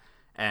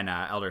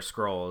Elder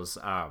Scrolls.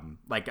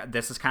 Like,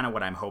 this is kind of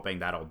what I'm hoping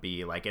that'll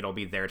be. Like, it'll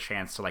be their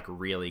chance to like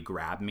really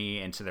grab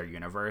me into their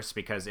universe,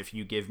 because if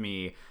you give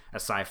me a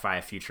sci-fi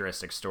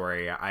futuristic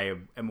story, I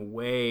am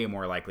way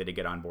more likely to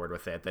get on board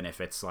with it than if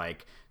it's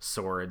like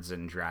swords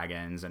and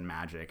dragons and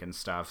magic and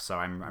stuff. So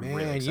I'm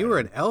really excited. You were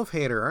an elf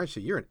hater, aren't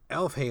you? You're an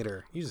elf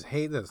hater. You just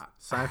hate the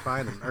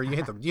sci-fi or you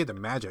hate the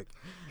magic,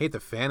 hate the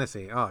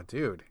fantasy. Oh,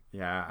 dude.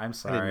 Yeah, I'm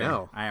sorry. I didn't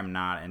know. I am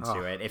not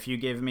into it. If you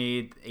give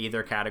me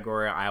either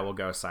category, I will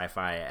go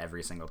sci-fi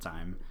every single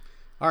time.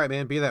 All right,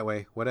 man. Be that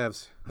way.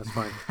 Whatevs. That's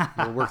fine.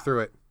 We'll work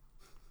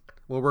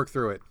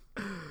through it.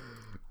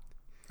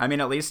 I mean,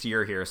 at least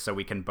you're here, so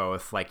we can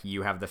both, like,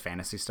 you have the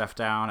fantasy stuff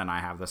down, and I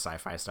have the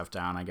sci-fi stuff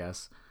down, I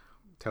guess.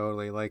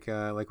 Totally. Like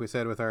we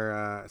said with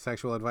our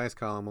sexual advice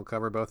column, we'll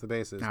cover both the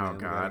bases. Oh, man.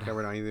 God. We got it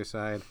covered on either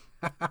side.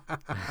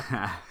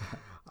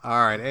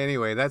 All right.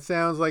 Anyway, that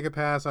sounds like a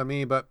pass on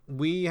me, but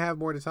we have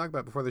more to talk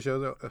about before the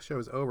show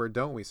is over,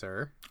 don't we,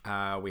 sir?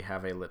 We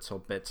have a little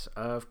bit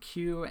of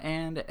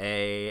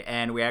Q&A,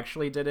 and we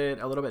actually did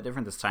it a little bit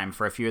different this time.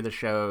 For a few of the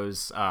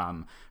shows,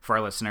 for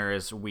our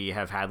listeners, we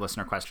have had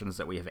listener questions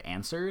that we have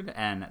answered,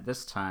 and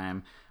this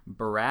time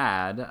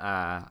Brad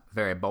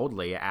very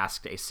boldly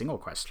asked a single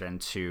question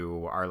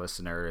to our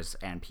listeners,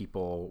 and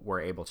people were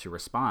able to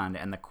respond.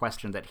 And the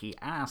question that he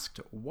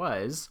asked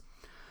was,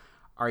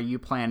 are you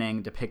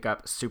planning to pick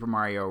up Super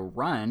Mario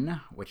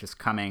Run, which is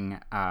coming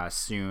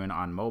soon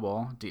on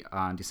mobile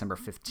on December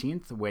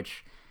 15th,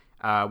 which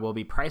will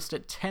be priced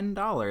at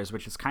 $10,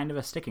 which is kind of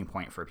a sticking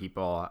point for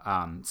people.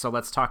 So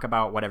let's talk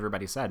about what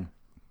everybody said.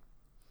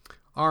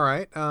 All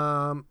right.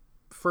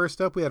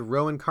 First up, we had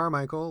Rowan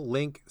Carmichael,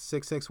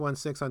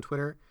 Link6616 on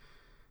Twitter.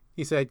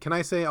 He said, can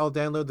I say I'll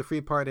download the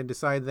free part and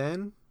decide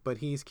then? But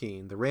he's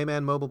keen. The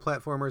Rayman mobile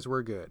platformers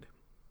were good.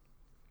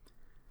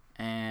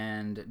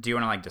 And do you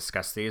want to like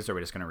discuss these, or are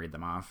we just going to read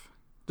them off?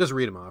 Just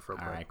read them off real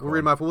quick. All right, cool. We'll read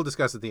them off. We'll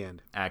discuss at the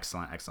end.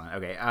 Excellent.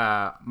 Okay.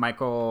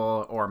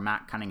 Michael, or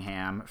Matt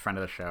Cunningham, friend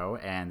of the show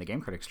and the Game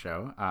Critics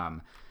show,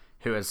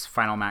 who is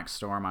Final Max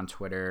Storm on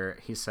Twitter.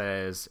 He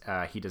says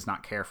he does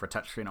not care for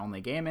touchscreen only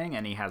gaming,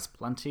 and he has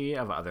plenty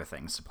of other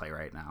things to play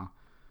right now.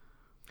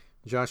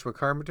 Joshua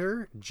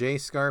Carpenter, Jay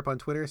Scarp on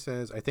Twitter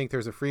says, I think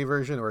there's a free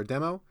version or a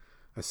demo.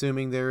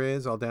 Assuming there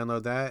is, I'll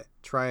download that,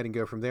 try it, and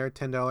go from there.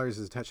 $10 is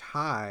a touch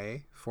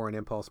high for an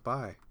impulse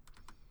buy.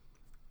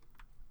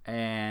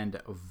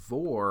 And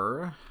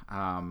Vor,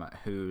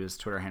 whose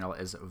Twitter handle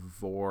is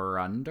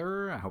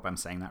Vorunder, I hope I'm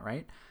saying that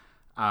right,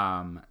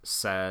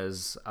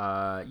 says,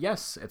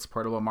 yes, it's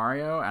portable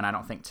Mario, and I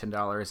don't think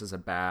 $10 is a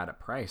bad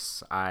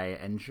price. I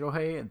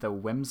enjoy the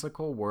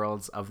whimsical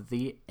worlds of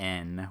the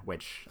N,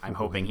 which I'm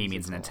hoping he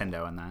means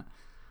Nintendo in that.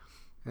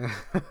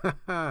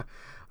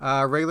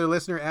 Regular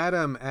listener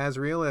Adam, as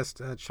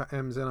realist,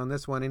 chimes in on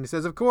this one, and he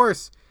says, of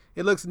course,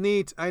 it looks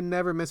neat. I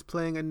never miss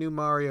playing a new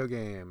Mario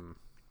game.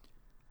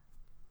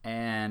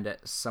 And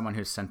someone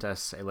who sent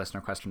us a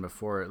listener question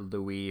before,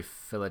 Louis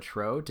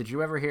Filitro. Did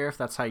you ever hear if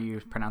that's how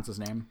you pronounce his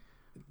name?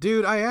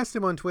 Dude, I asked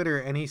him on Twitter,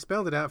 and he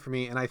spelled it out for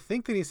me, and I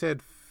think that he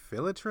said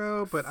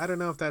Filitro, but I don't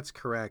know if that's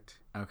correct.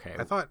 Okay.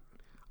 I thought...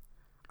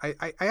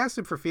 I asked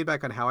him for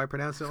feedback on how I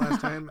pronounced it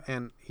last time,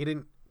 and he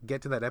didn't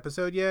get to that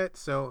episode yet,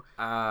 so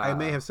I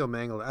may have still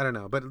mangled it. I don't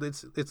know, but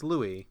it's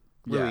Louis.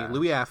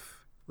 Louis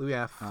F.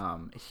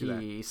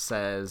 He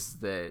says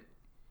that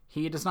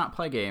he does not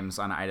play games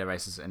on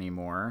iDevices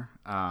anymore,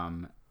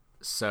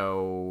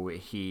 so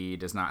he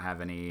does not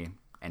have any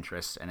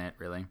interest in it,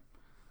 really.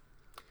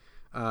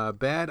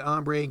 Bad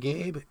Hombre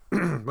Gabe.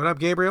 What up,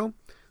 Gabriel?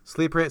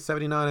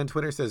 Sleeperhit79 on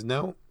Twitter says,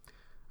 no,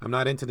 I'm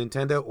not into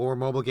Nintendo or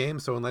mobile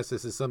games, so unless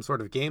this is some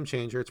sort of game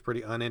changer, it's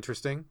pretty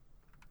uninteresting.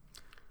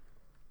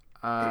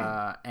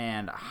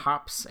 And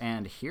Hops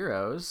and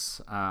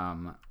Heroes,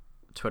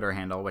 Twitter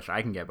handle, which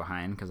I can get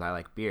behind because I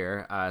like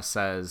beer,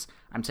 says,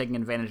 I'm taking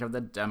advantage of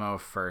the demo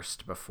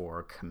first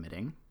before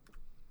committing.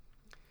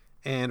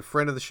 And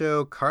friend of the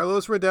show,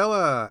 Carlos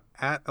Rodella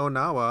at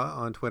Onawa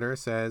on Twitter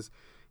says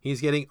he's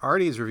getting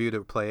Artie's review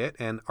to play it,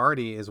 and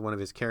Artie is one of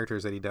his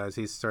characters that he does.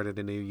 He's started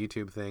a new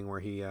YouTube thing where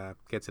he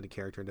gets into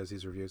character and does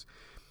these reviews.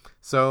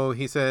 So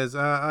he says,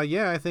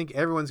 yeah, I think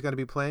everyone's going to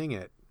be playing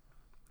it.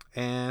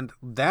 And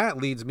that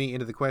leads me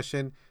into the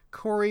question,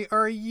 Corey,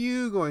 are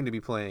you going to be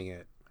playing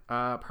it?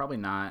 Probably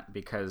not,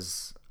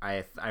 because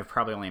I've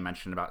probably only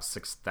mentioned about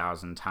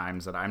 6,000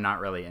 times that I'm not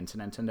really into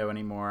Nintendo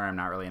anymore. I'm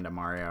not really into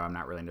Mario. I'm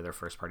not really into their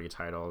first-party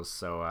titles.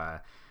 So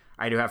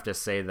I do have to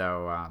say,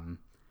 though,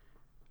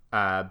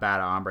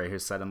 Bad Hombre, who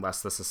said,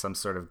 unless this is some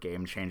sort of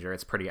game changer,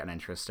 it's pretty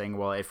uninteresting.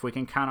 Well, if we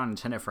can count on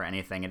Nintendo for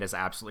anything, it is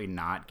absolutely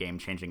not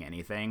game-changing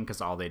anything, because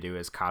all they do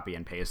is copy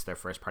and paste their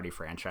first-party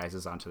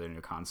franchises onto their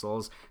new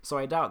consoles. So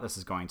I doubt this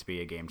is going to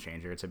be a game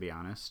changer, to be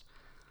honest.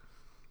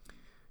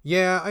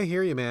 Yeah, I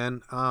hear you,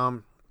 man.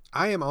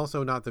 I am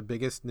also not the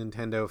biggest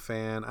Nintendo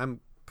fan.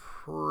 I'm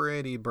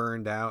pretty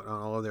burned out on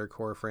all of their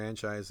core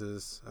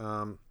franchises.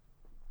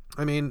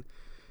 I mean,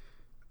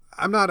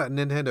 I'm not a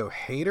Nintendo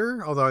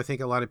hater, although I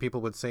think a lot of people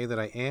would say that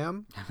I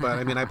am. But,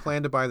 I mean, I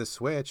plan to buy the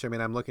Switch. I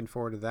mean, I'm looking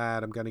forward to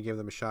that. I'm going to give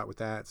them a shot with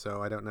that,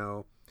 so I don't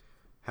know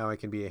how I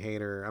can be a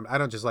hater. I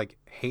don't just,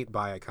 hate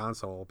buy a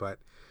console. But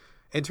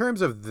in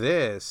terms of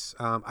this,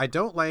 I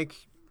don't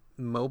like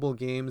mobile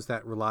games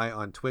that rely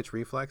on Twitch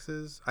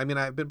reflexes. I mean,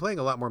 I've been playing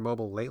a lot more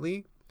mobile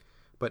lately,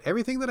 but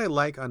everything that I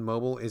like on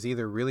mobile is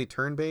either really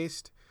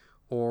turn-based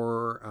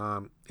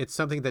or it's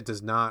something that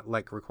does not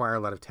require a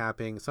lot of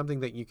tapping, something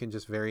that you can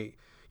just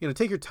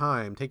take your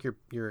time,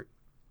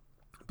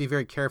 be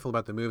very careful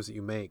about the moves that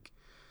you make.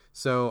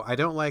 So I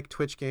don't like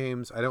Twitch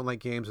games. I don't like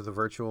games with a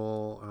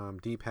virtual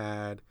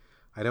D-pad.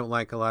 I don't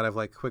like a lot of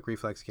quick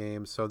reflex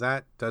games. So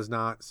that does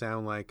not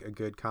sound like a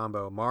good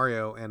combo.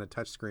 Mario and a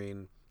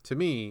touchscreen, to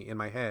me, in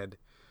my head,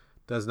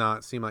 does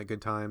not seem like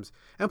good times.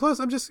 And plus,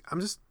 I'm just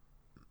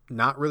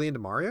not really into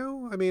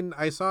Mario. I mean,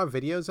 I saw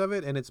videos of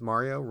it, and it's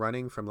Mario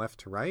running from left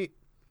to right,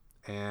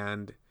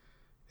 and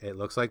it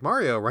looks like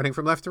Mario running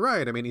from left to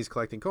right. I mean, he's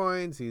collecting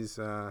coins, he's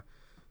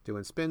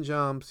doing spin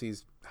jumps,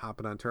 he's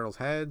hopping on turtles'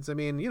 heads. I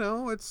mean,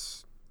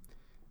 it's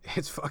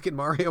fucking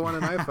Mario on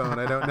an iPhone.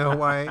 I don't know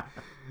why.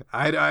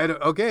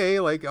 Okay,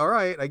 all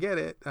right, I get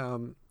it.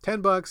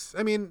 $10.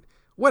 I mean,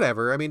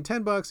 whatever. I mean,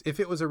 $10. If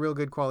it was a real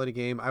good quality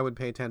game, I would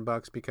pay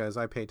 $10 because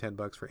I pay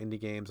 $10 for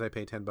indie games. I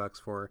pay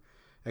 $10 for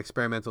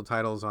experimental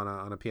titles on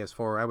a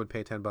PS4. I would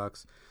pay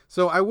 $10.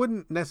 So I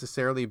wouldn't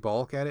necessarily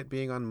balk at it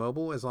being on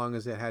mobile as long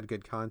as it had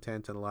good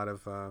content and a lot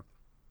of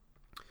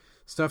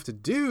stuff to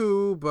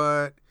do.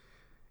 But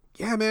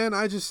yeah, man,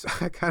 I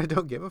kind of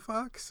don't give a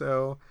fuck.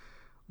 So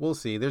we'll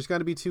see. There's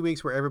going to be 2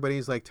 weeks where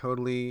everybody's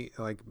totally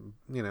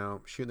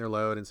shooting their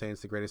load and saying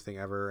it's the greatest thing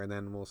ever, and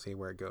then we'll see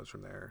where it goes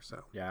from there.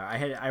 So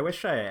yeah, I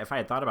wish if I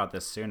had thought about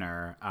this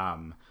sooner.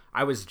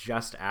 I was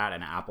just at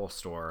an Apple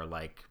store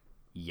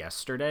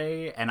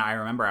yesterday, and I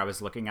remember I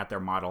was looking at their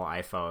model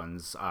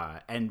iPhones,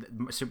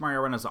 and Super Mario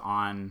Run is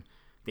on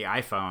the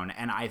iPhone,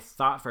 and I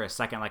thought for a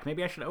second,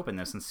 maybe I should open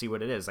this and see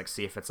what it is,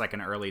 see if it's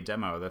an early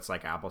demo that's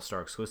Apple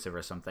Store exclusive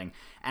or something.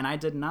 And I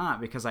did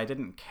not, because I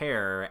didn't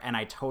care, and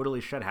I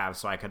totally should have,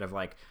 so I could have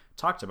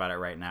talked about it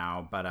right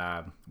now.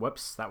 But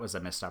whoops, that was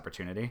a missed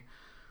opportunity.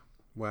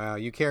 Wow,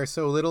 you care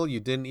so little, you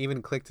didn't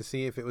even click to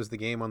see if it was the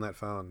game on that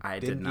phone. I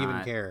didn't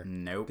even care.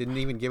 Nope. Didn't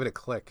even give it a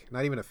click.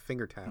 Not even a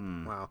finger tap.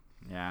 Wow.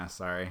 Yeah,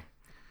 sorry.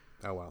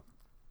 Oh,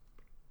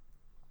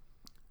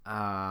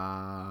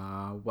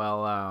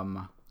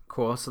 well.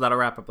 Cool. So that'll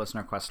wrap up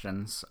listener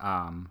questions.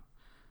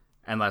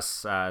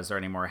 Unless is there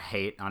any more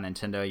hate on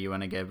Nintendo you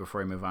want to give before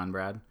we move on,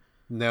 Brad?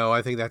 No,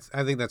 I think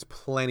that's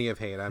plenty of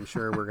hate. I'm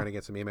sure we're going to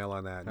get some email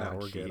on that. No,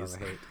 we're good on the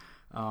hate.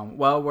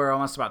 Well, we're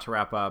almost about to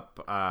wrap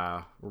up.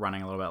 We're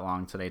running a little bit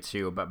long today,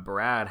 too. But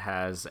Brad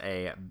has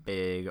a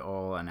big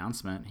old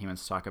announcement he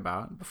wants to talk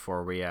about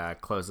before we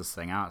close this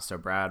thing out. So,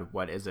 Brad,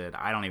 what is it?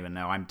 I don't even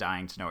know. I'm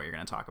dying to know what you're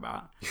going to talk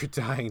about. You're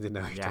dying to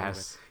know.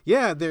 Yes.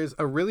 Yeah, there's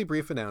a really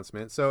brief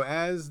announcement. So,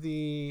 as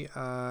the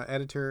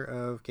editor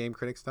of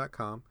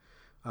GameCritics.com,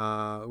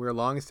 We're a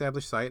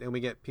long-established site, and we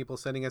get people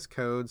sending us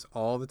codes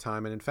all the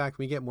time. And in fact,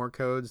 we get more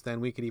codes than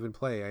we could even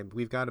play.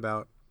 We've got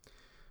about,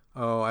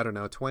 I don't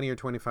know, 20 or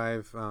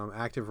 25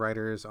 active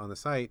writers on the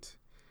site.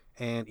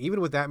 And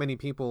even with that many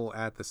people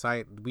at the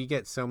site, we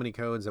get so many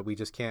codes that we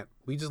just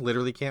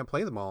literally can't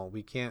play them all.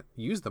 We can't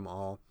use them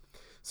all.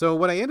 So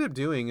what I end up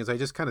doing is I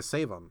just kind of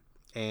save them.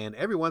 And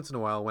every once in a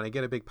while, when I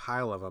get a big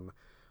pile of them,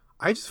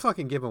 I just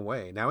fucking give them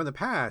away. Now, in the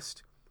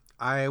past,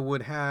 I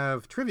would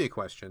have trivia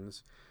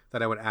questions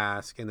that I would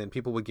ask, and then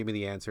people would give me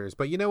the answers.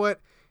 But you know what?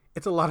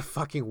 It's a lot of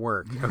fucking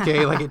work,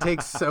 okay? Like, it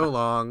takes so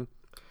long.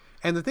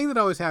 And the thing that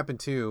always happened,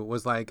 too,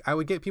 was, like, I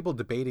would get people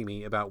debating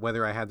me about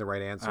whether I had the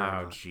right answer or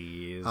not. Oh,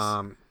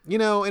 jeez.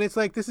 And it's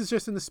like, this is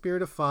just in the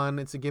spirit of fun.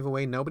 It's a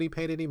giveaway. Nobody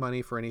paid any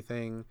money for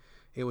anything.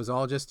 It was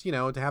all just,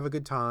 to have a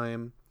good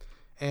time.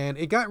 And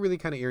it got really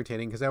kind of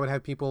irritating because I would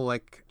have people,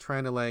 like,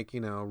 trying to, like,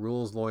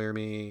 rules lawyer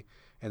me,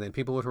 and then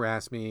people would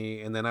harass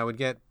me, and then I would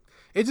get...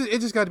 It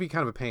just got to be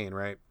kind of a pain,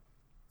 right?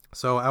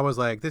 So I was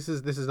like, this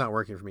is not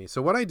working for me.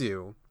 So what I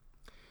do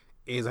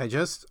is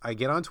I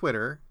get on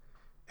Twitter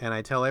and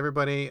I tell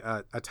everybody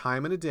a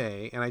time and a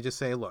day, and I just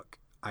say, look,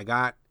 I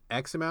got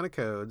X amount of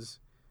codes,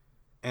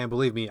 and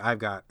believe me, I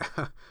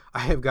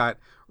have got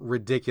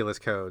ridiculous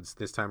codes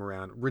this time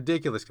around.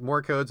 Ridiculous,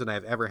 more codes than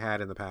I've ever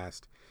had in the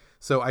past.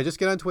 So I just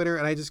get on Twitter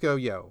and I just go,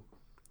 yo,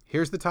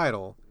 here's the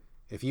title.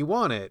 If you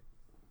want it,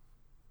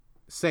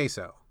 say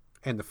so.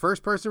 And the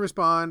first person to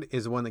respond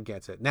is the one that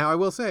gets it. Now, I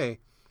will say,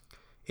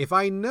 if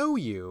I know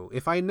you're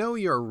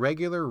a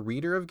regular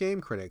reader of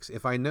Game Critics,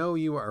 if I know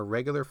you are a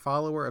regular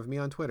follower of me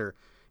on Twitter,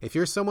 if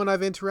you're someone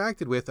I've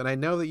interacted with and I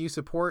know that you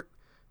support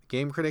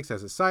Game Critics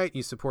as a site,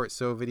 you support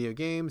So Video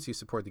Games, you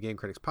support the Game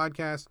Critics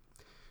podcast,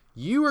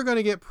 you are going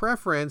to get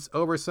preference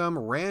over some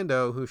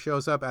rando who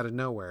shows up out of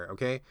nowhere,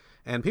 okay?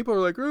 And people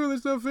are like, oh,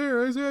 that's not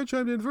fair. I say I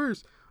chimed in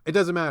first. It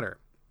doesn't matter.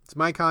 It's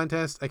my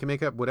contest. I can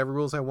make up whatever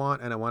rules I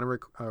want, and I want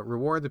to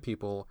reward the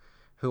people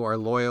who are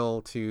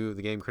loyal to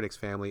the Game Critics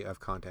family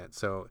of content.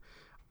 So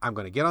I'm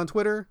going to get on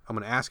Twitter. I'm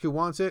going to ask who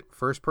wants it.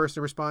 First person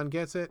to respond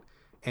gets it.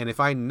 And if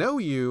I know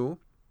you,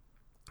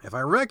 if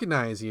I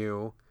recognize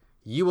you,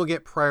 you will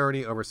get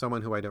priority over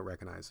someone who I don't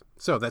recognize.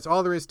 So that's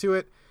all there is to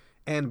it.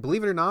 And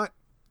believe it or not,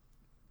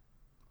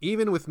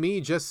 even with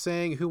me just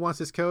saying who wants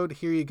this code,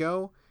 here you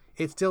go,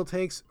 it still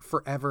takes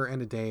forever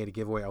and a day to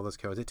give away all those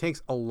codes. It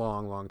takes a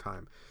long, long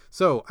time.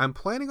 So I'm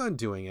planning on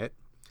doing it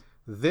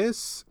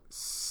this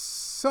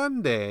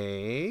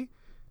Sunday,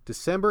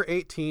 December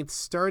 18th,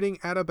 starting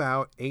at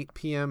about 8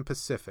 p.m.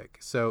 Pacific.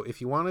 So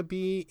if you want to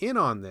be in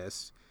on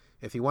this,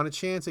 if you want a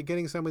chance at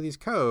getting some of these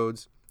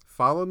codes,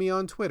 follow me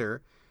on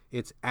Twitter.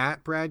 It's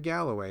at Brad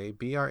Galloway,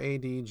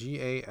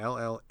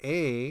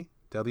 BradGallaway,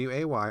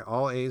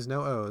 all A's,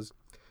 no O's.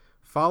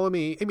 Follow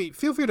me. I mean,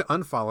 feel free to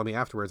unfollow me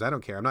afterwards. I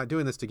don't care. I'm not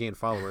doing this to gain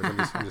followers.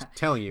 I'm just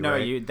telling you. No,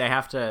 right? They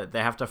have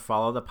to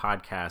follow the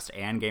podcast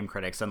and Game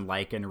Critics and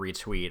like and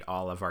retweet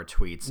all of our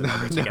tweets in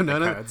order to get the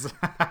codes.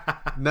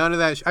 None of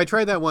that. I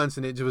tried that once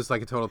and it was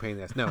like a total pain in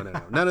the ass. No.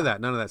 None of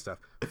that stuff.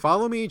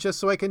 Follow me just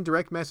so I can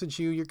direct message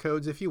you your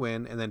codes if you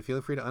win, and then feel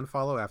free to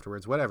unfollow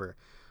afterwards, whatever.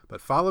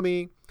 But follow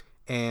me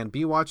and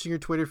be watching your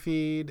Twitter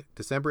feed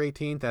December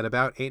 18th at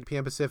about 8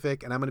 p.m.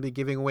 Pacific, and I'm going to be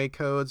giving away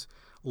codes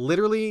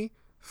literally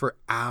for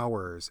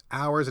hours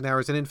and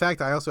hours. And in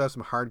fact, I also have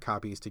some hard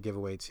copies to give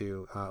away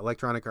too.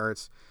 Electronic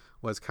Arts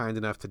was kind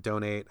enough to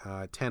donate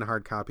 10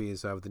 hard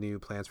copies of the new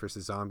Plants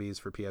vs. Zombies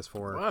for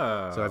PS4.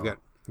 Whoa. So I've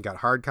got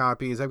hard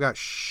copies. I've got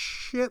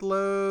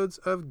shitloads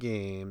of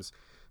games.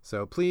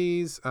 So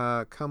please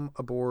come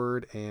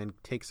aboard and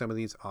take some of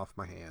these off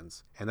my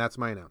hands. And that's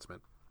my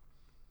announcement.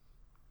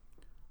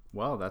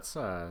 Well, that's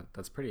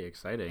pretty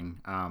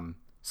exciting.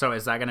 So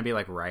is that going to be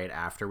like right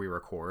after we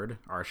record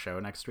our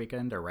show next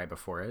weekend or right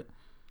before it?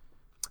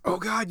 Oh,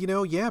 God,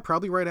 yeah,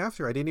 probably right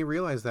after. I didn't even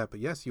realize that.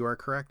 But yes, you are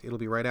correct. It'll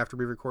be right after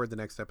we record the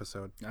next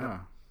episode. Oh, yep.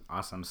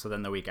 Awesome. So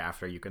then the week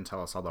after, you can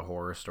tell us all the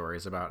horror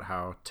stories about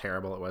how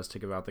terrible it was to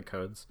give out the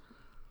codes.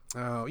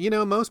 Oh,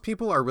 most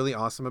people are really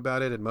awesome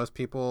about it. And most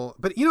people...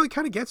 But, it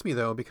kind of gets me,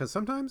 though, because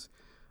sometimes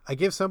I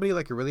give somebody,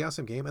 like, a really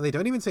awesome game, and they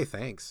don't even say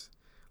thanks.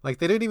 Like,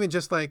 they don't even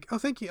just, like, oh,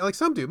 thank you. Like,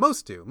 some do.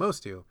 Most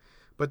do.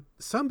 But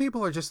some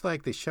people are just,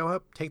 like, they show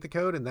up, take the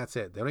code, and that's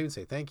it. They don't even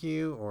say thank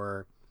you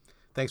or...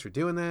 thanks for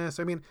doing this.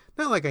 I mean,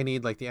 not like I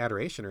need like the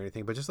adoration or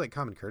anything, but just like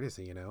common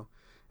courtesy,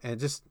 and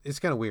just, it's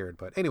kind of weird.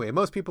 But anyway,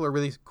 most people are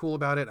really cool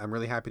about it. I'm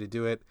really happy to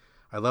do it.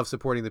 I love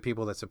supporting the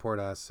people that support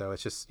us. So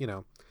it's just,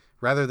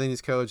 rather than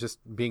these codes just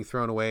being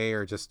thrown away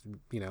or just,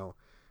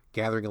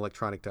 gathering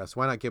electronic dust,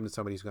 why not give them to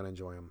somebody who's going to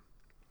enjoy them?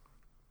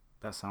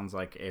 That sounds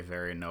like a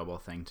very noble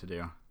thing to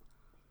do.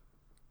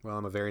 Well,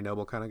 I'm a very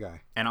noble kind of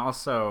guy. And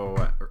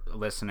also,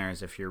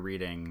 listeners, if you're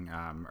reading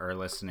or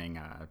listening,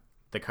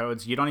 the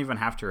codes, you don't even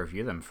have to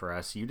review them for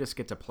us. You just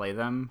get to play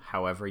them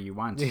however you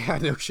want. Yeah,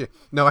 no shit.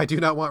 No, I do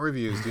not want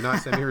reviews. Do not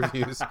send me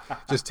reviews.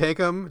 Just take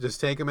them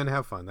and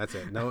have fun. That's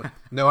it.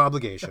 No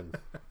obligation.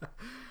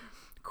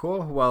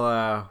 Cool.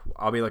 Well,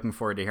 I'll be looking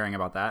forward to hearing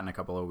about that in a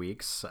couple of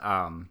weeks.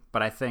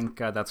 But I think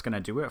that's going to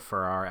do it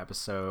for our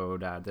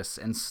episode, this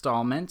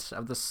installment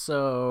of the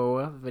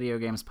So Video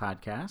Games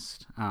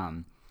Podcast.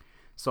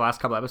 So last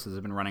couple episodes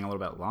have been running a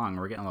little bit long.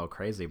 We're getting a little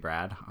crazy,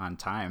 Brad, on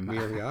time. We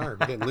are.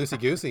 We're getting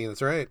loosey-goosey.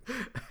 That's right.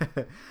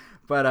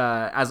 But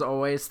as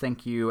always,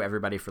 thank you,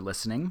 everybody, for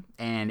listening.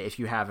 And if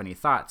you have any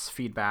thoughts,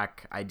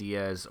 feedback,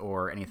 ideas,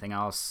 or anything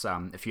else,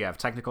 if you have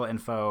technical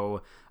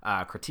info,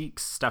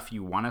 critiques, stuff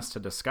you want us to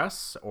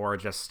discuss, or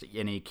just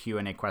any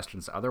Q&A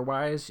questions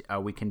otherwise,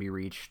 we can be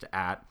reached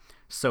at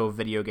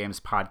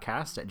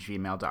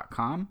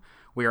sovideogamespodcast@gmail.com.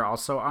 We are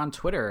also on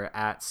Twitter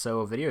at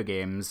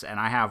sovideogames, and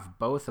I have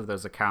both of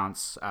those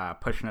accounts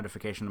push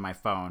notification to my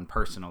phone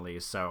personally.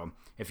 So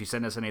if you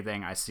send us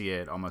anything, I see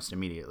it almost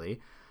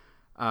immediately.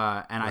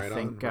 And I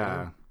think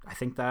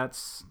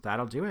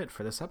that'll do it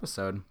for this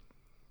episode.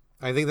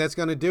 I think that's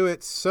going to do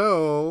it.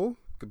 So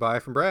goodbye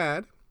from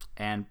Brad.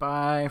 And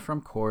bye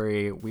from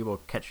Corey. We will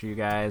catch you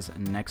guys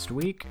next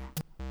week.